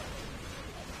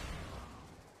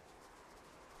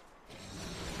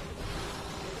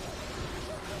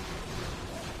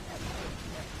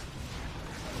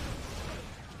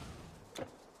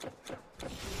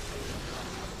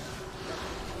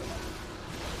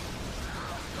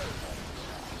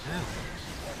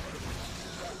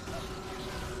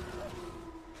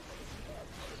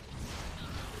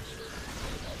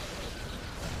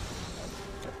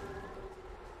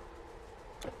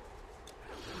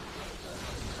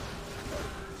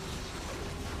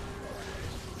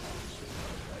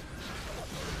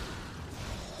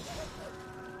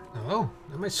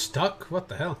 Am I stuck? What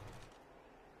the hell?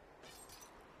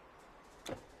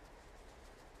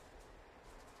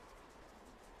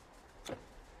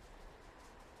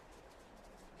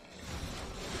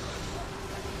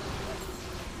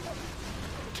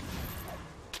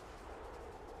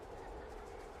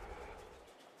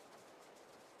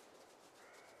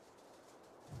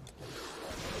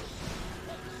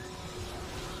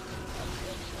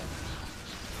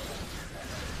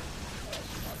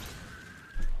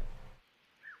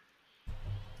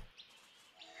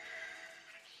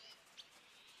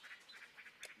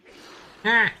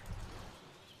 Ah!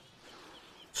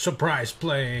 Surprise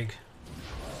plague.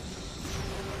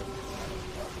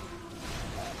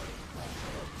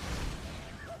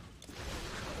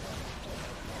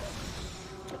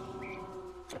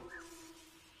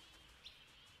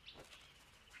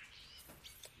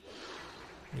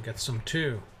 You got some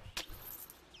too.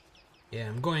 Yeah,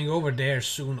 I'm going over there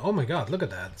soon. Oh my god, look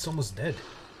at that. It's almost dead.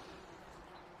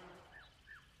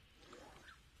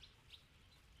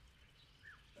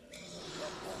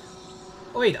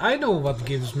 Wait, I know what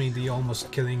gives me the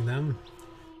almost killing them.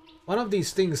 One of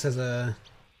these things has a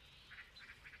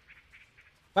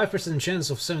 5%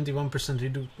 chance of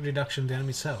 71% reduction to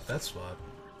enemy's health. That's what.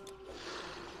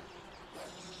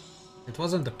 It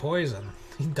wasn't the poison.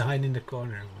 He died in the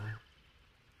corner,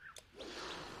 man.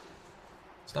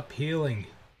 Stop healing.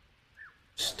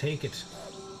 Just take it.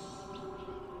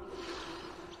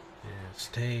 Yes,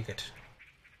 take it.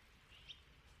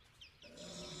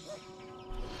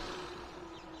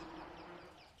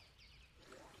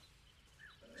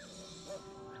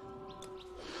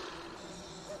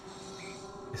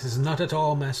 This is not at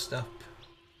all messed up.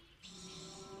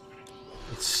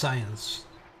 It's science.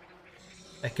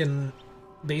 I can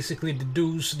basically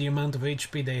deduce the amount of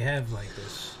HP they have like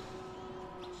this.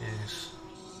 Yes.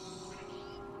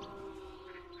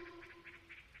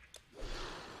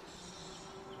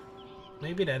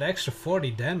 Maybe that extra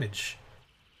 40 damage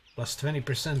plus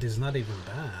 20% is not even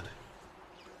bad.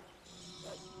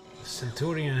 The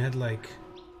Centurion had like...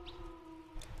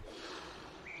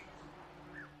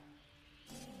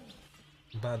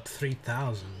 about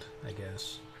 3,000, I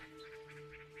guess.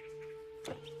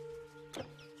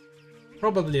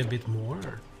 Probably a bit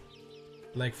more.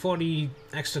 Like 40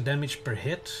 extra damage per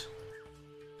hit.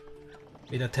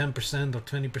 With a 10% or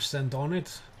 20% on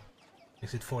it.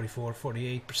 Makes it 44,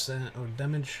 48% or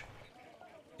damage.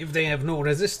 If they have no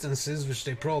resistances, which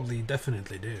they probably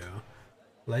definitely do.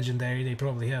 Legendary, they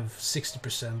probably have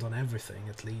 60% on everything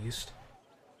at least.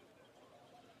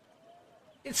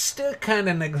 It's still kind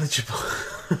of negligible.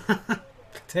 But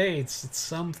hey, it's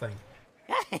something.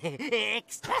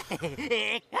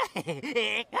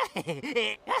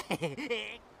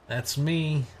 That's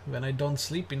me when I don't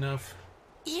sleep enough.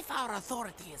 If our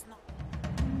authority is not...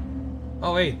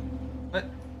 Oh wait, what?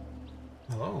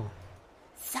 Hello?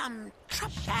 Some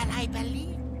trouble, shall I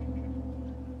believe?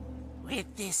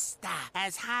 With this staff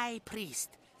as High Priest.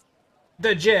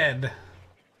 The Jed.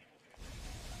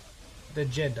 The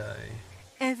Jedi.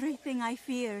 Everything I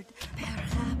feared.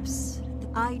 Perhaps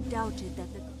I doubted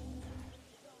that the...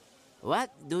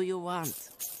 What do you want?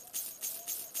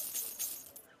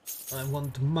 I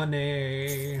want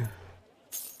money.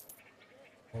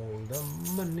 All the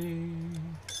money.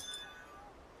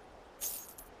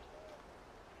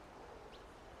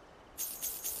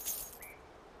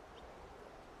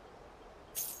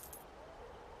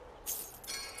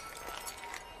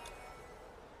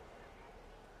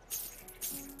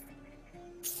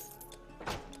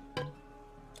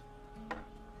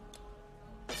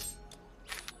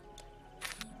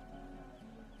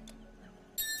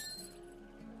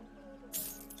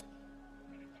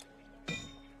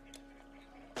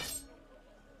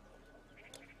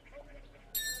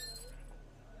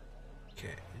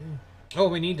 Oh,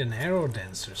 we need an arrow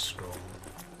dancer scroll.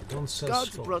 We don't sell God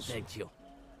scrolls. protect you.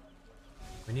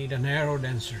 We need an arrow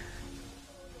dancer.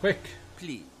 Quick.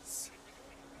 Please.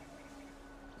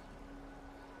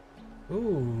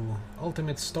 Ooh,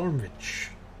 Ultimate Storm Witch.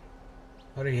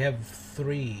 Already have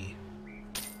 3.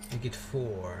 Make it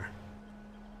 4.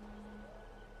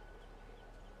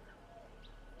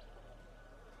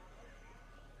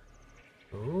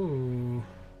 Ooh.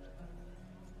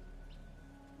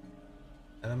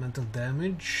 Elemental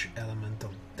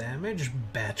damage,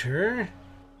 better.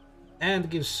 And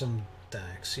gives some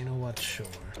dex, you know what, sure.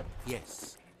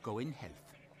 Yes, go in health.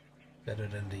 Better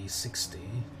than the 60.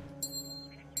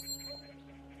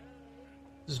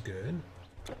 This is good.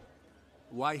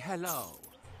 Why, hello.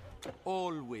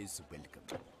 Always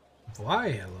welcome.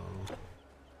 Why hello?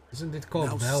 Isn't it called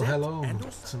Now Bell set Hello?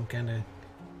 and Some kind of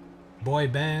boy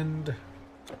band?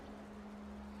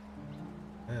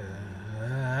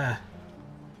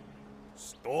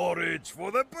 Forage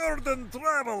for the burdened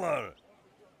traveler!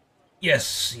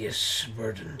 Yes, yes,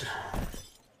 burdened.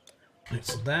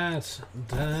 It's that.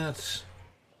 That.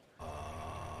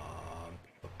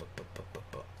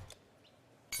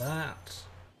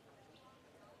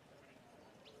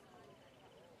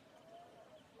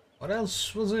 What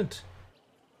else was it?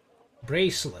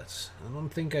 Bracelet. I don't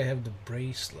think I have the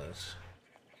bracelet.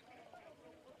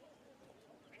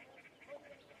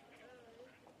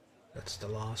 That's the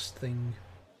last thing.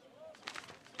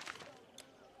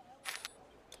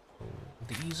 Oh,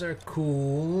 these are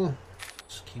cool.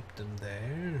 Let's keep them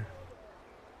there.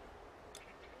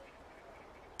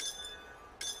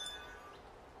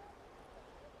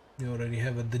 You already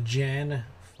have a Dejan,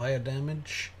 fire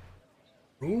damage.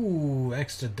 Ooh,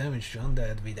 extra damage to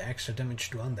undead with extra damage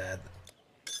to undead.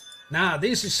 Nah,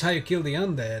 this is how you kill the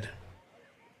undead.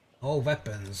 All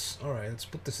weapons. Alright, let's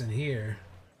put this in here.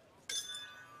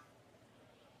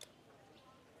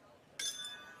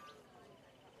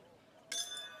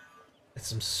 That's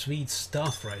some sweet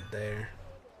stuff right there.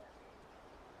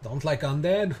 Don't like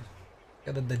undead?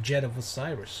 Got the Jet of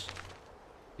Osiris.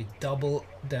 With double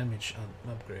damage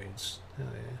on upgrades. Hell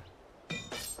yeah.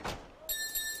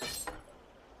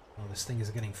 Oh, this thing is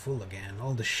getting full again.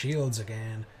 All the shields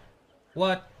again.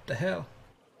 What the hell?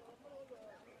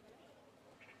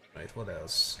 Right, what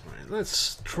else? Right,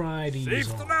 let's try these.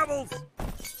 Safe travels!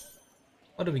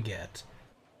 What do we get?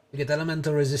 We get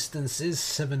elemental resistance is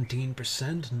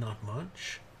 17%, not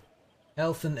much.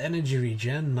 Health and energy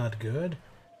regen, not good.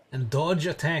 And dodge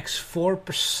attacks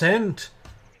 4%.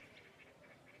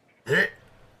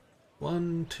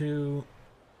 1, 2...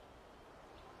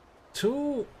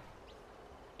 2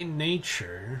 in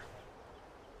nature.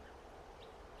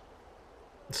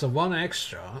 So 1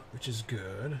 extra, which is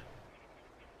good.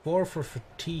 4 for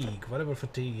fatigue, whatever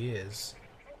fatigue is.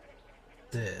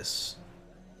 This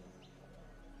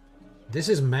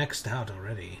is maxed out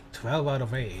already. 12 out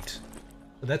of 8.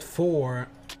 But that 4...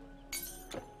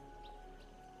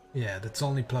 Yeah, that's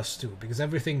only +2, because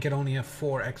everything can only have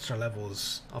 4 extra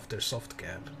levels after soft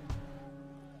cap.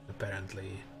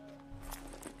 Apparently.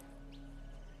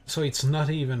 So it's not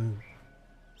even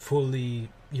fully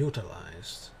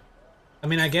utilized. I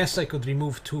mean, I guess I could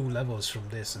remove 2 levels from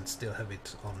this and still have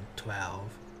it on 12.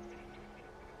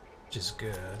 Which is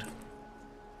good.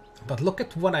 But look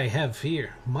at what I have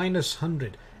here.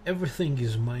 -100. Everything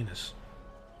is minus.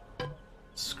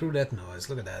 Screw that noise.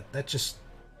 Look at that. That just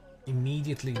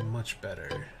immediately much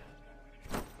better.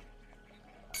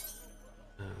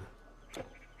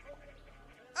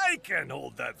 I can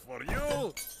hold that for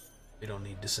you! We don't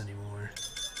need this anymore.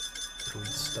 Druid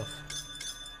stuff.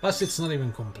 Plus it's not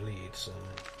even complete, so...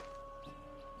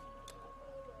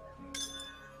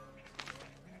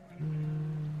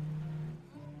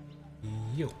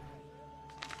 Yo.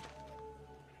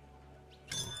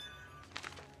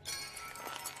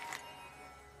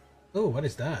 Oh, what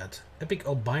is that? Epic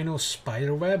albino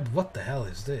spiderweb? What the hell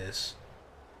is this?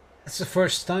 That's the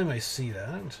first time I see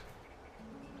that.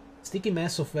 Sticky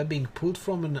mass of webbing pulled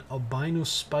from an albino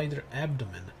spider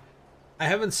abdomen. I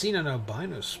haven't seen an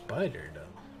albino spider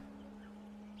though.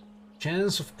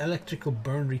 Chance of electrical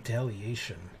burn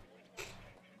retaliation.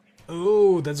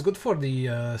 Oh, that's good for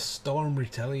the storm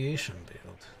retaliation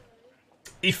build.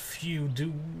 If you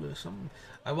do some...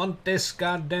 I want this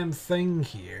goddamn thing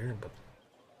here, but...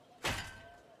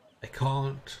 I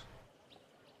can't.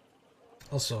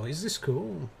 Also, is this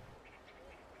cool?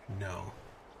 No,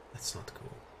 that's not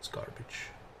cool. It's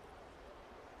garbage.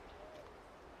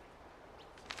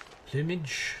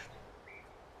 Plumage.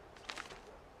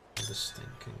 This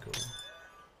thing can go.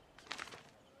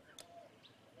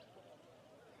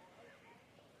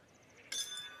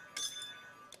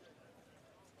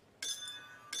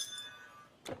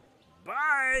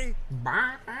 Bye!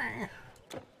 Bye!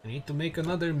 I need to make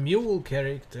another mule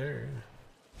character.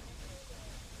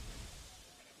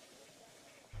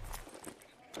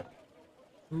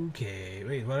 Okay,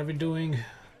 wait, what are we doing?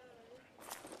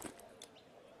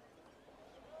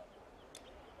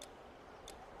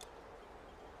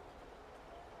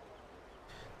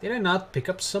 Did I not pick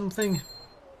up something?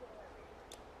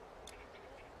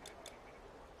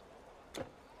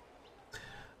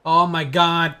 Oh my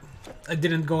god, I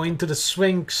didn't go into the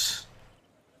Sphinx.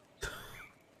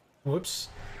 Whoops.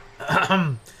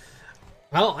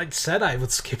 Well, I said I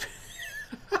would skip it.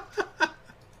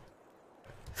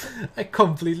 I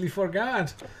completely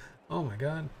forgot. Oh my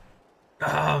god.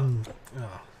 Oh,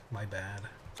 my bad.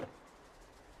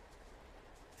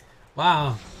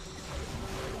 Wow.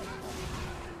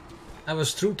 I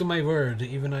was true to my word,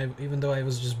 even though I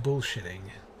was just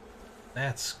bullshitting.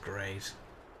 That's great.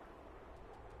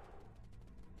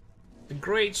 The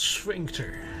Great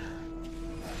Sphincter.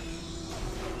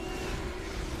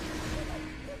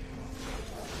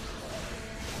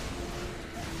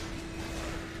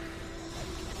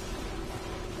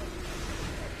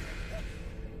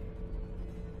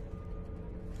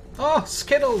 Oh,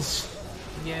 Skittles!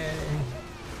 Yay!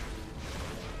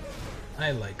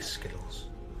 I like Skittles.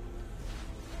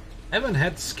 I haven't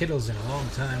had Skittles in a long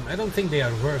time. I don't think they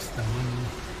are worth the money.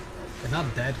 They're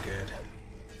not that good.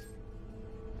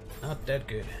 Not that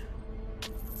good.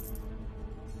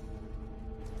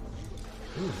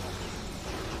 Ooh.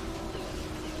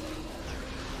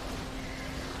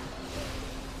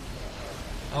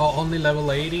 Oh, only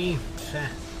level 80? Sheh.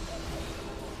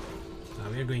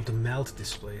 We're going to melt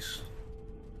this place.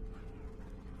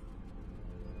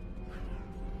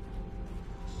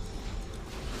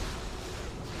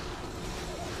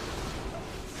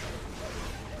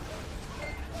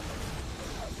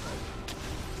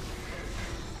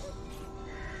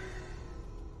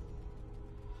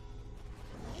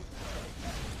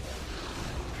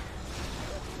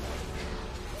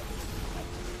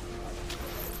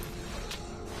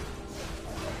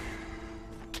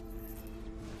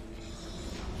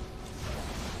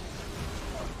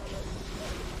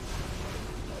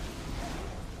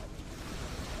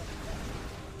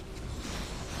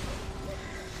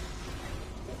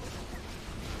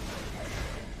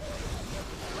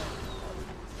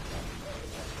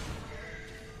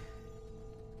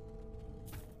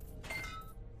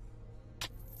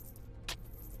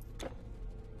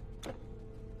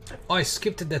 Oh, I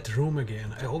skipped that room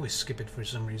again. I always skip it for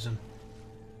some reason.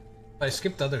 I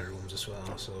skipped other rooms as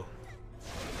well, so...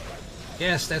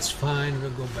 Yes, that's fine,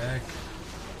 we'll go back.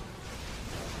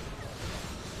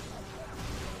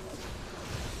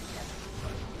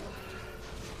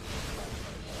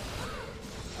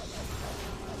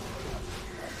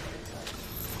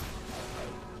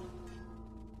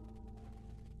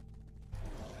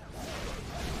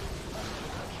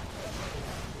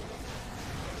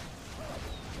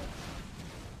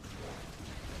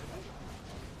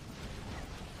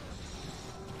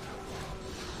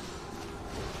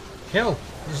 Hell,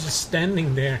 he's just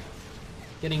standing there,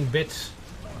 getting bit.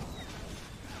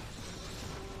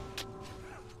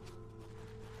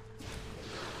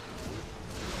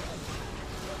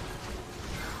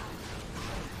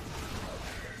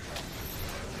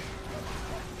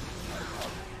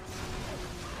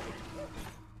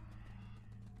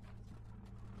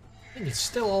 I think it's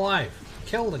still alive.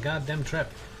 Kill the goddamn trap.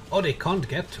 Oh, they can't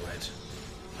get to it.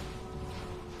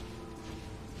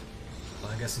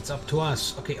 I guess it's up to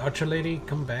us. Okay, Archer Lady,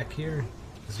 come back here.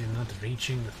 Because you're not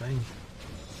reaching the thing.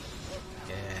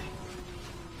 Yeah.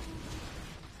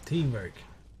 Teamwork.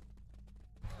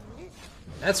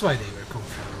 That's why they were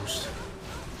confused.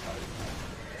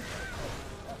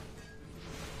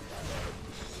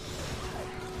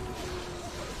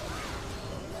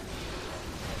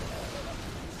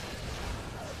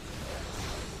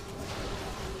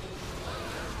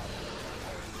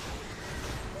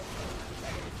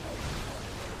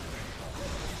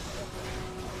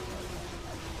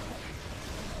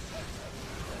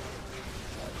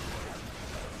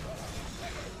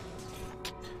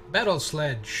 Battle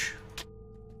Sledge.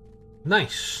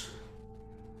 Nice.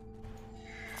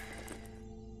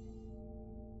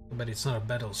 But it's not a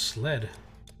battle sled.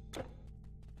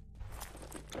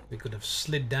 We could have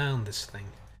slid down this thing.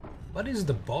 What is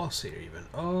the boss here even?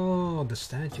 Oh, the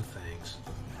statue things.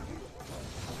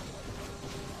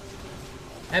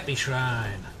 Happy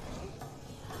Shrine.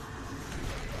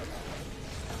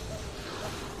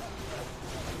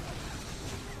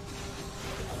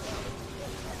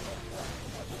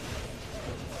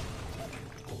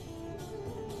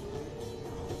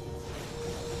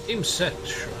 Imset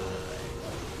Shrine.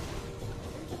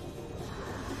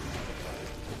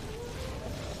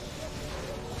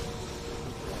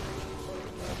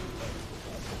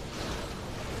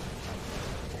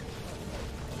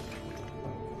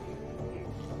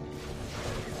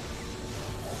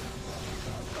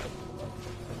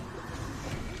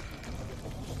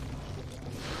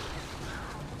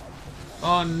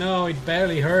 Oh no, it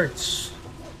barely hurts.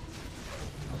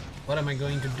 What am I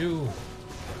going to do?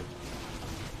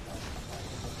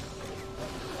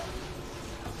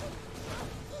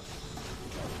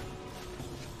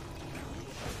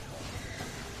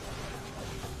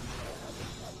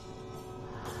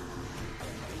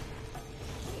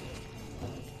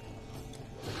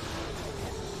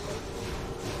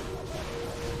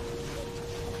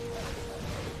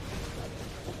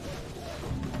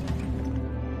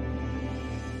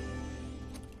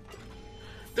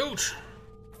 Dude!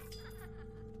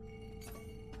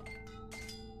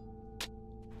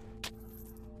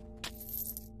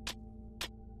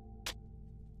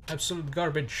 Absolute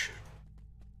garbage.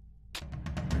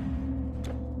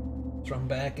 Run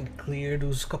back and clear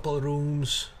those couple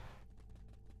rooms.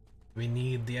 We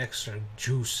need the extra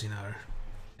juice in our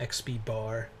XP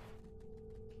bar.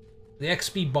 The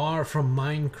XP bar from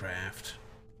Minecraft.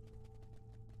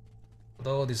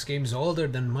 Although this game's older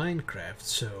than Minecraft,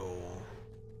 so...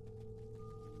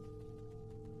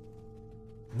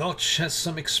 Notch has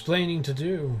some explaining to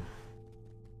do.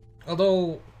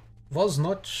 Although, was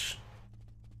Notch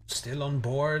still on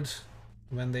board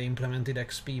when they implemented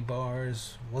XP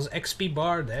bars? Was XP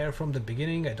bar there from the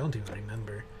beginning? I don't even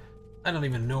remember. I don't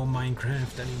even know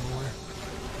Minecraft anymore.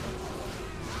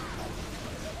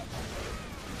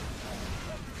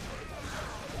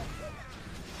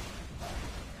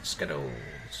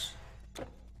 Skittles.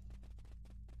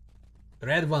 The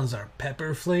red ones are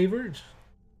pepper flavored.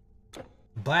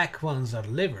 Black ones are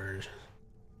liver.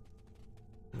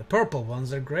 And the purple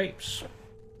ones are grapes.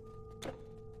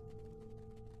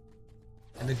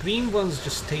 And the green ones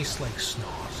just taste like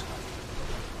snot.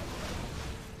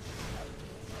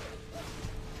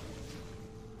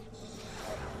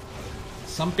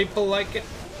 Some people like it,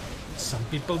 some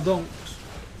people don't.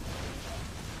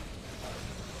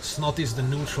 Snot is the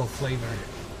neutral flavor.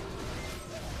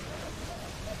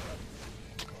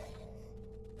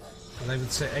 And I would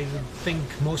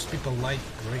think most people like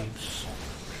grapes.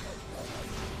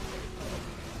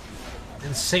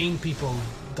 And sane people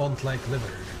don't like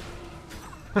liver.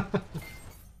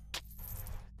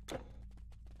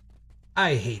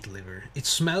 I hate liver. It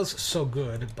smells so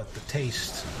good, but the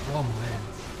taste, oh man.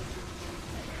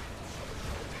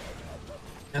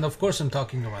 And of course I'm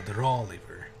talking about the raw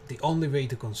liver. The only way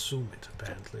to consume it,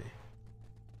 apparently.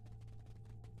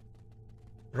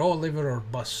 Raw liver or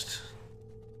bust.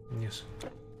 Yes.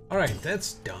 Alright,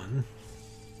 that's done.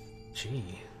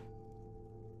 Gee.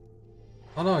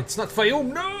 Oh no, it's not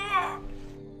Fayoum! No!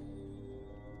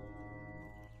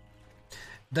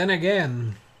 Then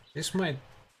again, this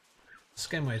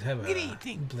guy might have a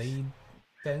blade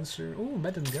dancer. Oh,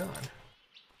 Madden God.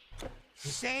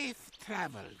 Safe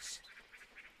travels.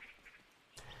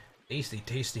 Tasty,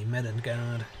 tasty Madden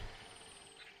God.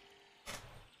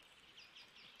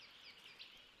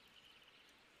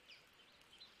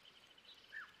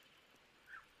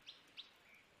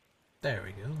 There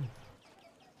we go.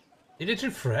 Did it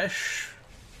refresh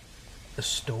the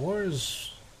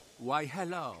stores? Why,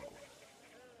 hello.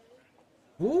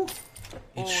 Ooh,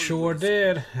 it sure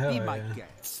did. Hell Be my yeah.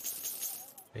 guest.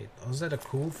 Wait, was that a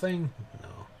cool thing?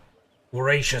 No.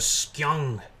 Voracious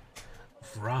Skjong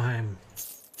of rhyme.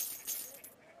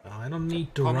 No, I don't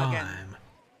need to Come rhyme. again.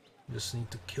 I just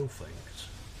need to kill things.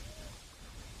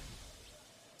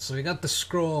 So we got the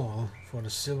scroll for the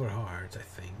silver heart, I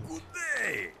think. Good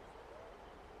day.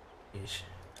 Ish.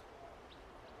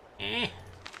 Eh.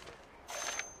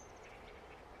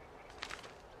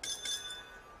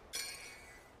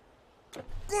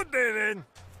 Good day then.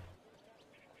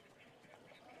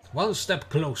 One step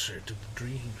closer to the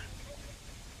dream.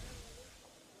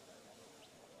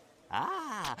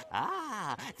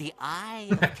 The eye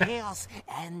of chaos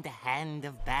and the hand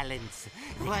of balance.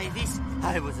 Why, this,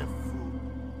 I was a fool.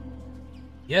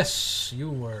 Yes, you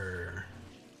were.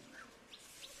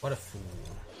 What a fool.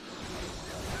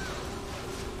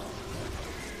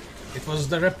 It was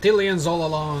the reptilians all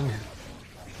along.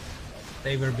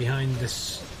 They were behind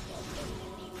this.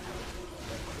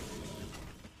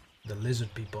 The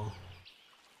lizard people.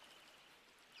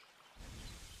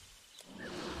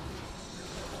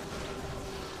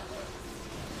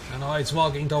 I know it's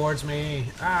walking towards me.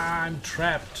 Ah, I'm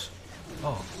trapped.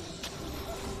 Oh.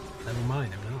 Never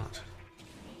mind, I'm not.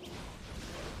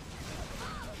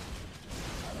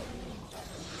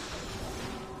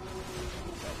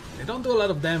 They don't do a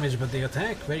lot of damage, but they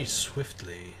attack very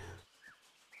swiftly.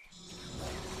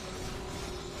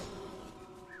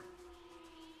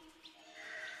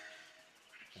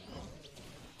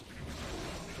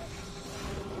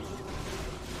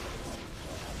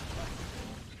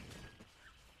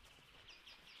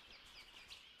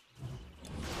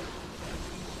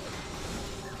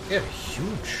 They're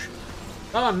huge.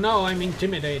 Oh no, I'm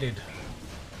intimidated.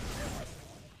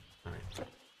 Alright.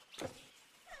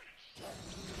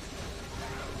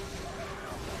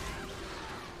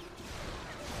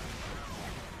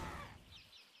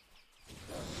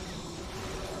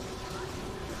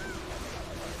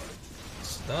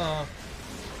 Stop.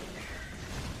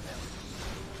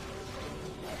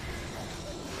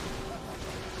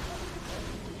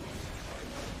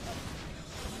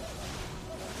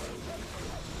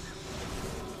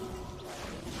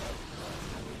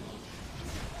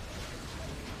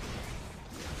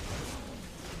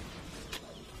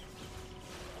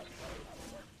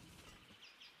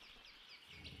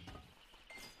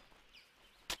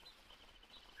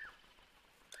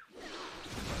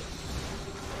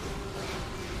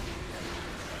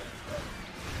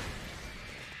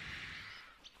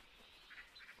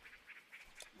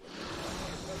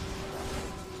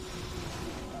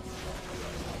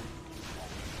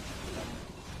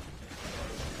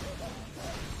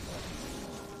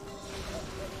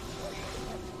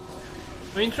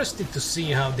 I'm interested to see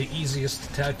how the easiest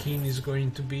Tal'Keen is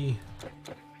going to be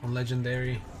on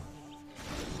Legendary.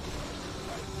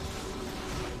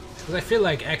 Because I feel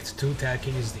like Act 2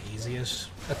 Tal'Keen is the easiest.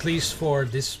 At least for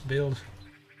this build,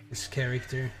 this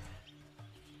character.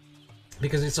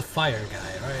 Because it's a fire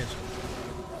guy, right?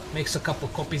 Makes a couple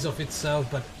copies of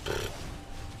itself, but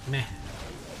meh.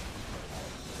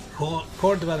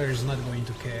 Core Dweller is not going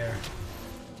to care.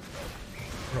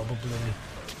 Probably.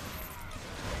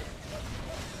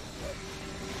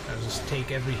 I'll just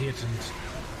take every hit and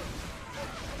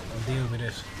I'll deal with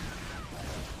it.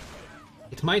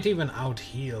 It might even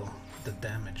out-heal the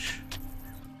damage.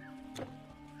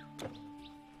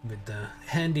 With the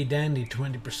handy-dandy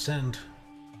 20%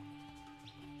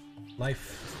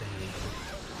 life thing.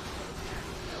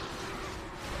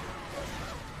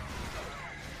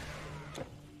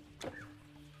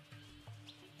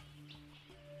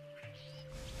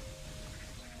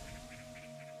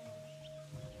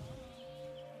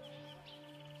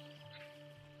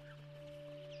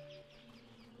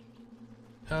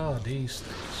 Oh, these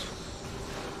things.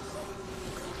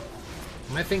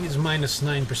 My thing is minus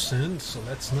 9%, so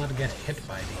let's not get hit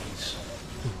by these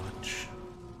too much.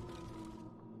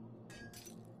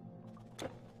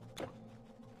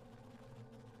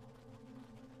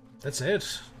 That's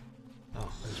it.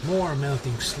 Oh, there's more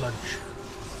melting sludge.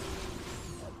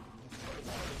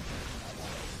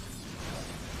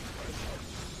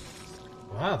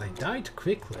 Wow, they died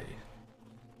quickly.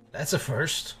 That's a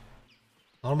first.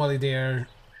 Normally they're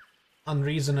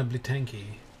unreasonably tanky.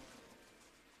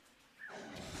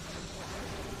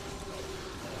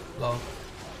 Lol.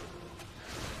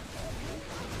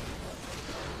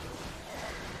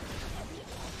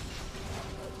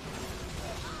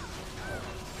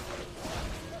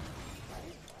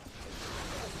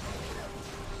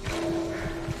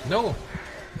 No!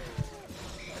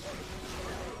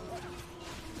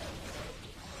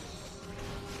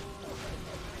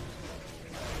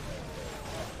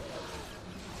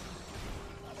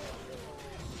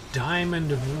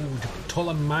 Diamond Wood,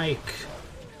 Ptolemaic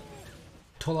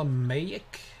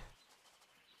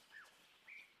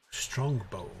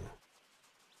Strongbow.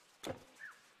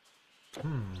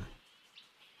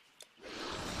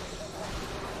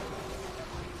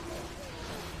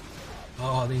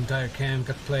 Oh, the entire camp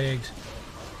got plagued.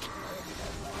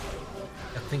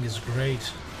 That thing is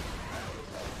great.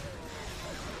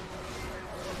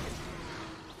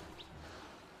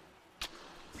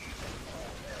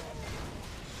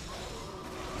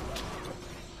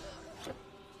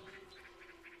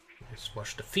 Let's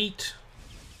wash the feet.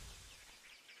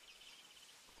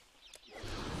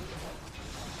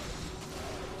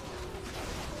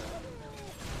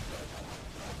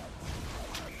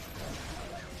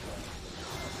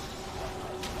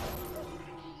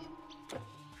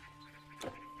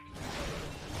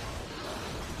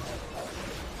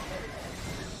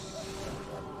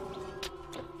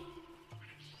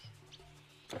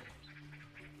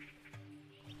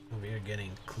 We're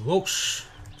getting close.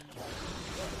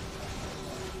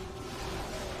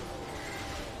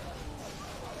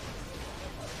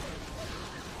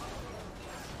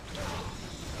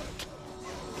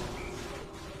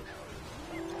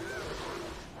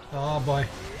 Oh boy.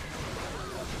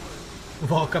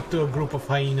 Walk up to a group of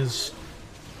hyenas.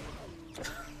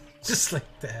 Just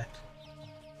like that.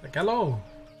 Like, hello.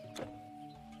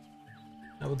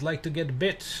 I would like to get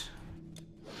bit.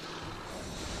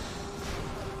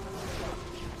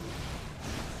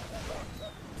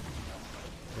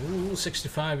 Ooh,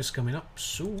 65 is coming up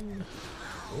soon.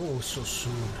 Oh, so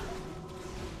soon.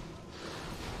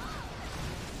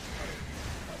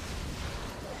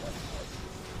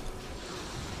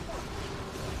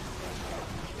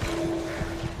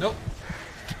 Nope.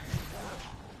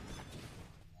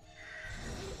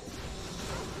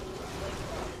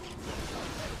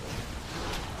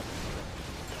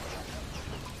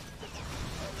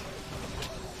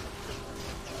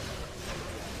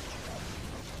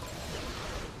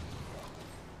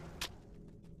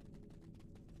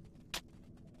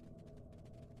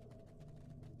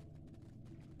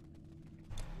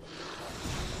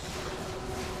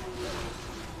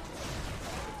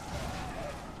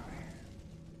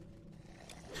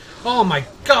 Oh my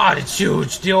god, it's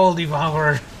huge, the old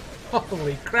Devourer.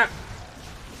 Holy crap.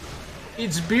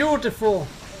 It's beautiful.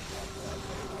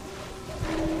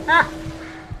 Ah.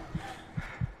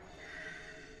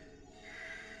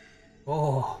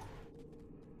 Oh.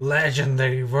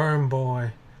 Legendary Worm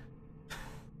Boy.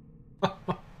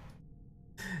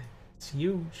 It's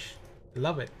huge.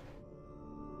 Love it.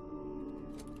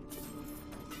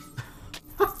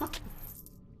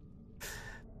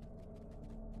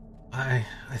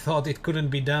 I thought it couldn't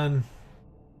be done.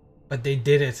 But they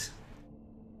did it.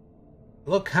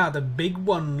 Look how the big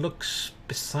one looks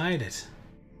beside it.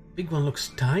 Big one looks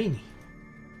tiny.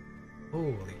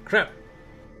 Holy crap.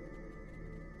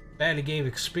 Barely gave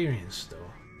experience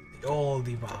though. The All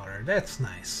Devourer, that's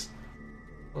nice.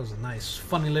 That was a nice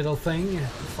funny little thing to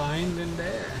find in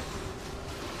there.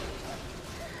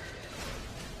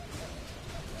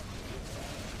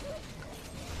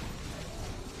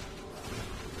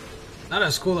 Not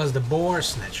as cool as the Boar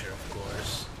Snatcher, of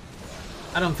course.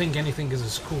 I don't think anything is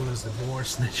as cool as the Boar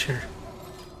Snatcher.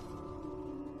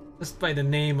 Just by the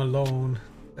name alone,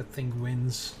 that thing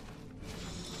wins.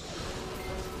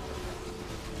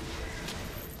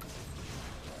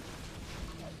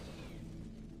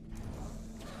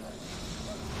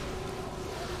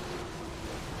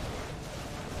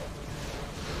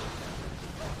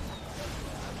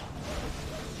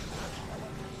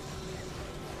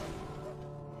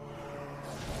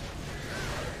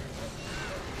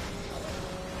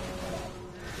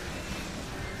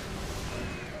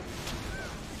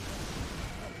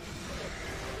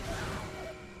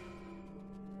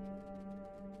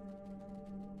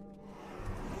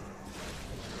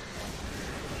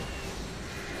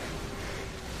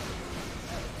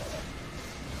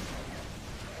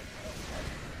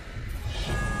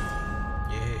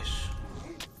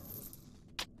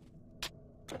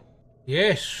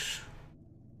 Yes.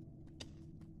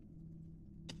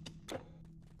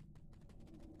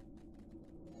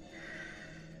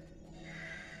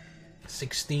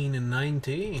 $16 and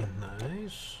 $19.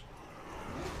 Nice.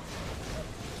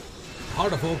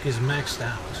 Heart of Oak is maxed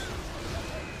out.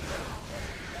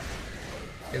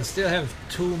 Can still have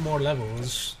 2 more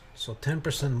levels, so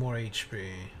 10% more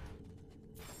HP.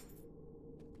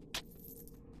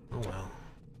 Oh well.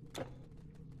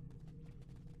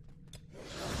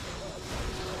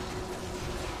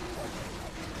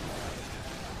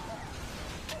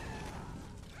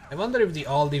 I wonder if the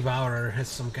All Devourer has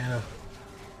some kind of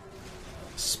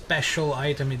special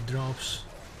item it drops.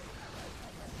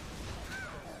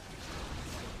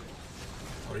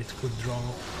 Or it could drop.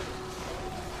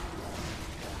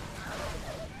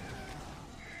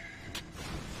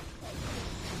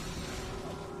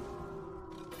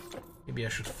 Maybe I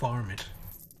should farm it.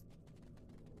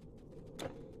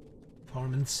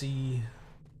 Farm and see.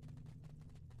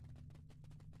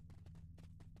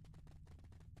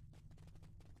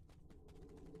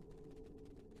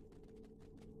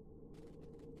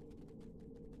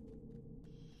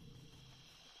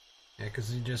 Yeah,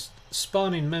 because you just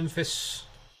spawn in Memphis,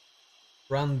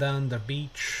 run down the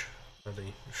beach or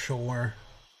the shore,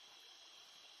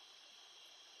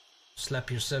 slap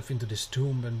yourself into this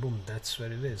tomb, and boom, that's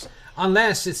where it is.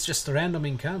 Unless it's just a random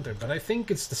encounter, but I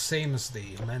think it's the same as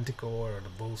the Manticore or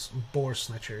the Boar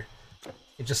Snatcher.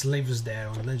 It just lives there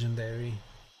on Legendary.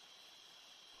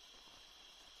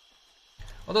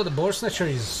 Although the Boar Snatcher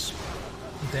is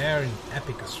there in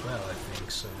Epic as well, I think,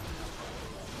 so...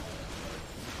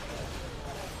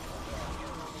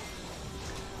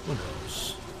 Who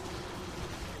knows?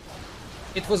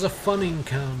 It was a fun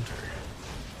encounter.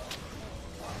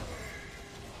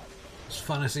 As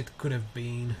fun as it could have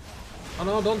been. Oh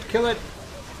no, don't kill it!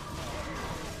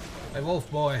 My wolf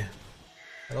boy.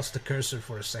 I lost the cursor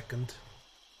for a second.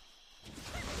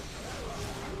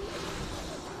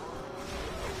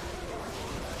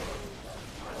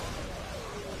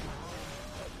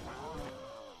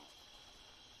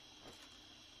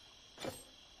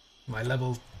 My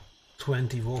level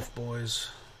 20 wolf boys.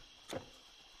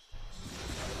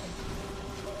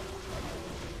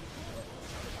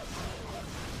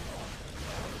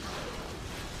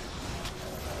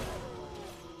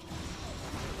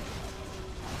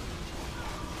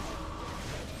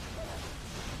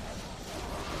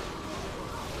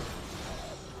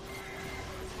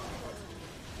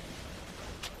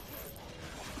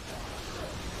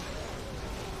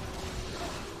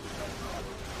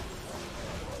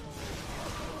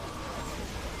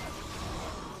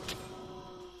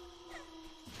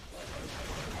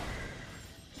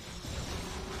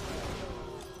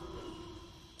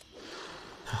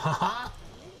 Haha!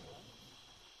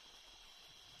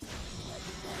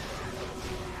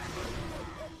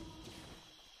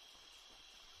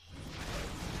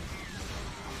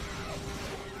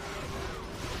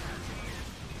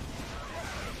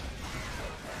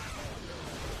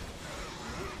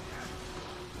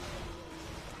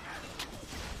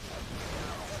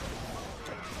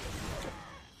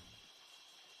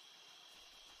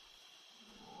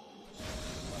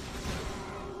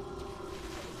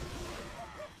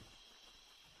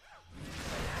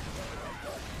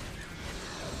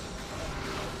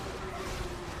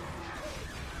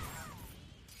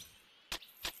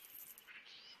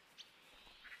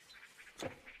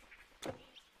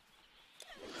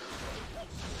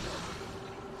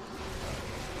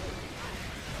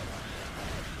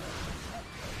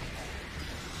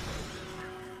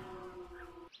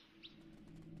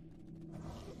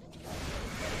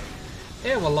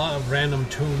 They have a lot of random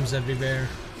tombs everywhere.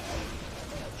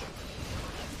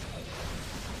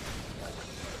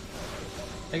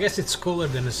 I guess it's cooler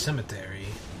than a cemetery.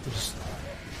 Just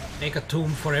make a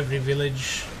tomb for every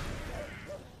village.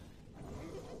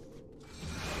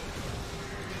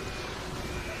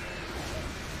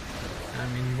 I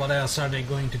mean, what else are they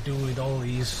going to do with all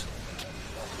these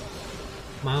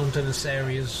mountainous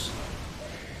areas?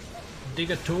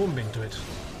 Dig a tomb into it.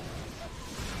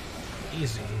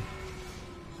 Easy.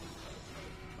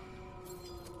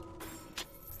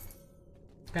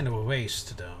 Kind of a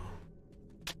waste, though.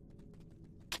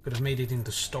 Could have made it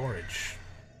into storage.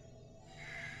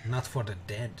 Not for the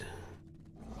dead.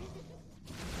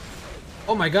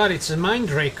 Oh my god, it's a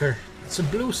Mindraker. It's a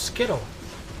blue Skittle.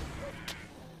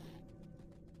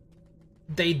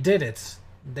 They did it.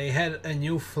 They had a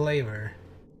new flavor.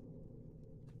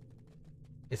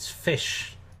 It's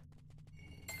fish.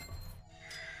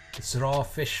 It's raw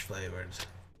fish flavored.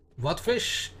 What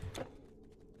fish?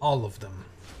 All of them.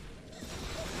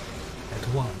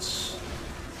 At once.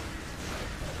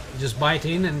 You just bite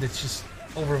in and it's just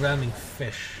overwhelming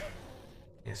fish.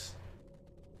 Yes.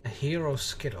 A hero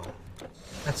Skittle.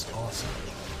 That's awesome.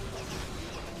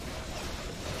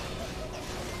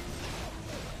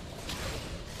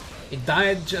 It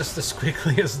died just as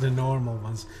quickly as the normal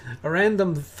ones. A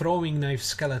random throwing knife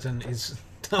skeleton is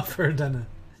tougher than a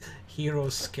hero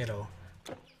Skittle.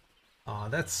 Aw,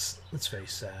 that's very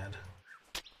sad.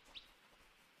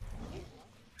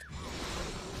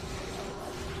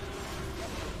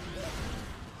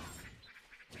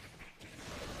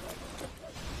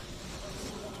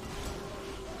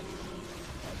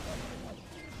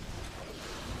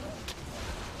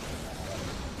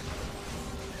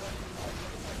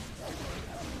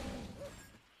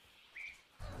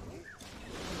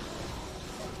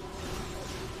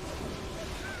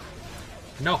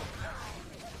 No.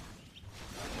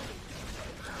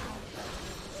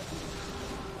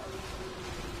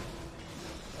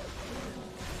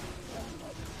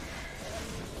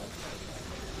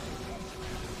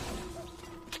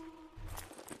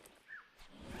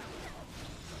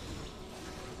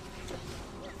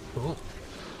 Cool.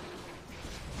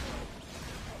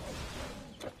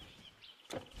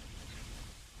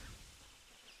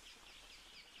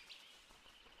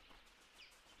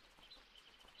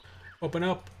 Open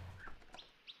up.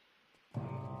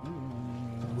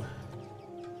 Ooh.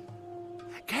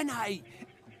 Can I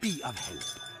be of help?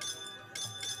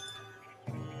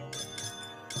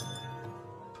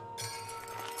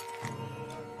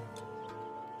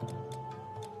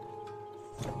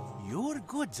 Your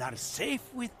goods are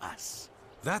safe with us.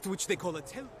 That which they call a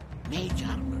tel. Mage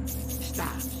armor,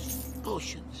 staffs,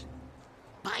 potions.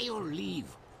 By your leave,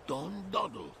 don't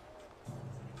dawdle.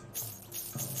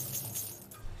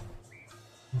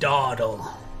 Dawdle.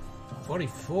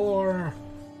 44.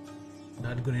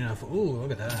 Not good enough. Ooh,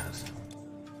 look at that.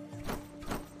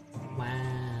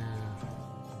 Wow.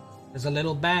 There's a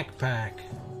little backpack.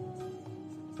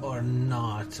 Or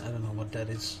not. I don't know what that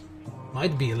is.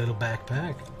 Might be a little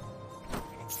backpack.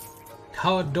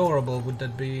 How adorable would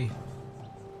that be?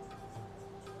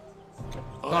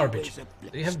 Garbage. Do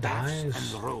you have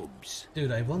dyes? And robes.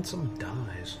 Dude, I want some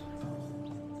dyes.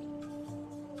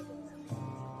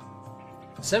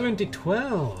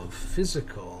 70-12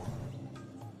 physical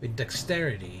with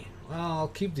dexterity. Well, I'll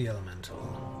keep the elemental.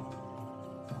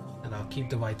 And I'll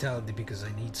keep the vitality because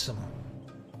I need some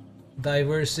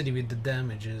diversity with the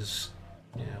damages.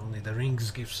 Yeah, only the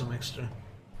rings give some extra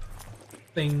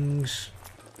things.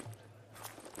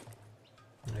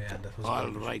 Yeah, that was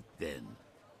all right then.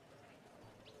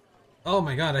 Oh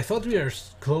my god, I thought we were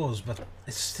close, but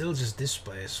it's still just this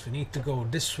place. We need to go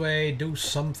this way, do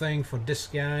something for this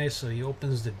guy so he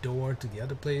opens the door to the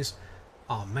other place.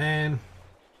 Oh man.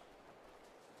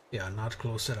 Yeah, not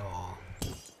close at all.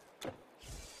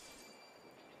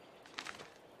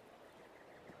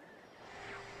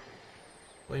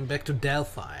 Going back to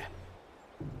Delphi.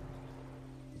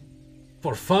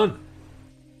 For fun!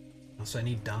 Also, I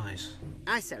need dyes.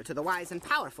 I sell to the wise and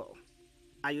powerful.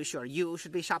 Are you sure you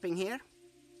should be shopping here?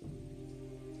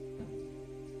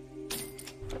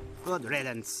 Good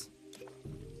riddance.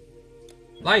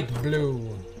 Light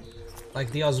blue.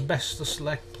 Like the asbestos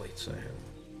leg plates I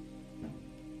have.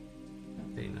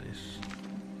 Very nice.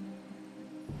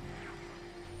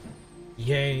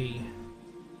 Yay.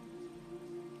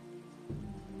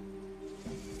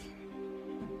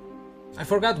 I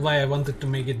forgot why I wanted to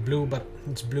make it blue, but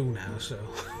it's blue now, so...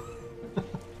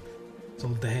 it's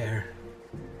all there.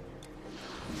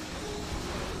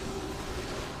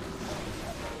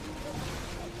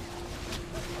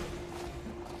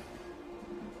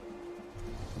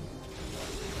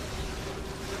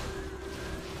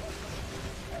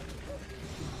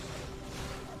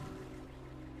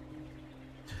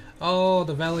 Oh,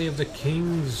 the Valley of the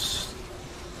Kings.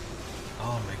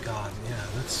 Oh my god, yeah,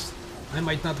 that's... I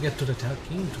might not get to the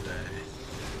Tal'Kim today.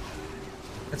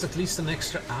 That's at least an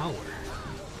extra hour.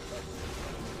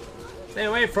 Stay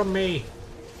away from me!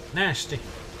 Nasty.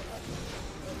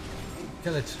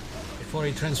 Kill it before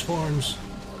he transforms.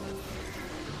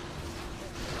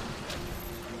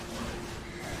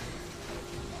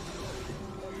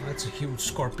 That's a huge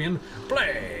scorpion.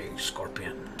 Plague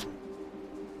scorpion.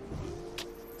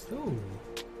 Ooh.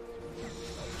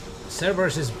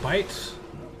 Cerberus' bite.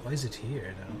 Why is it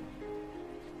here though?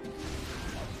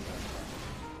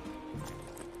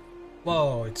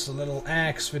 Whoa, it's a little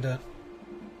axe with a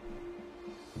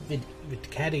with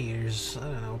cat ears. I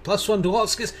don't know. +1 to all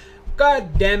skills.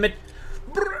 God damn it!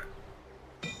 Brr.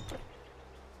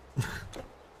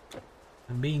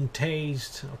 I'm being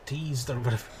tased or teased or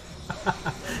whatever.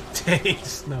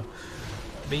 Tased, no.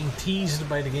 Being teased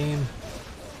by the game.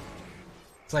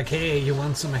 It's like, hey, you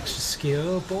want some extra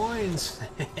skill points?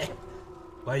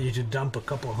 Why did you dump a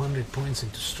couple 100 points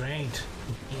into strength?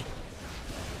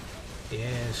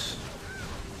 Yes.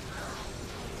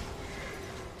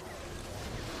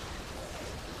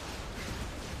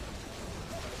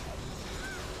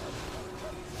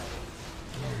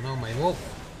 Oh no, my wolf.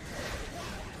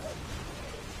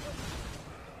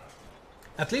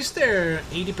 At least their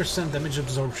 80% damage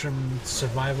absorption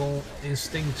survival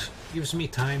instinct gives me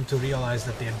time to realize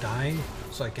that they're dying,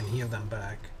 so I can heal them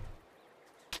back.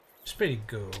 It's pretty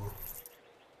good.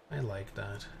 I like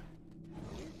that.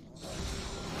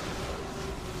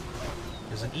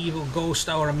 There's an evil ghost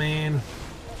hour man.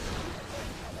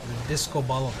 And a disco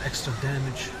ball of extra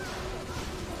damage.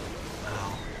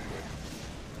 Wow.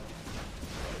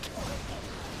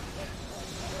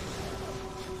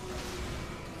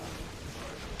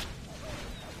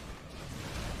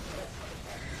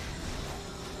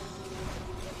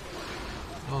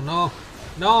 Oh no.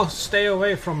 No, stay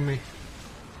away from me.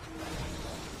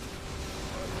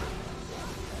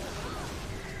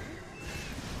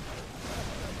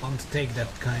 Want to take that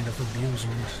kind of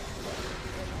abusement.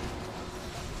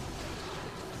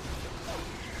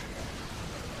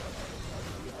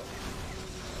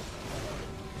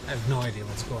 I have no idea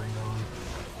what's going on.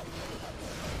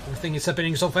 Everything is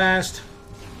happening so fast.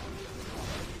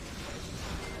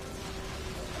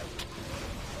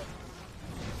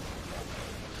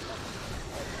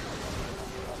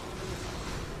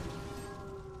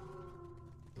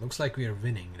 Looks like we are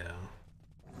winning though.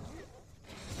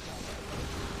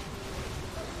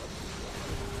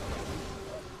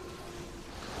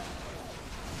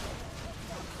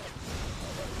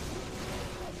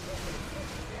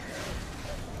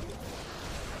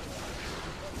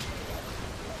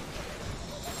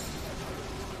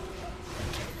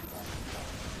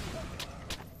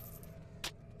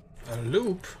 A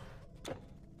loop?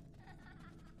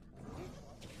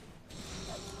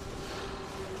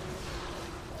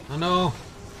 Oh no!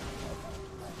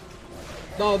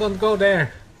 No, don't go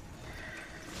there!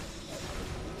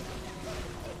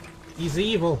 He's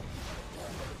evil!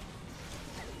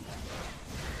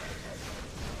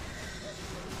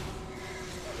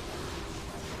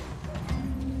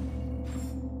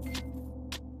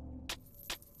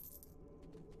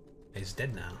 He's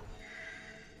dead now.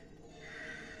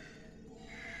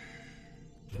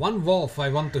 One wolf I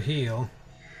want to heal.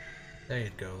 There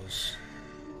it goes.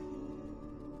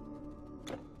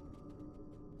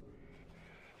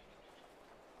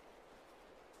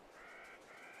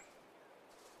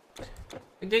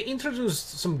 They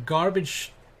introduced some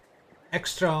garbage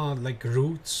extra, like,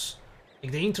 roots.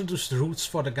 Like, they introduced roots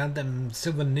for the goddamn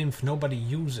Silver Nymph nobody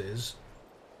uses.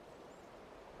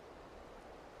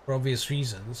 For obvious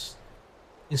reasons.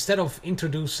 Instead of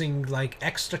introducing, like,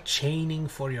 extra chaining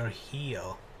for your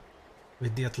heal.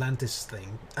 With the Atlantis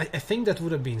thing. I think that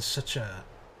would have been such a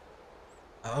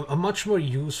much more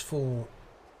useful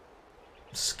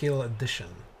skill addition,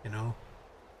 you know?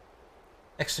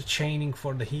 Extra chaining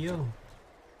for the heal.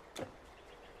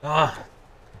 Ah!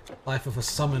 Life of a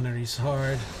summoner is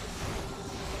hard.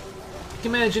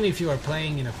 Imagine if you are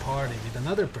playing in a party with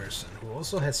another person who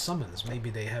also has summons. Maybe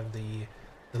they have the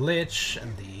Lich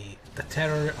and the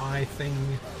Terror Eye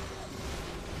thing.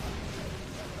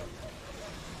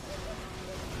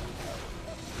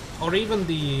 Or even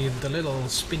the little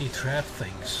spinny trap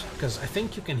things, because I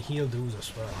think you can heal those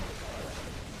as well.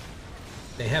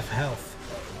 They have health,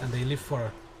 and they live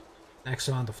for an X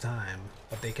amount of time,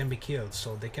 but they can be killed,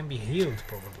 so they can be healed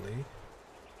probably.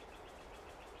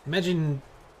 Imagine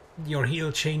your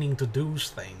heal chaining to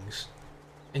those things,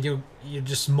 and you're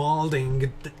just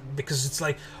molding because it's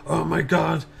like, oh my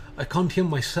god, I can't heal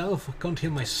myself, I can't heal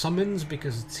my summons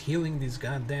because it's healing these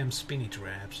goddamn spinny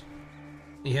traps.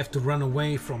 You have to run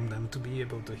away from them to be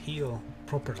able to heal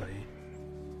properly.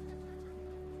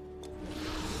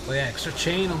 Oh yeah, extra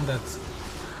chain on that,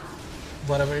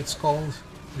 whatever it's called,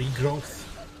 regrowth.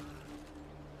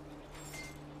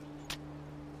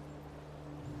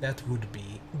 That would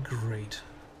be great.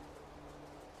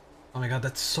 Oh my god,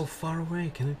 that's so far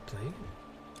away. Can I play?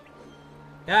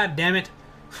 God damn it!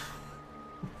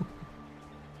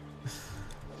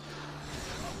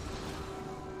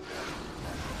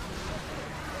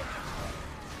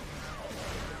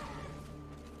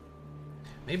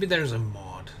 Maybe there's a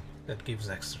mod that gives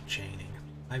extra chaining.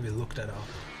 I will look that up.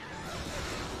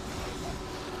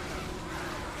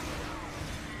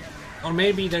 Or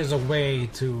maybe there's a way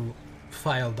to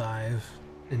file dive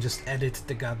and just edit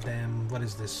the goddamn, what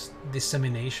is this,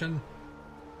 dissemination?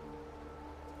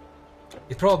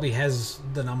 It probably has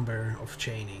the number of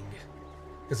chaining,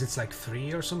 because it's like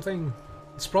 3 or something.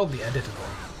 It's probably editable.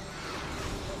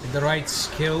 With the right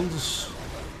skills,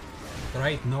 the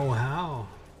right know-how.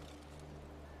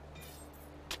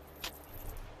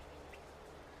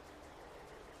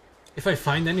 If I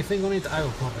find anything on it, I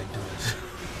will probably do it.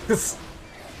 It's,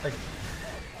 like,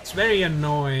 it's very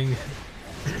annoying.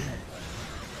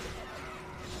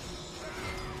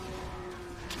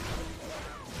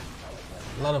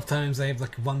 A lot of times I have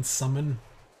like one summon.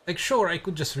 Like sure, I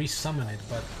could just resummon it,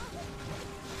 but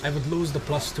I would lose the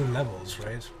 +2 levels,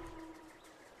 right?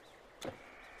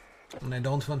 And I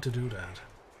don't want to do that.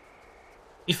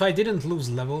 If I didn't lose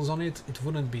levels on it, it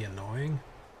wouldn't be annoying.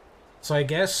 So I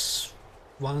guess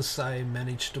once I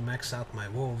manage to max out my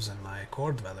wolves and my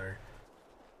core dweller,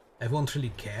 I won't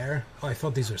really care. Oh, I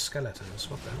thought these were skeletons,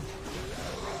 what the hell?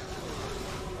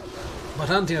 But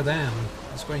until then,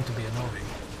 it's going to be annoying.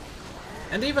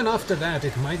 And even after that,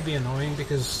 it might be annoying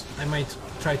because I might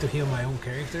try to heal my own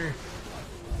character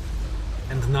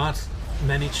and not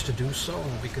manage to do so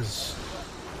because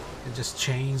it just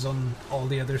chains on all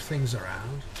the other things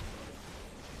around.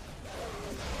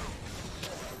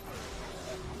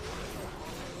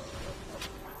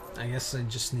 I guess I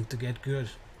just need to get good.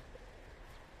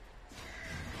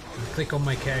 And click on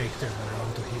my character when I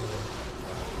want to heal them.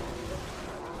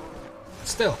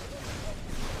 Still.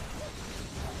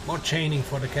 More chaining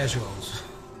for the casuals.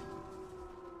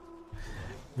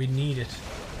 We need it.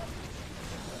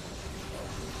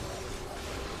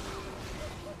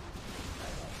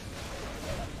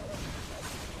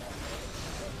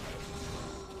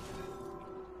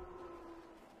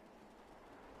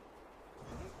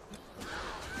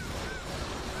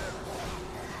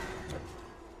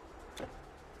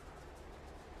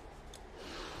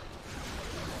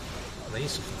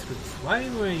 Place of Truth. Why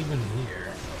am I even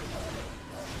here?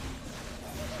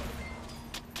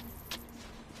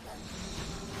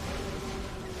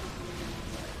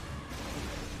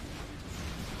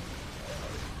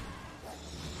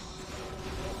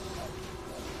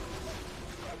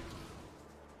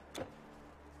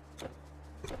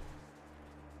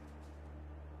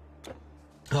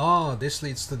 Oh, this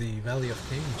leads to the Valley of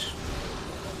Cage.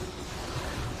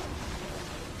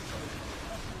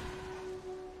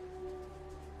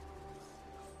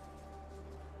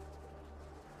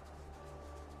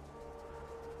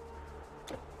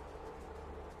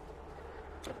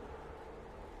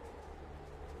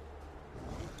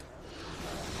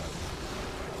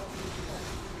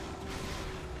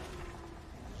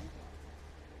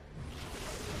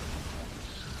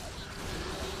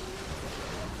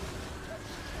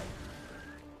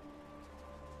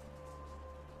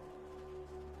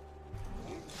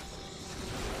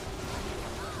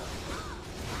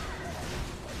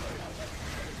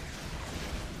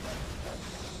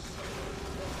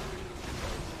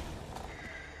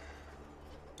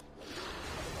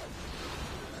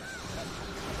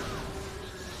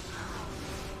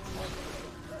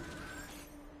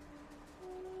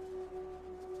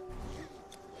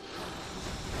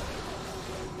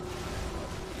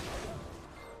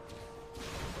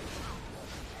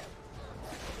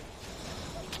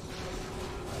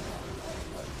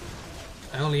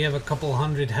 I only have a couple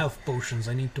hundred health potions.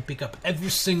 I need to pick up every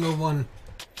single one.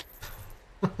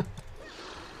 I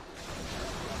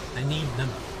need them.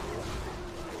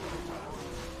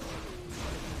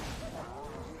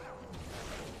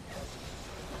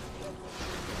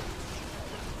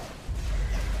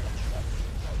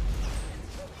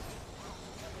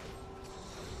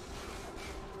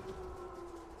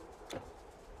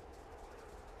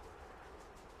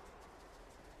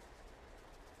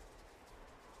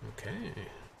 Okay.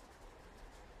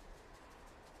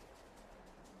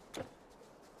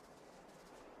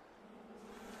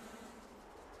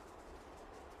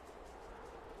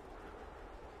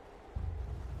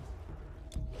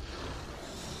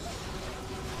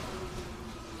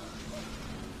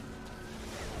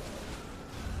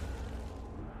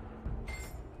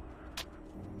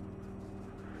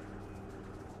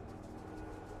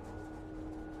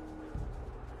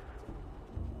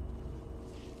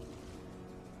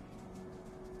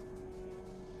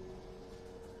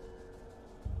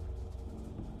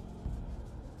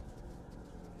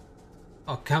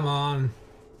 Oh, come on.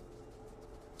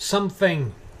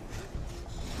 Something.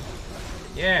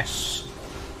 Yes.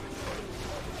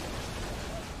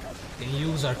 We can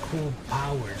use our cool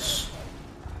powers.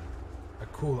 Our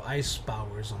cool ice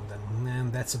powers on them.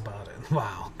 And that's about it.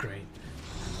 Wow, great.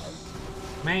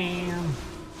 Man.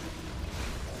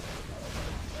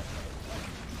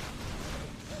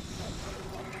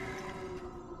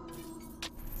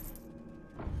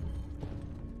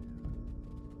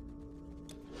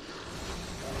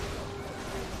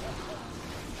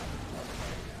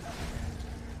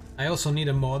 I also need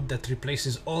a mod that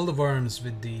replaces all the worms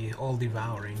with the all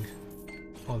devouring.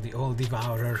 All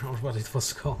devourer, or what it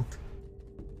was called.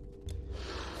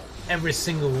 Every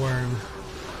single worm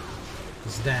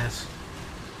is that.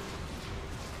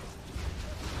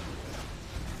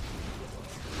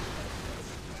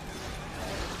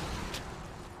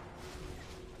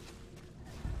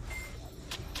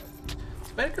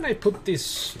 Where can I put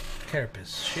this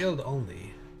carapace? Shield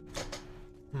only.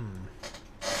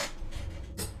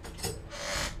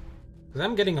 Because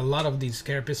I'm getting a lot of these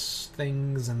carapace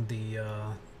things and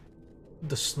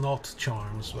the snot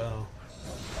charm as well.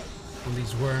 On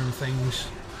these worm things.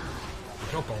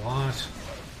 They drop a lot.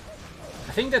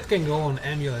 I think that can go on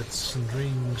amulets and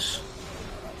rings.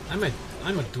 I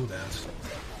might do that.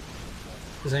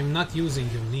 Because I'm not using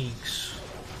uniques.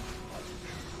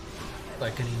 So I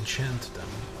can enchant them.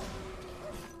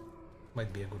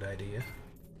 Might be a good idea.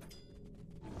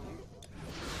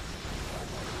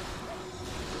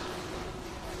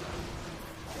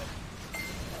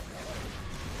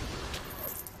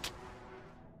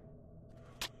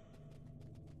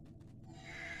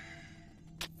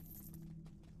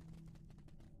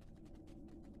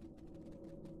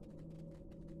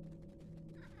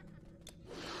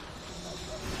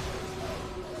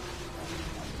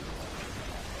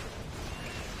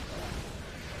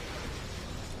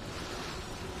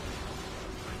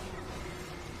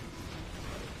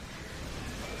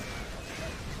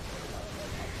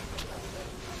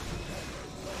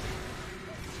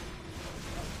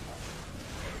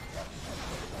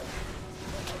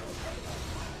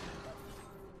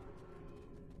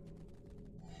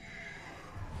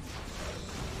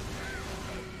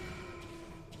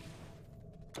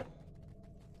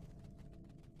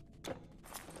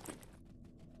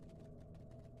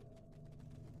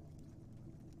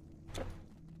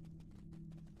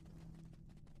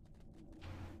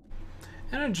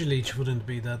 Energy Leech wouldn't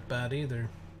be that bad either.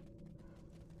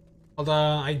 Although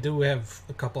I do have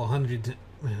a couple hundred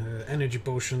energy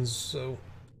potions, so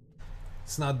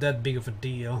it's not that big of a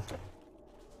deal.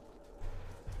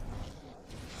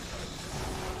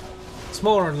 It's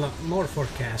more for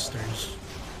casters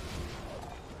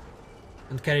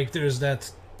and characters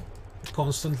that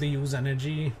constantly use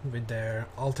energy with their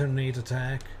alternate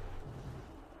attack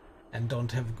and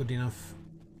don't have good enough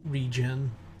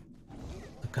regen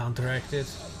to counteract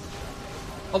it.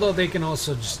 Although they can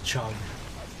also just chug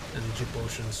energy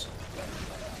potions.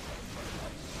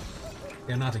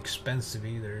 They're not expensive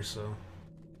either, so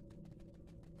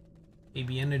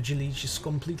maybe Energy Leech is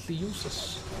completely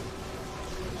useless.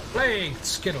 Plagued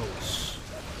Skittles.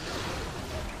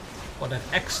 For that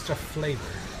extra flavor.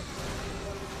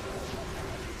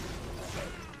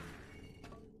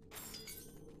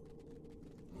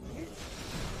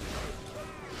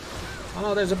 Oh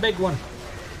no, there's a big one.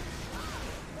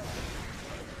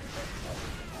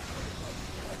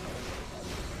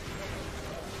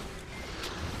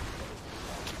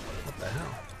 What the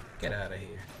hell? Get out of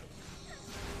here.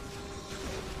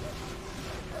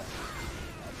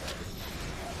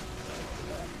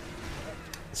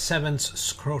 Seventh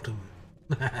scrotum.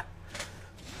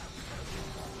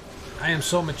 I am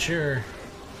so mature.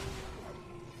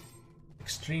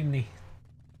 Extremely.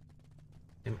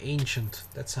 I'm ancient.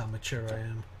 That's how mature I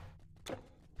am.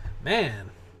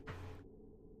 Man,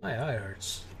 my eye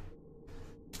hurts.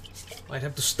 Might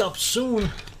have to stop soon.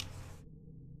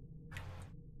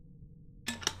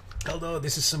 Although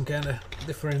this is some kind of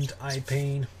different eye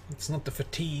pain. It's not the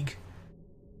fatigue.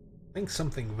 I think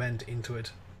something went into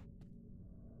it.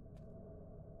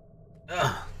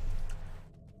 Ugh.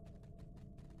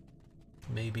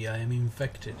 Maybe I am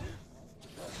infected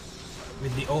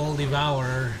with the old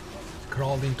devourer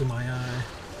crawled into my eye.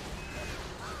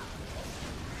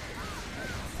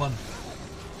 Fun.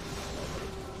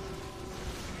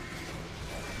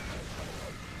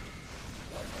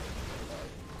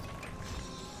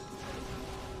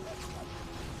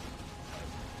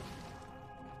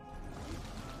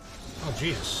 Oh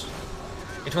Jesus!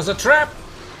 It was a trap.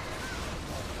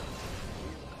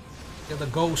 Kill the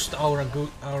ghost, our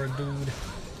dude.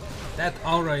 That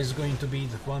aura is going to be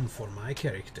the one for my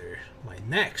character. My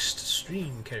next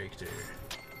stream character.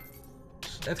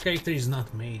 That character is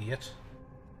not made yet.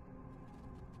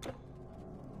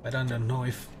 I don't know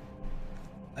if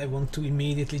I want to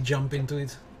immediately jump into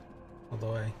it.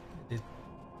 Although I did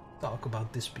talk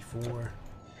about this before.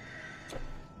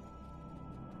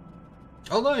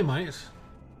 Although I might.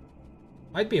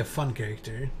 Might be a fun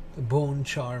character. A Bone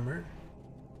Charmer.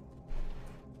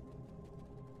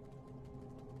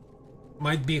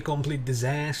 Might be a complete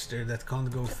disaster that can't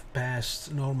go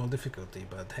past normal difficulty,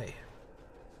 but hey.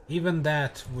 Even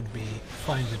that would be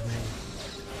fine with me.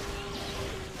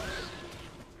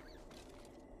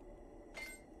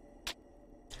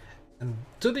 And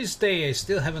to this day I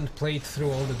still haven't played through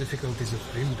all the difficulties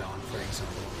of Grim Dawn, for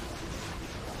example.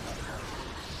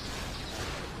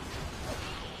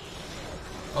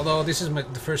 Although this is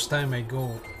the first time I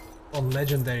go on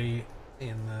Legendary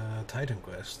in Titan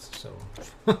Quest, so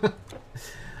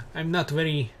I'm not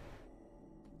very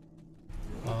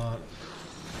I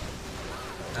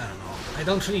don't know, I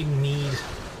don't really need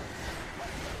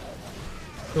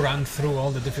to run through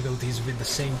all the difficulties with the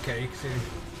same character.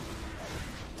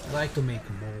 I like to make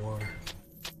more.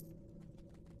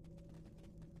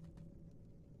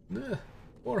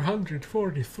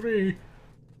 443.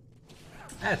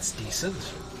 That's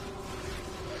decent.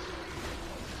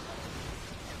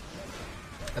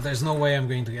 But there's no way I'm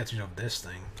going to get rid of this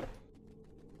thing.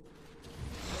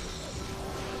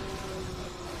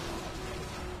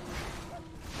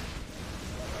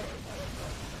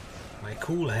 My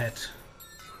cool hat.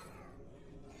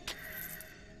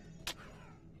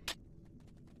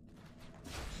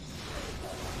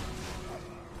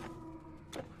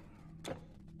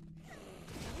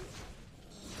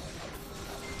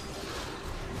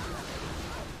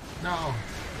 No.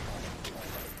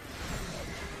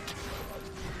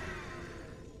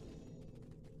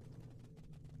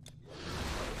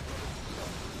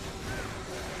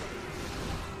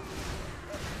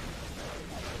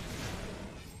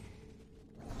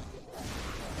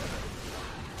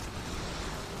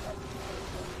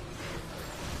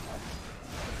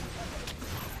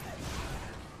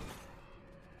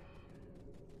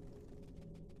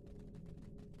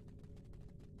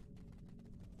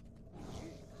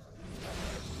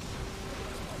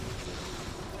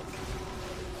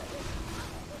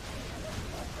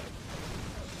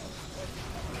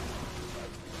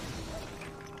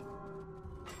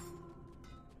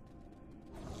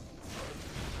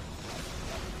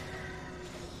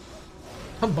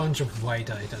 A bunch of white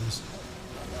items.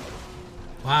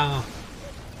 Wow,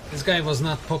 this guy was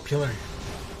not popular.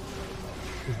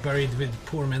 He's buried with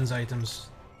poor man's items.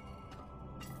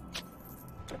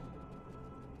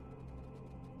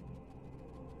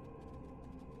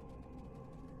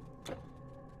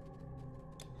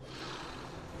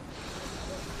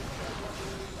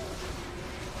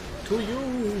 To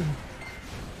you!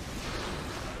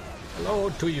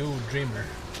 Hello to you, dreamer.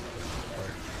 Or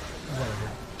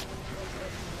whatever.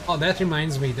 Oh, that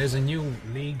reminds me, there's a new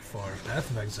league for Path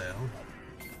of Exile.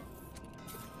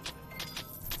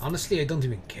 Honestly, I don't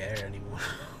even care anymore.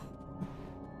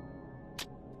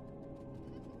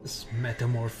 This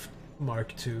Metamorph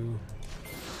Mark II.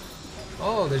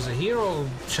 Oh, there's a hero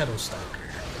Shadowstalker.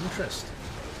 Interesting.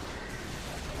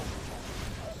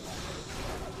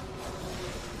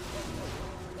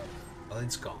 Well,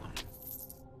 it's gone.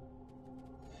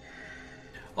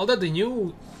 Although the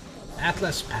new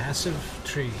Atlas passive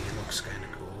tree looks kinda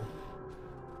cool.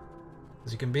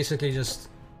 Because you can basically just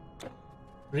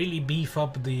really beef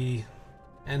up the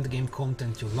endgame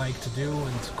content you like to do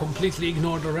and completely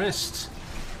ignore the rest.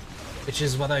 Which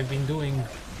is what I've been doing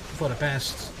for the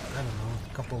past, I don't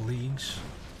know, couple leagues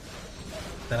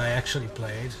that I actually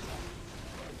played.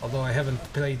 Although I haven't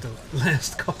played the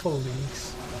last couple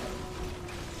leagues.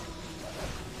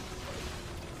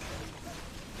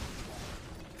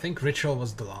 I think Ritual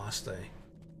was the last I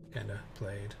kinda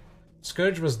played.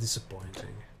 Scourge was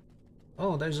disappointing.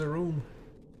 Oh, there's a room.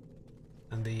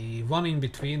 And the one in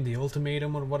between, the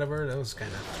Ultimatum or whatever, that was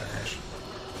kinda trash.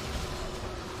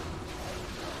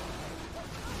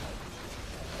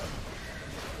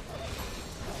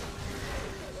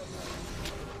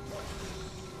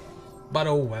 But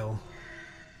oh well.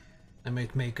 I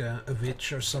might make a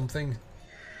witch or something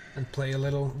and play a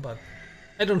little, but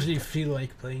I don't really feel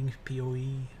like playing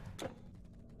PoE.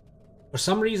 For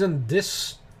some reason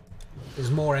this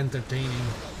is more entertaining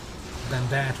than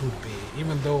that would be,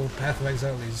 even though Path of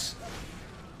Exile is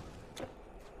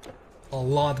a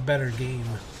lot better game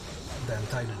than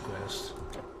Titan Quest.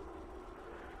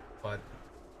 But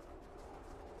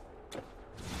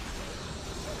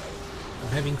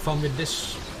I'm having fun with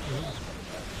this.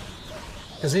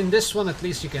 Because in this one at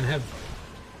least you can have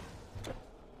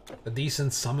a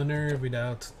decent summoner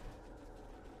without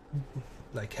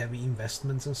like heavy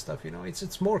investments and stuff, you know,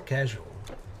 it's more casual.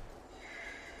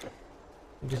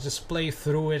 You can just play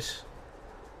through it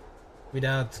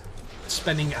without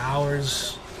spending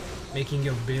hours making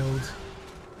your build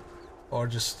or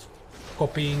just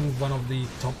copying one of the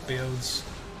top builds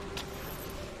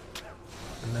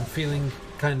and then feeling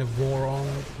kind of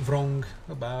wrong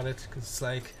about it, because it's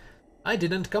like, I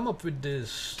didn't come up with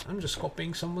this, I'm just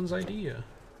copying someone's idea.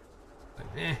 Like,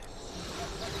 eh.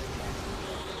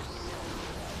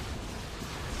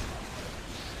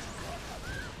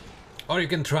 Or you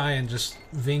can try and just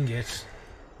wing it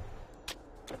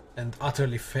and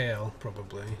utterly fail,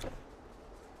 probably.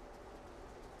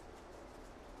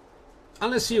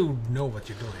 Unless you know what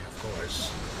you're doing, of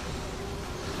course.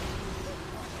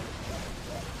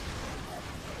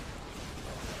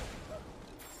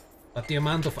 But the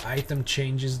amount of item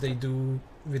changes they do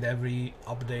with every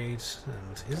update,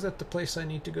 and is that the place I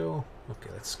need to go? Okay,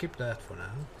 let's skip that for now.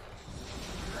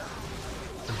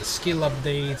 And the skill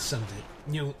updates and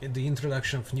the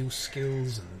introduction of new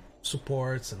skills and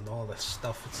supports and all that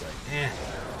stuff, it's like, eh.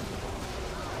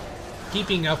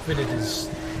 Keeping up with it is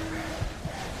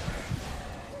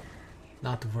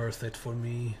not worth it for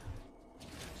me.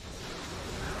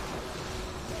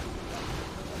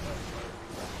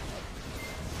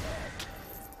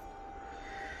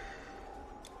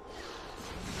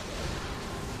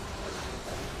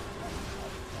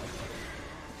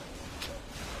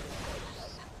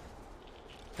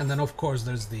 And then of course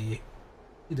there's the,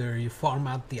 either you farm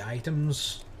out the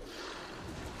items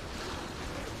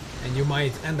and you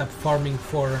might end up farming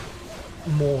for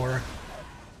more,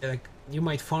 like you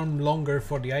might farm longer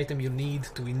for the item you need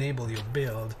to enable your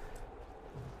build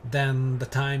than the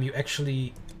time you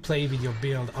actually play with your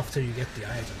build after you get the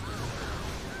item, you know?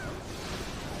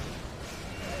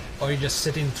 Or you just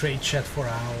sit in trade chat for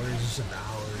hours and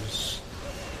hours,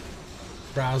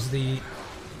 browse the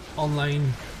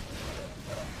online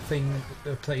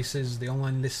places, the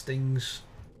online listings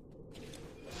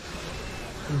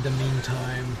in the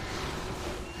meantime.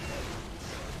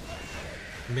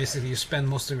 Basically you spend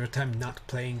most of your time not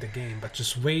playing the game but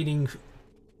just waiting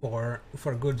for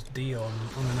a good deal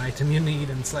on an item you need,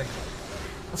 and it's like,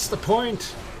 what's the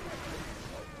point?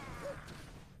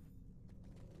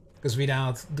 Because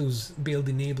without those build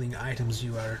enabling items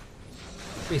you are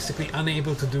basically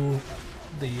unable to do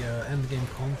the endgame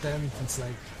content. It's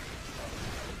like,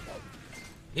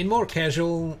 in more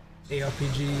casual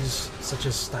ARPGs such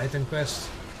as Titan Quest,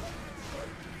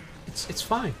 it's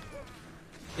fine.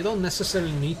 You don't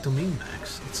necessarily need to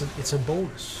min-max. It's a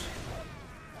bonus.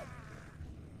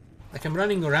 Like, I'm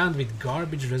running around with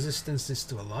garbage resistances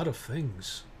to a lot of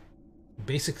things.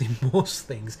 Basically most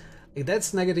things. Like,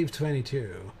 that's negative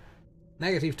 22,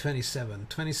 negative 27,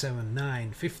 27,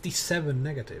 9, 57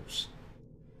 negatives.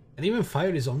 And even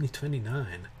fire is only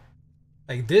 29.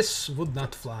 Like, this would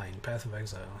not fly in Path of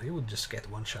Exile. You would just get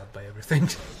one shot by everything.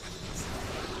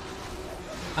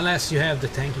 Unless you have the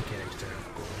tanky character,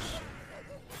 of course.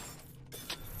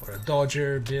 Or a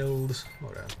dodger build,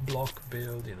 or a block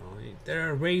build, you know. There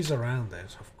are ways around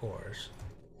that, of course.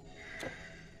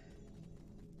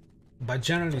 But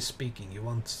generally speaking, you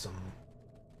want some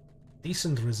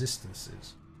decent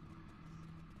resistances.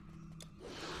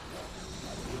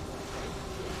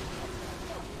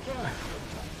 Yeah.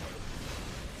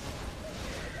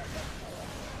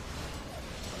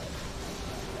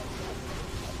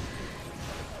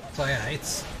 So yeah,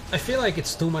 I feel like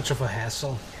it's too much of a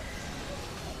hassle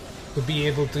to be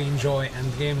able to enjoy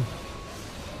endgame.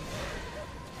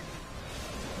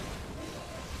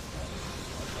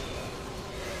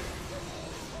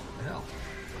 Hell.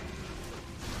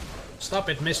 Stop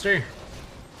it, mister.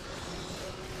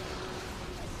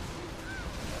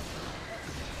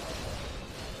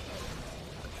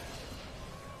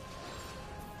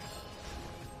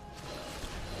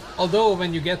 Although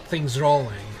when you get things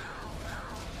rolling,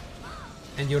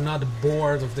 and you're not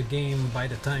bored of the game by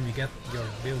the time you get your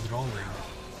build rolling.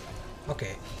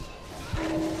 Okay.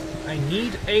 I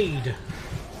need aid.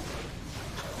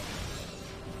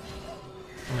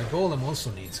 My golem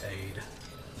also needs aid.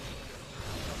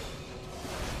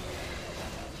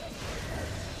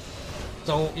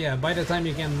 So yeah, by the time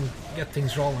you can get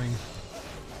things rolling,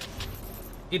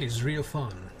 it is real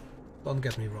fun. Don't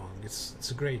get me wrong, it's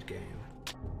a great game.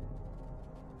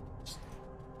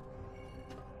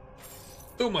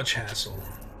 Too much hassle.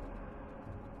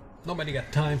 Nobody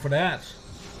got time for that.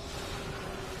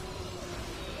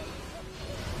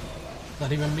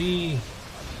 Not even me.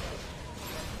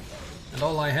 And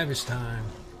all I have is time.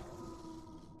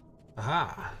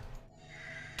 Aha.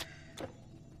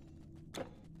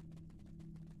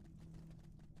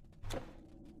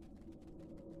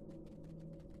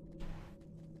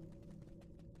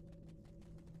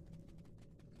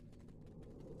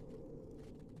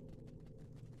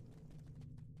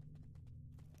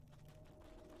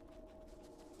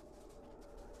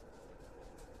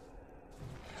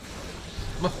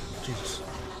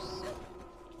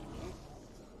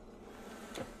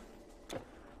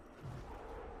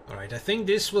 Right, I think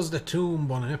this was the tomb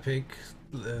on Epic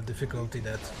difficulty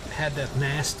that had that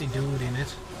nasty dude in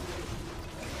it.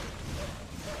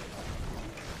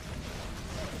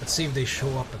 Let's see if they show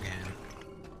up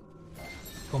again.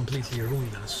 Completely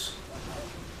ruin us.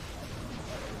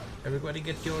 Everybody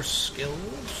get your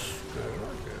skills? Good,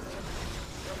 good.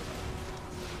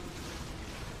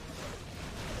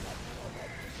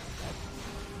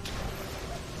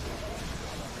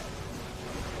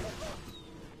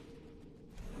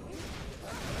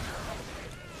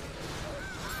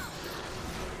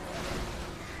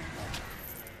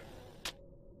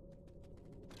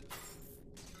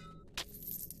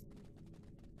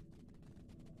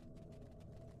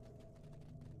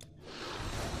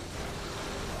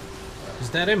 Is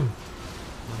that him?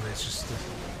 No, it's just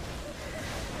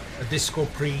a disco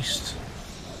priest.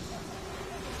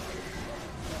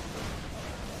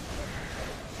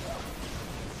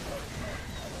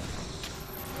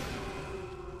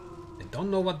 I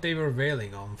don't know what they were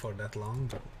wailing on for that long,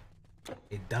 but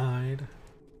it died.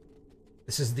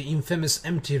 This is the infamous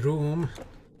empty room.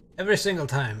 Every single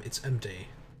time it's empty.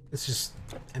 It's just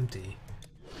empty.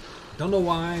 Don't know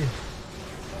why.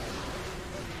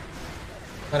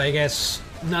 But I guess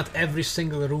not every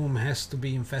single room has to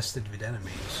be infested with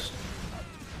enemies.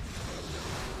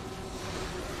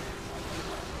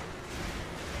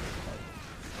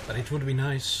 But it would be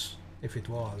nice if it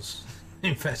was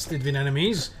infested with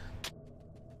enemies.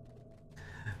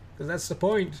 Because that's the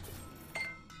point.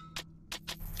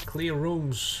 Clear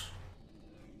rooms.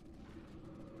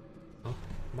 Oh,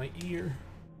 my ear.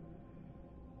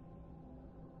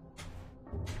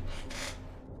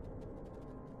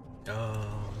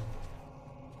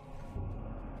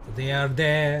 They are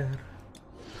there.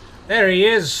 There he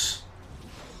is.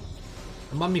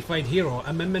 A mummified hero.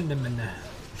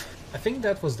 I think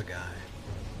that was the guy.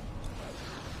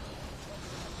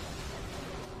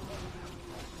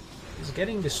 He's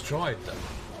getting destroyed though.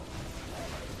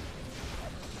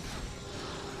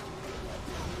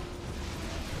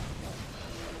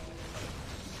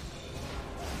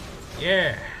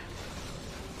 Yeah.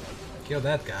 Kill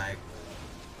that guy.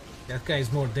 That guy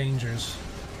is more dangerous.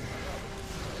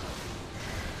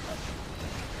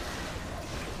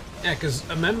 Yeah, because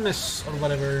Amemnis or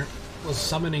whatever was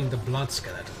summoning the blood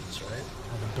skeletons, right?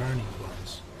 Or the burning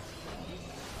ones.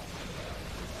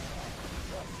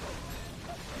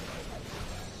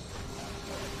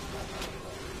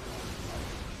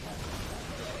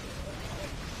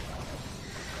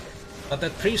 But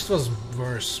that priest was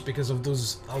worse because of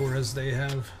those auras they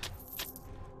have.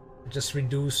 Just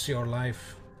reduce your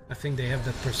life. I think they have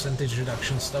that percentage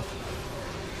reduction stuff.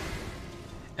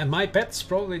 And my pets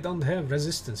probably don't have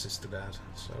resistances to that,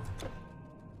 so...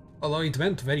 Although it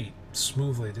went very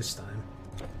smoothly this time.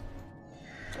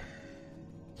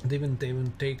 It didn't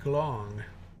even take long.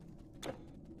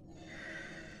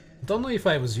 Don't know if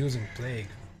I was using Plague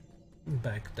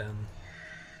back then.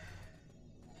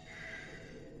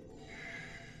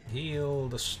 Heal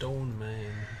the stone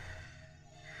man.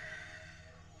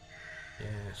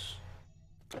 Yes.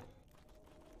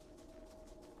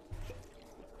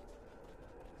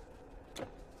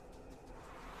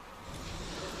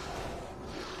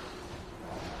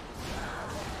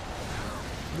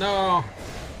 No.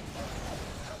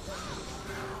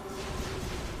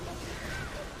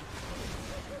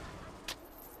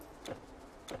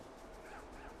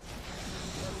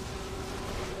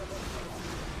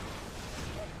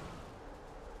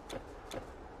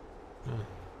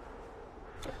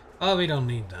 Oh, we don't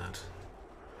need that.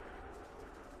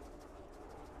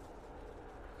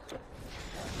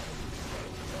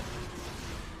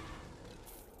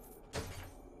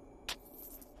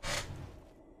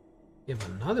 You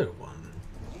have another one.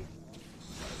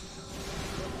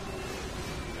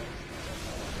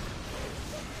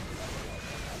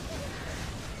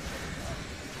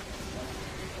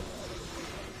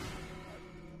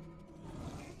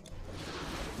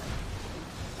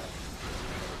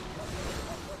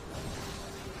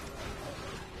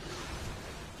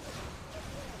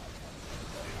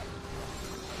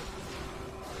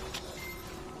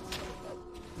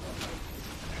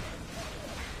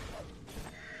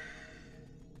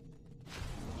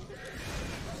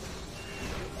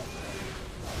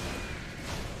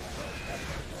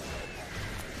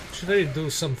 Should I do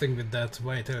something with that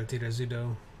vitality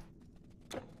residue?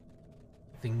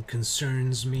 Thing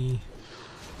concerns me.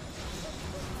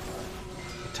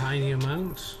 A tiny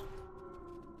amount.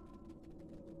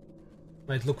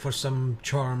 Might look for some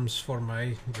charms for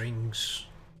my rings.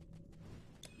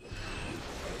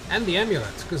 And the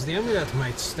amulet, because the amulet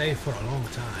might stay for a long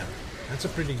time. That's a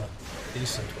pretty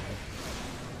decent one.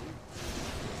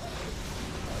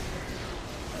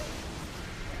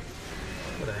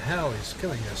 hell is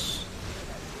killing us?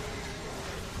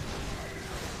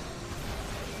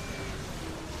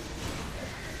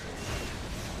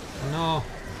 No,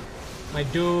 my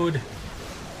dude.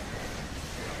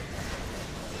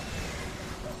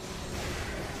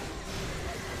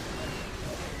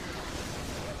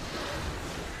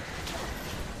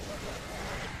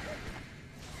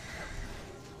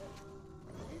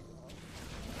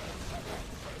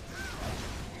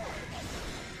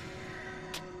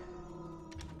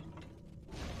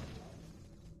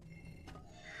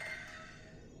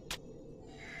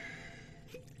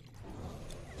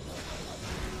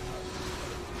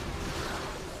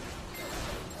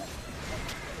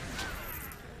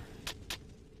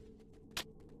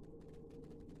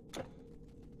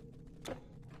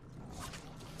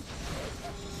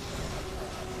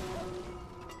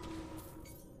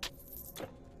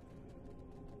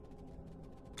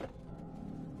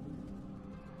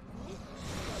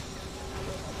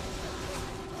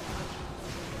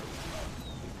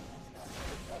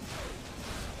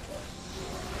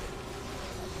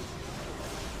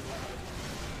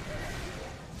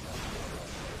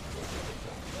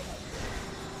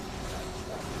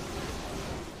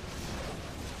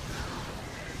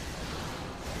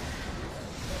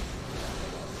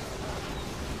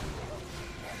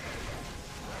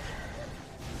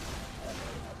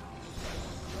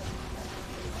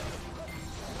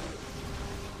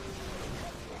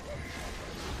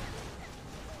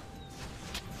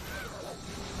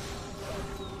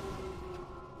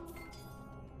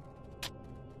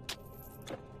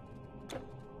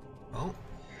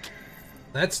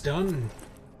 That's done.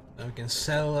 Now we can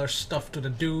sell our stuff to the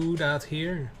dude out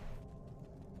here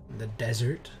in the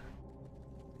desert.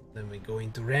 Then we go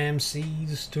into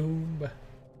Ramses' tomb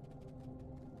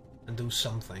and do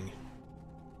something.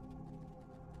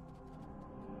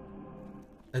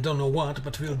 I don't know what,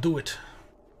 but we'll do it.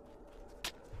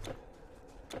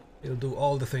 We'll do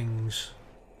all the things.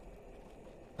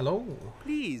 Hello?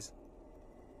 Please.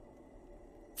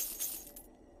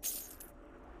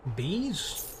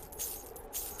 Bees?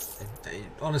 I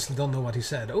honestly don't know what he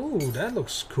said. Oh, that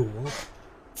looks cool.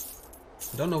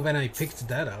 Don't know when I picked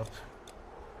that up.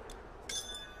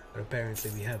 But apparently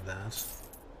we have that.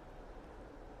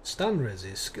 Stun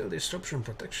resist, skill disruption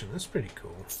protection. That's pretty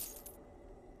cool.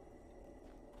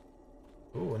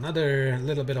 Oh, another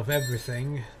little bit of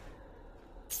everything.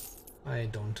 I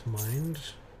don't mind.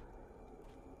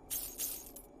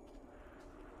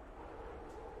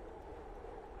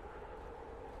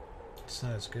 It's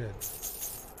not as good.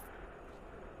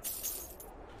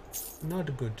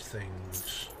 Not good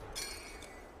things.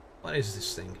 What is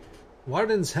this thing?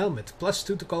 Warden's helmet,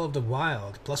 +2 to Call of the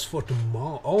Wild, +4 to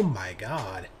Maul. Oh my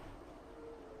god.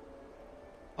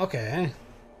 Okay.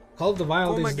 Call of the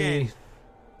Wild is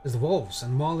the wolves,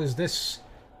 and Maul is this.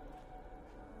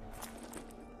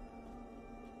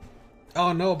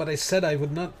 Oh no, but I said I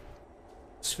would not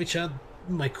switch out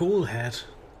my cool hat.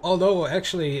 Although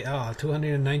actually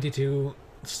 292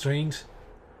 strength.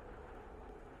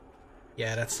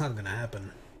 Yeah, that's not gonna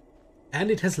happen. And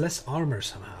it has less armor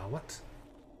somehow. What?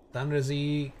 Thunder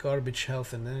Z, garbage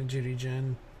health and energy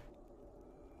regen.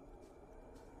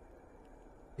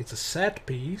 It's a set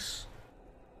piece.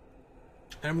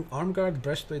 Armguard,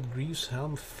 breastplate, greaves,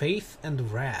 helm, faith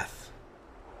and wrath.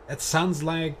 That sounds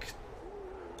like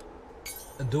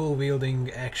a dual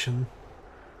wielding action.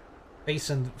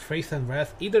 Faith and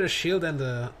wrath. Either a shield and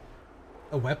a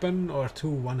weapon or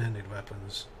two one-handed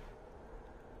weapons.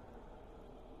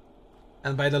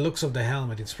 And by the looks of the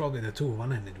helmet, it's probably the two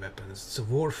one-handed weapons. It's a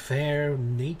warfare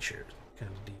nature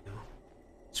kind of deal.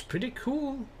 It's pretty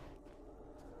cool.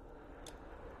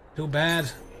 Too bad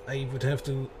I would have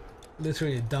to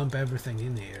literally dump everything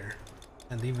in here.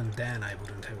 And even then I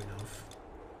wouldn't have enough.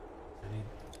 I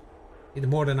need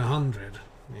more than 100.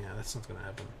 Yeah, that's not gonna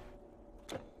happen.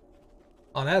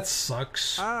 Oh, that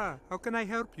sucks. Ah, how can I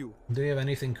help you? Do you have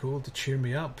anything cool to cheer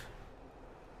me up?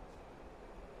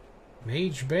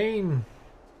 Mage Bane.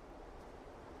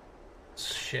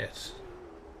 Shit.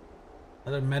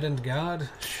 Another Maddened God?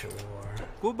 Sure.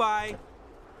 Goodbye.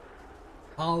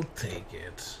 I'll take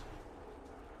it.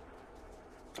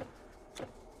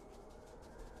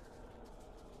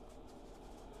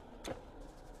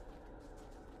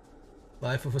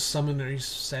 Life of a summoner is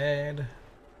sad.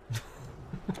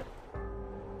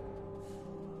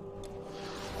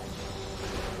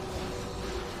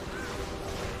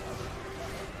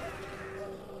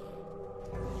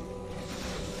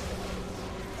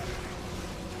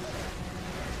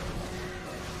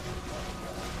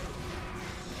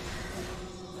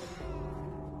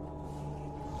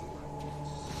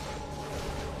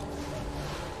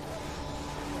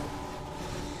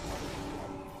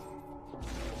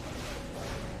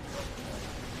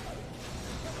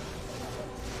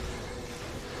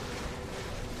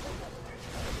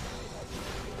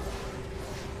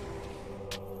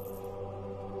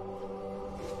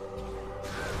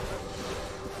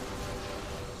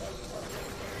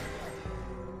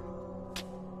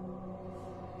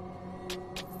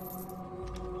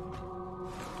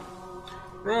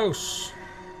 Gross.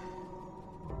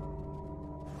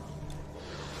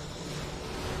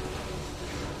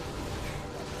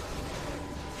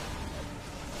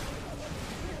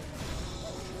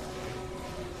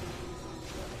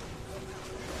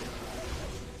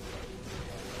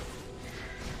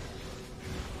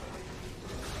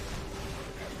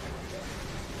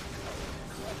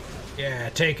 Yeah,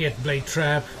 take it, Blade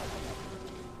Trap.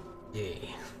 Yeah.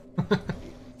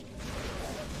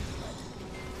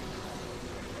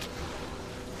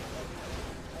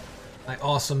 Like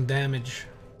awesome damage.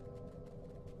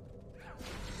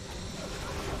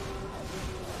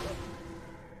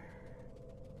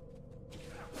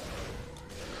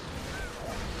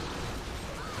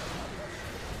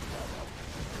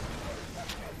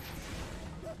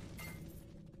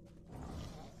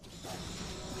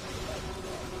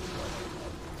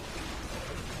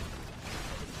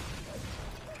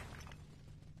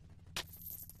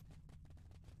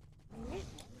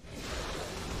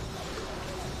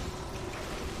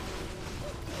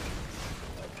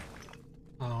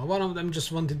 One of them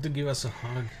just wanted to give us a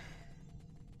hug.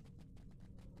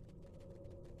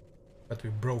 But we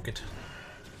broke it.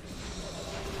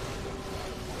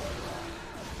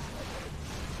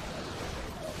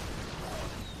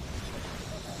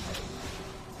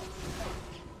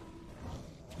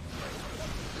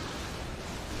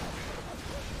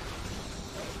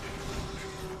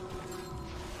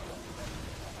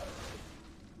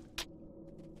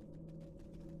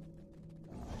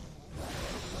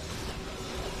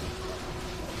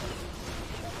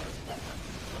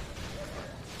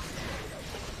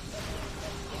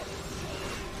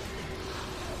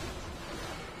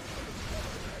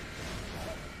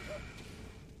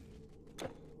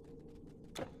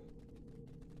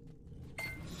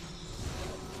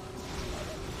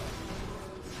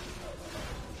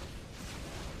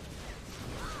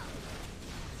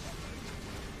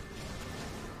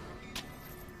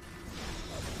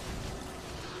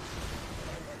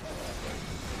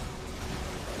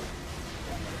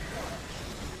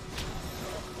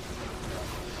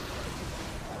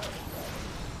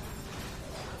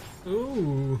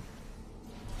 Ooh.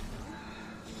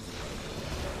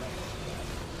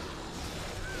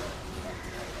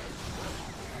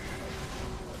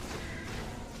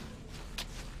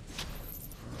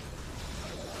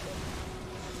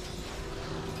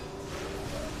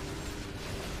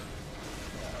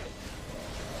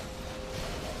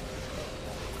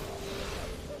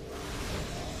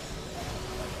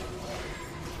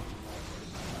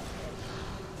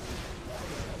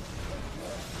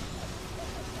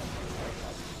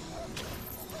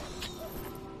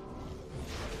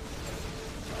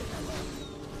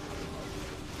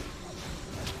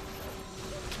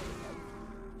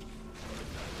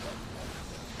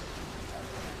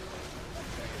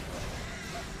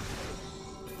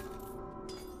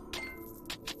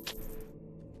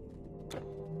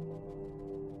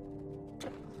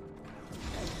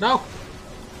 No!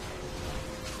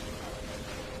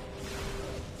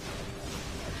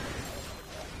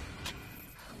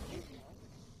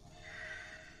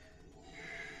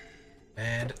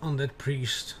 And on that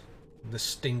priest, the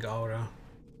stink aura.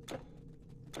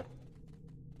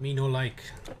 Me no like.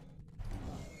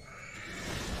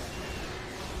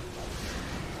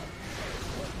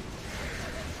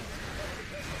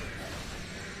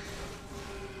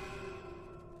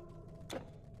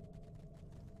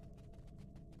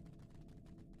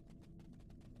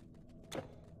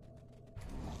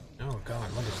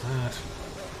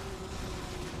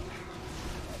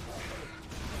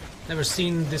 Never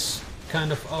seen this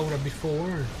kind of aura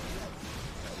before.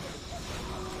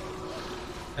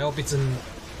 I hope it's an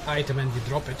item and we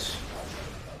drop it.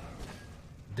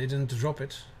 Didn't drop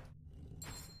it.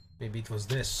 Maybe it was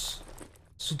this.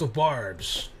 Suit of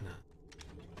barbs. No.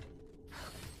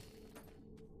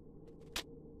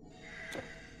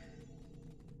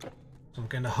 Some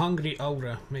kind of hungry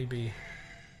aura, maybe.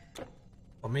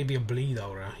 Or maybe a bleed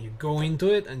aura. You go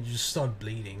into it and you just start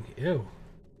bleeding. Ew.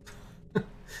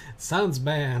 Sounds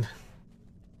bad.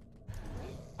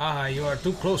 Ah, you are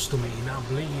too close to me, now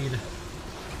bleed.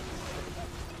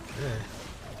 Yeah.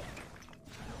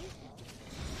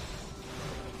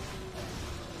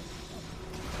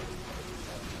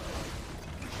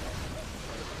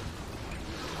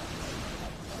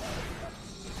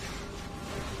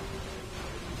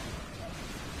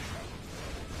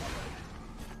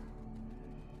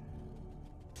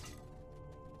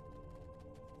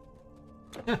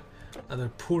 Other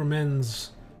poor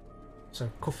man's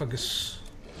sarcophagus.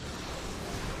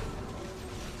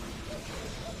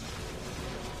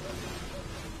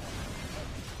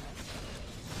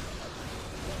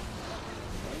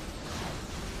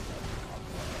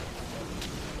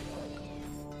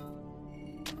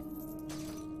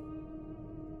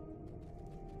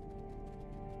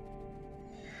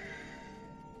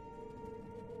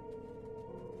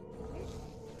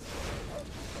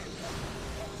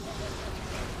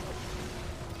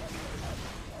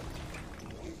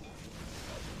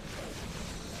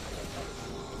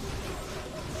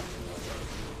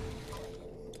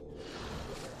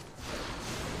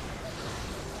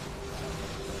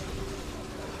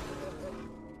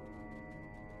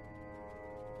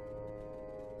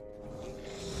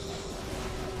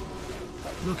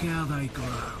 Look how they grow.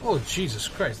 Oh, Jesus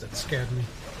Christ, that scared me.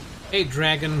 Hey,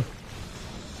 Dragon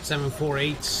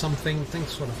 748 something.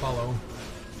 Thanks for the follow.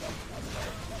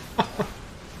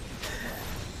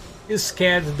 You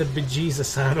scared the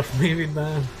bejesus out of me with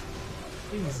that.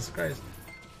 Jesus Christ.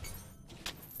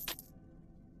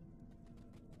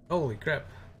 Holy crap.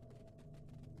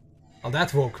 Oh,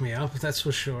 that woke me up, that's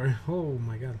for sure. Oh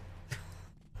my god.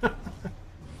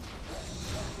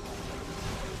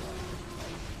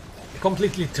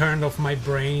 Completely turned off my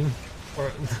brain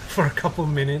for a couple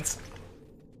minutes.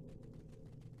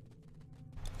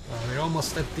 Well, we're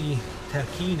almost at the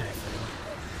Tarkeen, I think.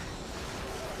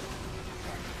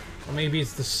 Or maybe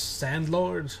it's the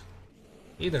Sandlord?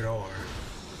 Either or.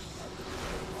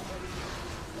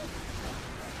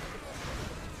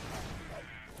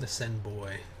 The Sand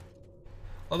Boy.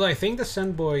 Although I think the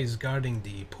Sand Boy is guarding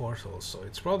the portal, so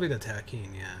it's probably the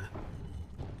Tarkeen, yeah.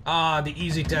 Ah, the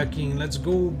easy Tarkeen, let's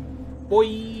go,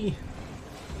 boy!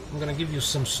 I'm gonna give you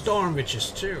some Storm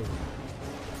Witches too.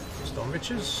 Storm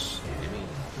Witches? Maybe?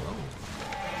 Oh.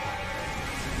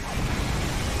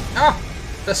 Ah!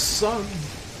 The sun!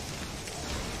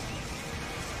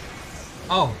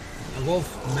 Oh, a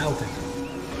wolf melted.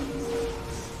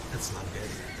 That's not good.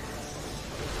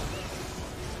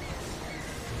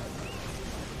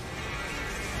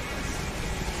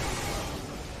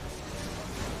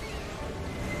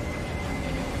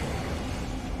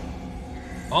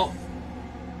 Oh.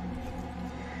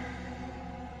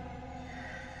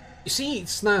 You see,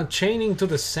 it's now chaining to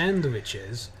the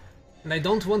sandwiches, and I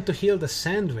don't want to heal the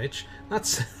sandwich.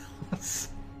 Not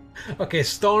okay,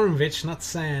 Storm Witch, not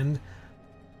sand.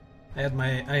 I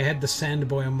had the Sand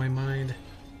Boy on my mind.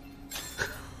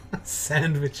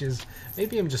 Sandwiches.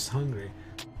 Maybe I'm just hungry.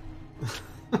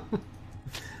 Yeah,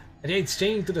 it's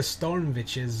chaining to the Storm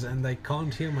Witches, and I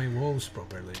can't heal my wolves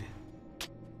properly.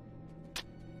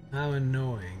 How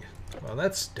annoying. Well,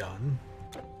 that's done.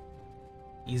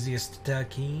 Easiest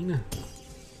Tarkeen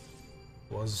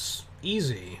was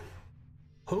easy.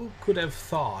 Who could have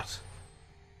thought?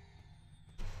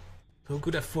 Who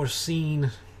could have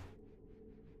foreseen?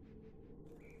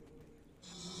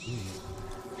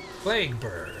 Plague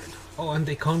Bird. Oh, and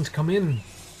they can't come in.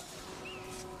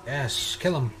 Yes,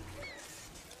 kill them.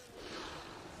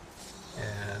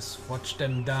 Yes, watch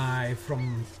them die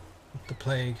from the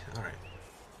plague. Alright.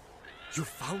 You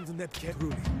found that cat?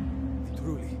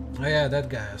 Truly. Oh yeah, that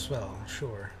guy as well,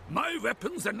 sure. My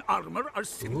weapons and armor are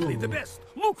simply the best.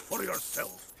 Look for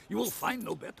yourself. You will find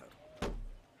no better. You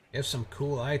have some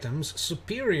cool items.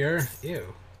 Superior.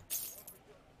 Ew.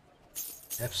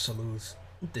 Absolute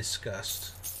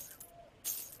disgust.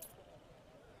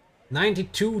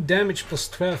 92 damage plus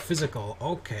 12 physical.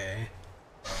 Okay.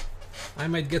 I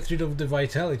might get rid of the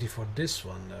vitality for this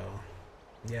one though.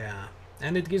 Yeah.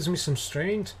 And it gives me some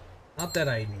strength. Not that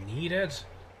I need it.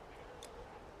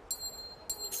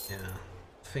 Yeah.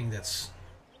 I think that's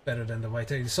better than the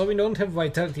vitality. So we don't have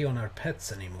vitality on our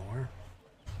pets anymore.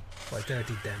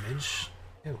 Vitality damage.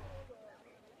 Ew.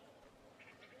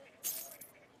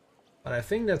 But I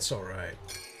think that's alright.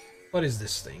 What is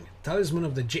this thing? Talisman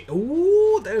of the J.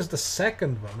 Ooh, there's the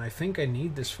second one. I think I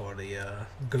need this for the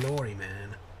Glory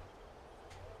Man.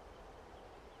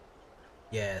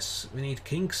 Yes, we need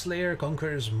Kingslayer,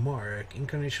 Conqueror's Mark,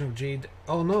 Incarnation of Jade.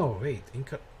 Oh no, wait.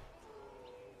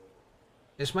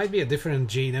 This might be a different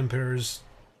Jade Emperor's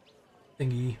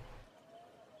thingy.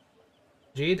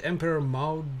 Jade Emperor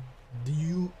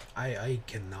Maudu. I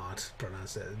cannot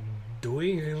pronounce that.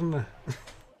 Duin.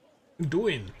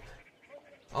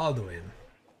 Alduin.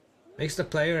 Makes the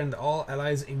player and all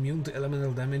allies immune to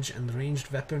elemental damage and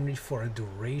ranged weaponry for a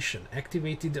duration.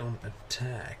 Activated on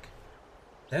attack.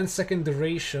 10-second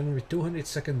duration with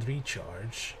 200-second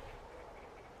recharge.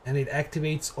 And it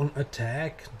activates on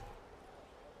attack.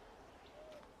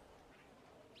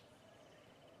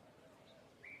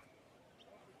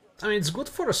 I mean, it's good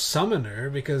for a summoner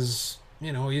because,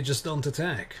 you know, you just don't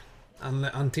attack.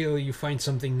 Until you find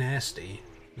something nasty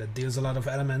that deals a lot of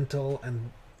elemental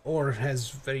and or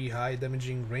has very high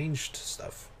damaging ranged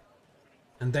stuff.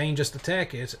 And then you just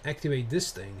attack it, activate this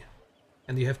thing,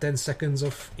 and you have 10 seconds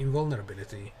of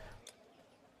invulnerability.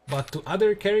 But to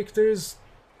other characters,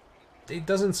 it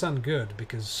doesn't sound good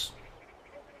because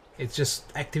it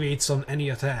just activates on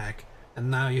any attack, and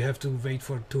now you have to wait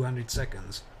for 200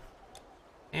 seconds.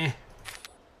 Eh.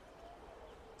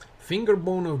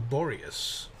 Fingerbone of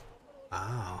Boreas.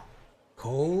 Ah.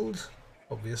 Cold,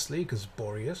 obviously, because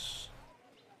Boreas.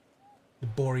 The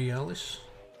Borealis.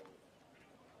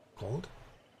 Cold.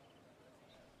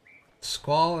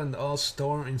 Squall and all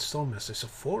storm in Stormmaster. So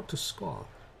 4 to Squall.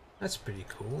 That's pretty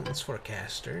cool. That's for a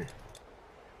caster.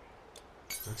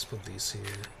 Let's put these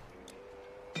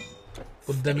here.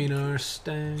 Put them in our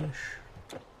stash.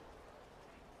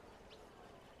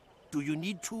 Do you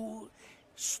need to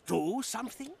stow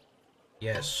something?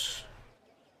 Yes.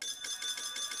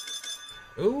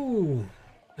 Oh,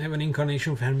 I have an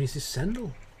incarnation of Hermes'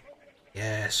 sandal.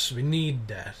 Yes, we need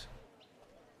that.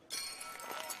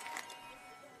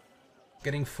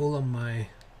 Getting full on my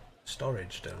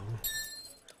storage though.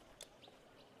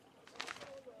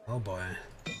 Oh boy.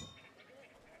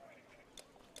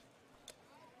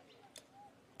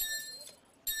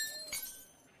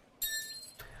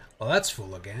 Well, that's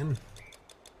full again.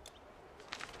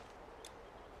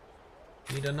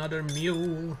 Need another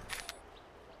mule.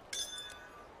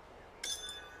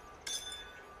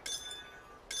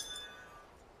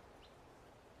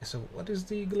 So what is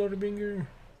the Glorybringer?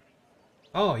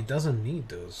 Oh, it doesn't need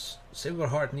those.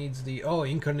 Silverheart needs the... Oh,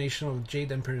 Incarnation of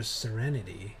Jade Emperor's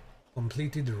Serenity.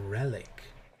 Completed Relic.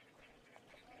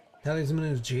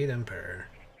 Talisman of Jade Emperor.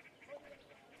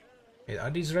 Wait,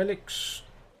 are these relics?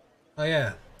 Oh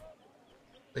yeah.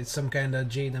 It's some kind of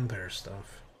Jade Emperor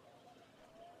stuff.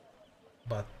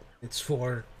 But it's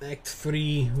for Act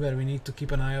 3 where we need to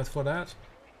keep an eye out for that.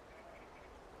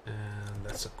 And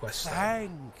that's a quest.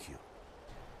 Thank you.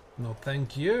 No,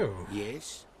 thank you.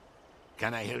 Yes?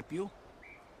 Can I help you?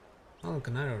 Oh, look,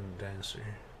 another dancer.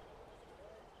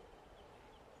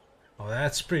 Oh,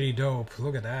 that's pretty dope.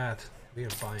 Look at that. We are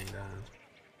buying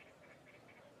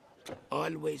that.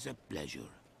 Always a pleasure.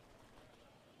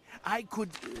 I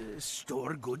could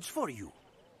store goods for you.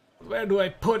 Where do I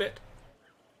put it?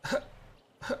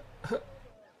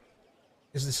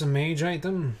 Is this a mage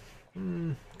item?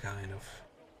 Kind of.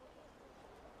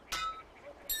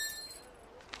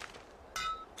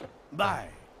 Bye.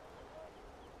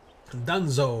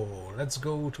 Dunzo. Let's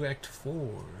go to Act 4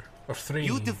 or 3.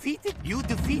 You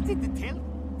defeated the tail.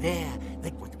 There,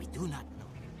 like what we do not know.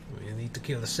 We need to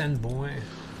kill the Sand Boy.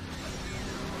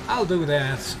 I'll do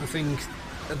that. I think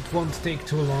that won't take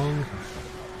too long.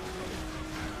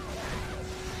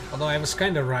 Although I was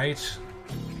kind of right.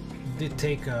 It did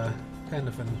take kind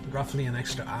of roughly an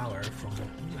extra hour from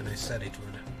when I said it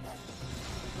would.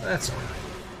 But that's alright.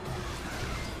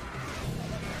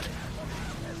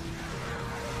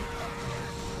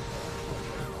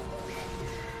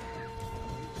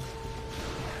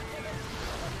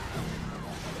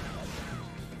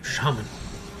 Shaman.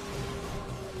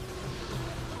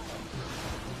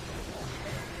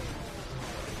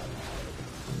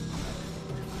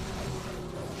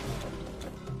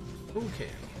 Okay.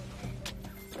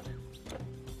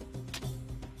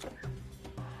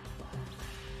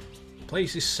 The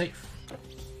place is safe.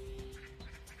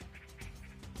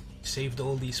 Saved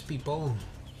all these people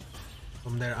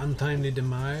from their untimely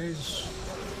demise.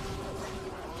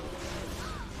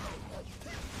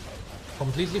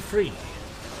 Completely free.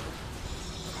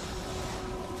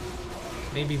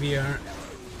 Maybe we are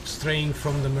straying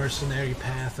from the mercenary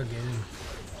path again.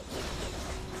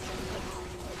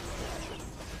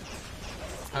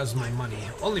 How's my money?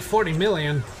 Only 40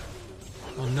 million!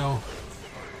 Oh no.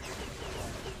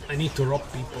 I need to rob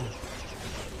people.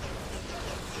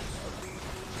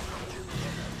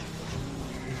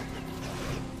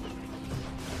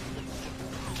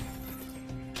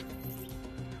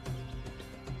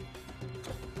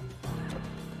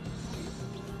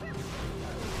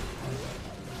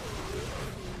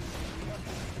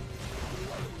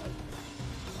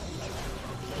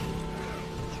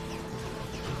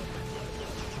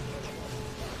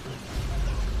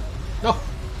 No!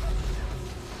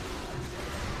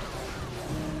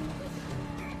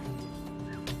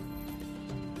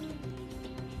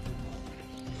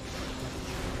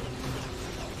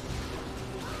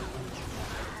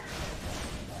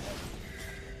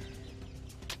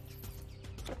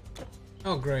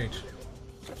 Oh, great.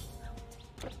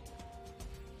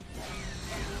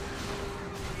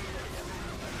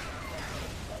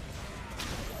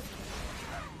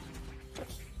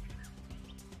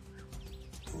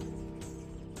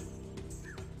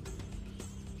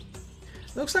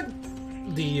 Looks like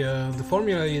the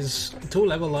formula is 2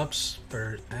 level ups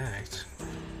per act.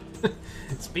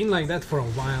 It's been like that for a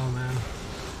while now.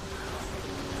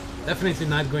 Definitely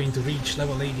not going to reach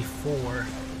level 84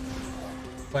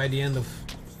 by the end of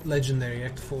Legendary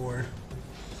Act 4.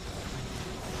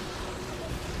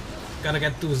 Gotta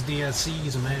get those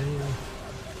DLCs, man.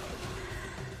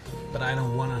 But I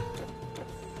don't wanna.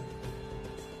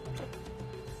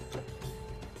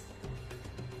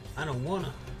 I don't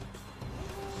wanna.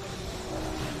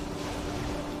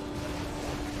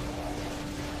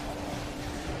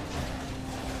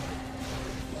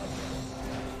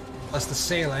 Plus the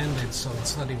sale ended, so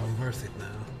it's not even worth it now.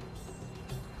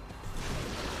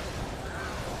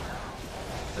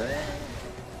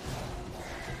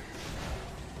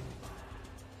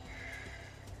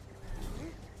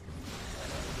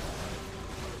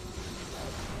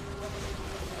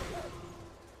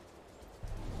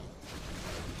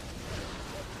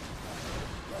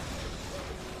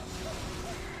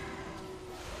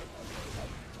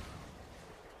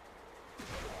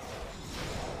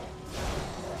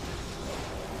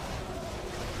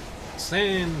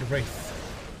 Sand Wraith.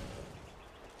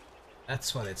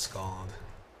 That's what it's called.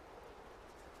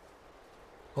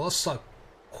 Colossal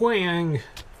Quang.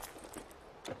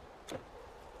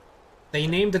 They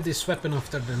named this weapon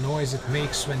after the noise it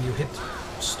makes when you hit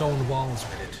stone walls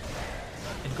with it.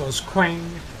 It goes quang.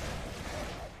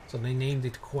 So they named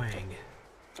it Quang.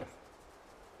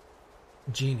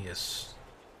 Genius.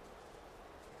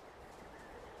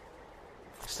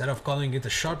 Instead of calling it a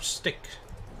sharp stick.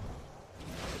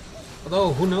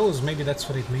 Although, who knows, maybe that's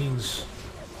what it means.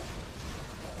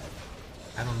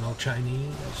 I don't know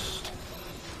Chinese.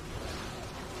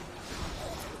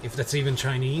 If that's even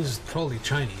Chinese, probably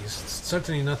Chinese. It's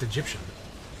certainly not Egyptian.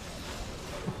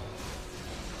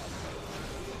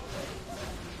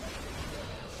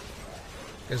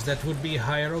 Because that would be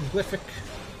hieroglyphic.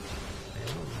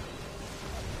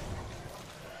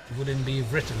 It wouldn't be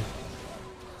written.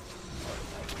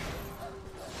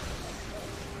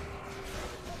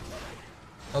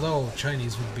 Although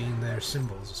Chinese would be in their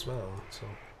symbols as well, so...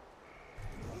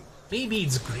 Maybe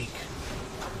it's Greek.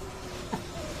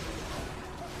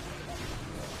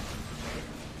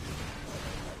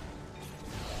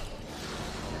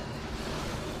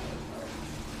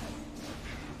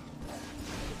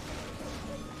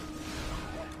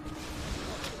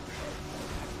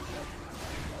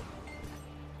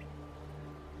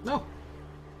 No,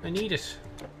 I need it.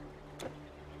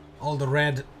 All the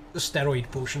red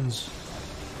steroid potions.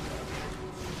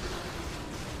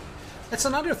 That's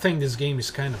another thing this game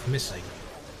is kind of missing.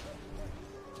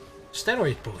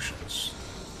 Steroid potions.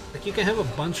 Like, you can have a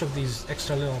bunch of these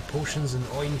extra little potions and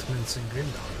ointments in Grim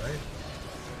Dawn, right?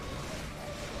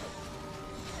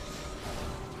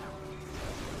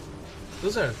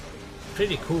 Those are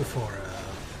pretty cool for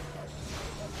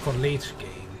late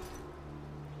game.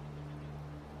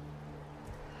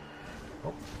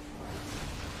 Oh.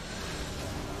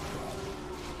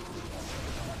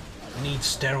 I need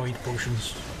steroid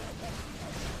potions.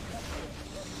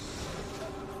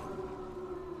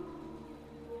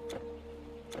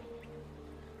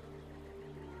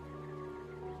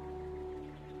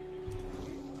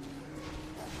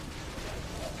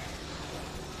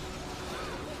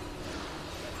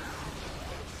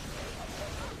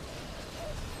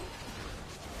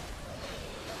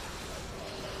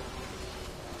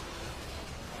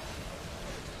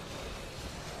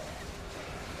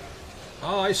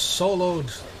 Oh, I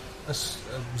soloed a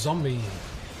zombie.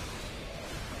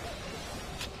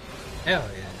 Hell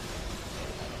yeah.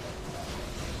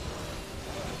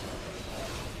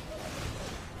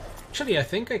 Actually, I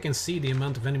think I can see the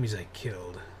amount of enemies I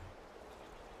killed.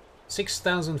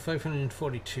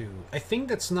 6,542. I think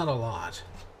that's not a lot.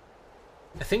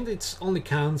 I think it only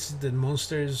counts the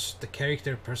monsters the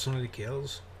character personally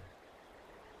kills.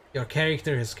 Your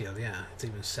character has killed, yeah, it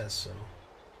even says so.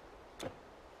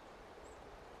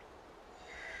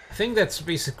 I think that's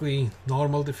basically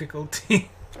normal difficulty.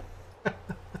 I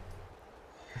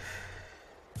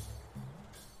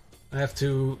have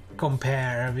to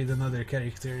compare with another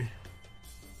character.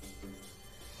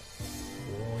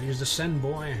 Oh, here's the Sand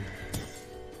Boy.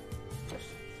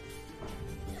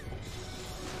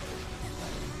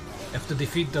 Have to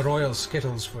defeat the Royal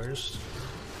Skittles first.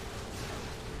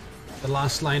 The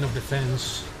last line of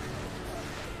defense.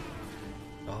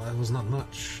 Oh, that was not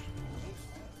much.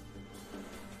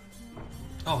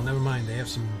 Oh, never mind, they have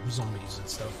some zombies and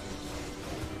stuff.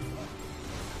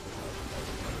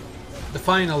 The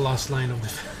final last line of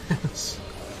defense.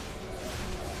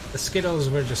 The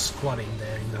Skittles were just squatting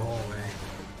there in the hallway.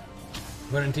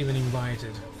 Weren't even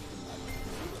invited.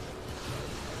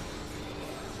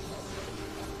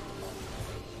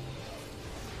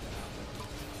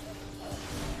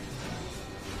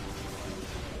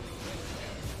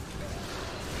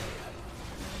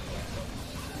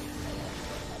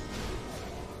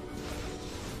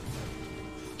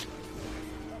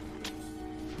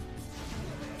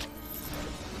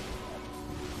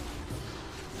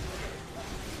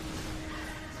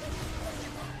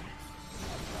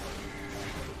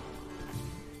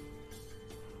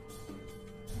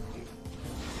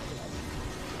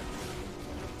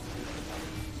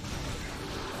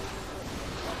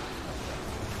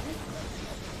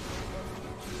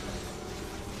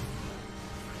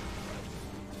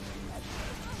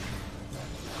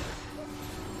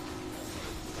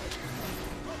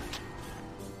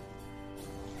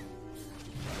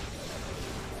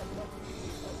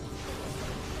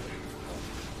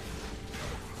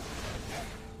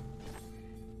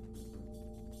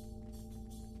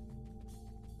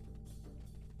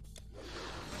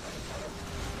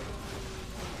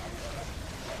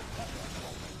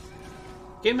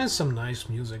 Game has some nice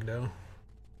music though.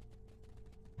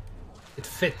 It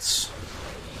fits.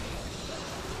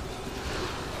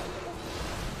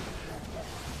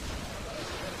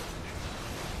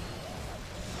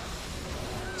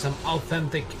 Some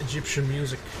authentic Egyptian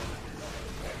music.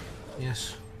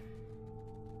 Yes.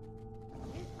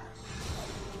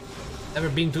 Never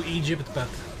been to Egypt, but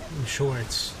I'm sure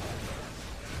it's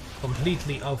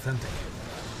completely authentic.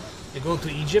 You go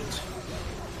to Egypt,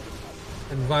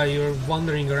 and while you're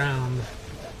wandering around,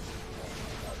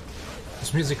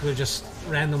 this music will just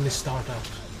randomly start up.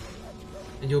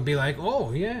 And you'll be like,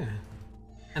 oh yeah.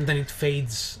 And then it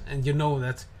fades, and you know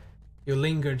that you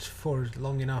lingered for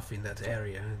long enough in that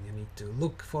area, and you need to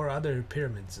look for other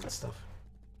pyramids and stuff.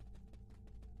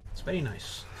 It's very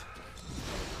nice.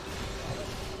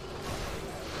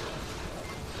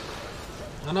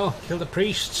 Oh no, kill the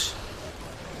priests!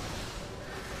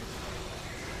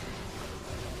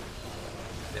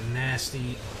 The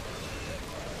nasty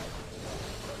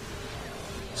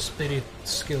spirit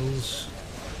skills.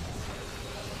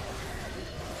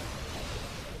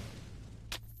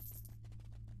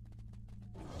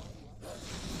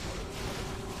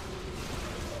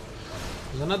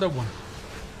 There's another one.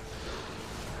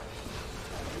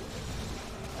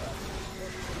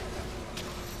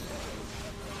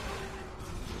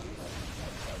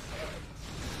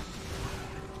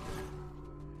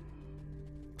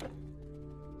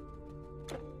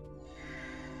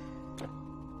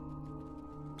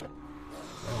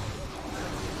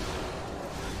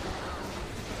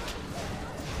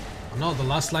 Oh no, the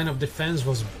last line of defense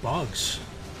was bugs.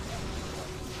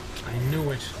 I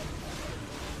knew it.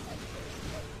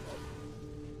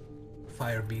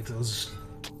 Fire beetles.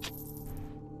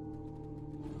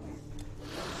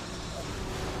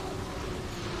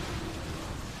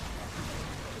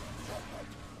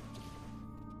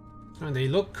 And they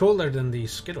look cooler than the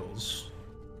Skittles.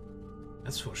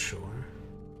 That's for sure.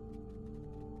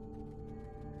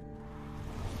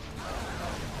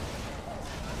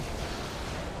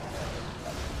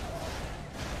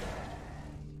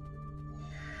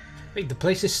 Wait, the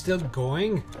place is still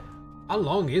going? How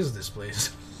long is this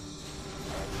place?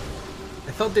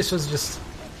 I thought this was just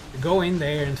go in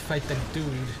there and fight that dude.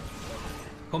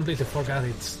 Completely forgot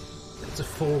it's a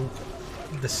full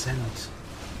descent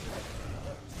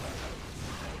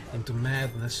into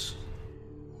madness.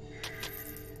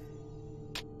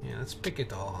 Yeah, let's pick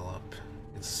it all up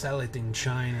and sell it in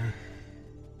China.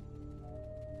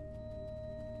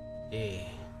 Yeah.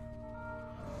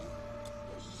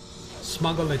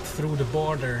 Smuggle it through the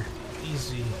border.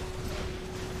 Easy.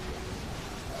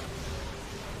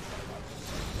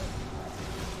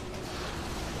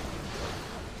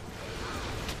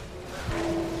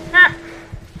 Ah!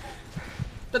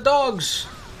 The dogs!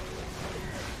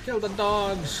 Kill the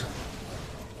dogs!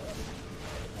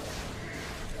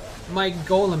 My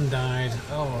golem died.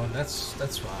 Oh,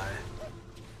 that's why.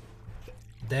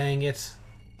 Dang it.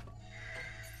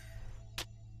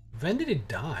 When did it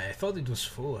die? I thought it was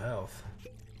full health.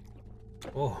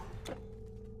 Oh.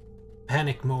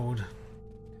 Panic mode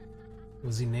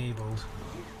was enabled.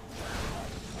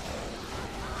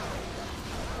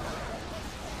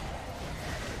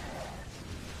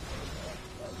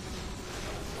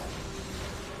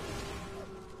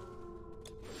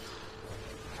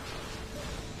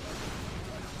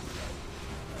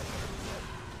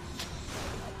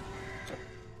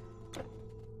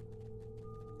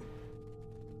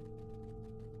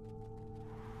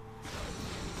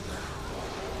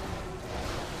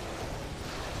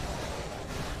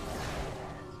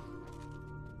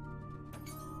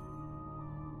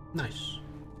 Nice.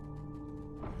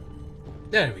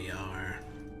 There we are.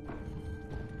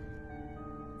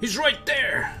 He's right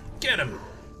there! Get him!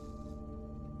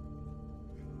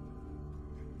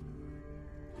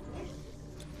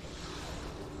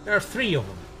 There are 3 of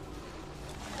them.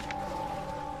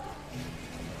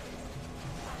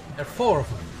 There are 4 of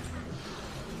them.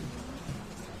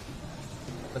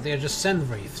 But they are just sand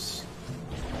wraiths.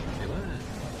 Wait,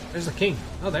 what? There's the king.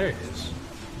 Oh, there it is.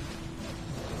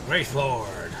 Wraith Lord.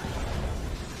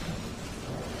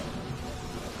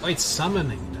 Oh, it's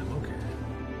summoning them, okay.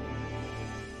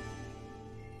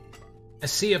 I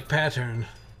see a pattern.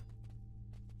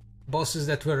 Bosses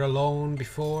that were alone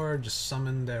before just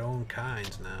summon their own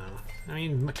kind now. I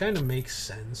mean, it kind of makes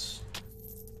sense.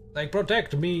 Like,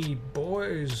 protect me,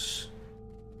 boys.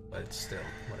 But still,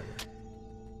 whatever.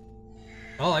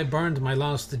 Well, I burned my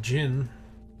last Djinn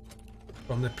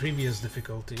from the previous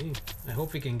difficulty. I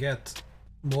hope we can get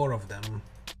more of them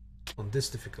on this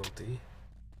difficulty.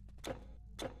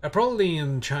 Probably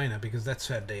in China, because that's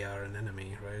where they are an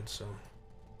enemy, right? So,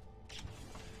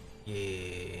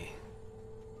 yeah.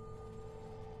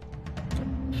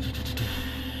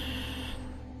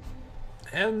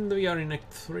 And we are in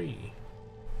Act 3.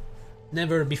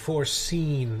 Never before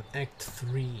seen Act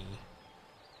 3.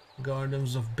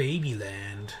 Gardens of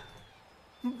Babyland.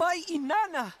 By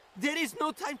Inanna! There is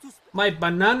no time to... My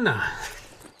banana!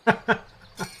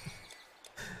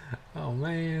 Oh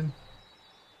man.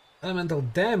 Elemental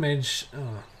damage.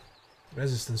 Oh,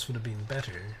 resistance would have been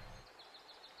better.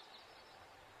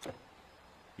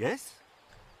 Yes?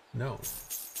 No.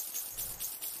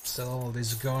 Sell all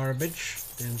this garbage.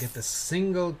 Didn't get a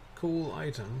single cool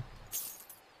item.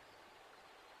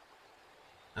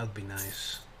 That'd be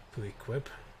nice to equip.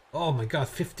 Oh my god,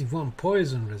 51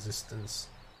 poison resistance.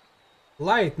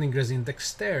 Lightning resistance,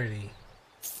 dexterity.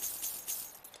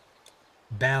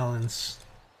 Balance.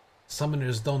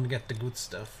 Summoners don't get the good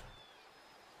stuff.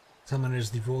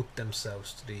 Summoners devote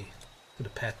themselves to the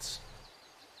pets.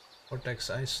 Vortex,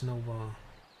 Ice Nova.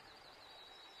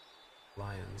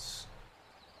 Lions.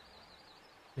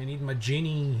 I need my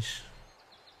genies.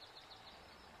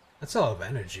 That's a lot of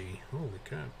energy. Holy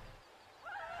crap.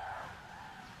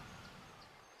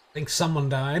 I think someone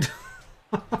died.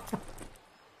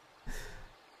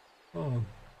 Oh.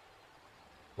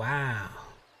 Wow.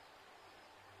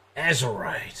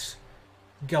 Azurite.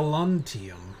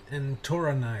 Galantium and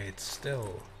Tauronite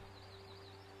still.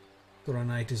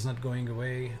 Tauronite is not going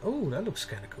away. Oh, that looks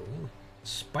kind of cool.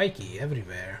 Spiky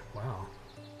everywhere. Wow.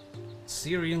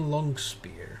 Syrian long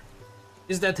spear.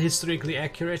 Is that historically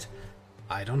accurate?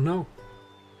 I don't know.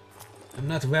 I'm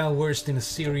not well versed in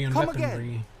Assyrian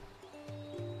weaponry.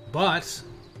 But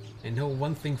I know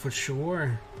one thing for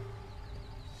sure.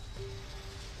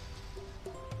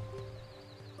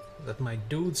 That my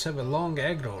dudes have a long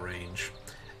aggro range.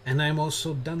 And I'm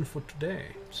also done for today.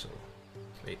 So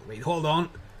wait, hold on.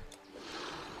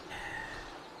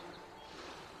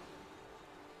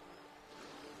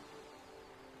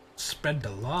 Spread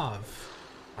the love.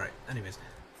 Alright, anyways.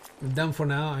 I'm done for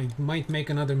now. I might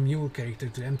make another mule character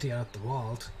to empty out the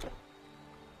vault.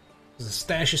 The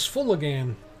stash is full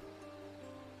again.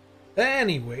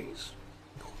 Anyways.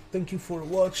 Thank you for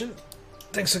watching.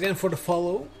 Thanks again for the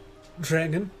follow,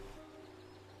 Dragon.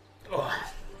 Oh,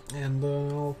 and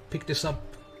I'll pick this up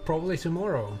probably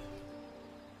tomorrow.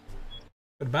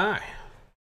 Goodbye.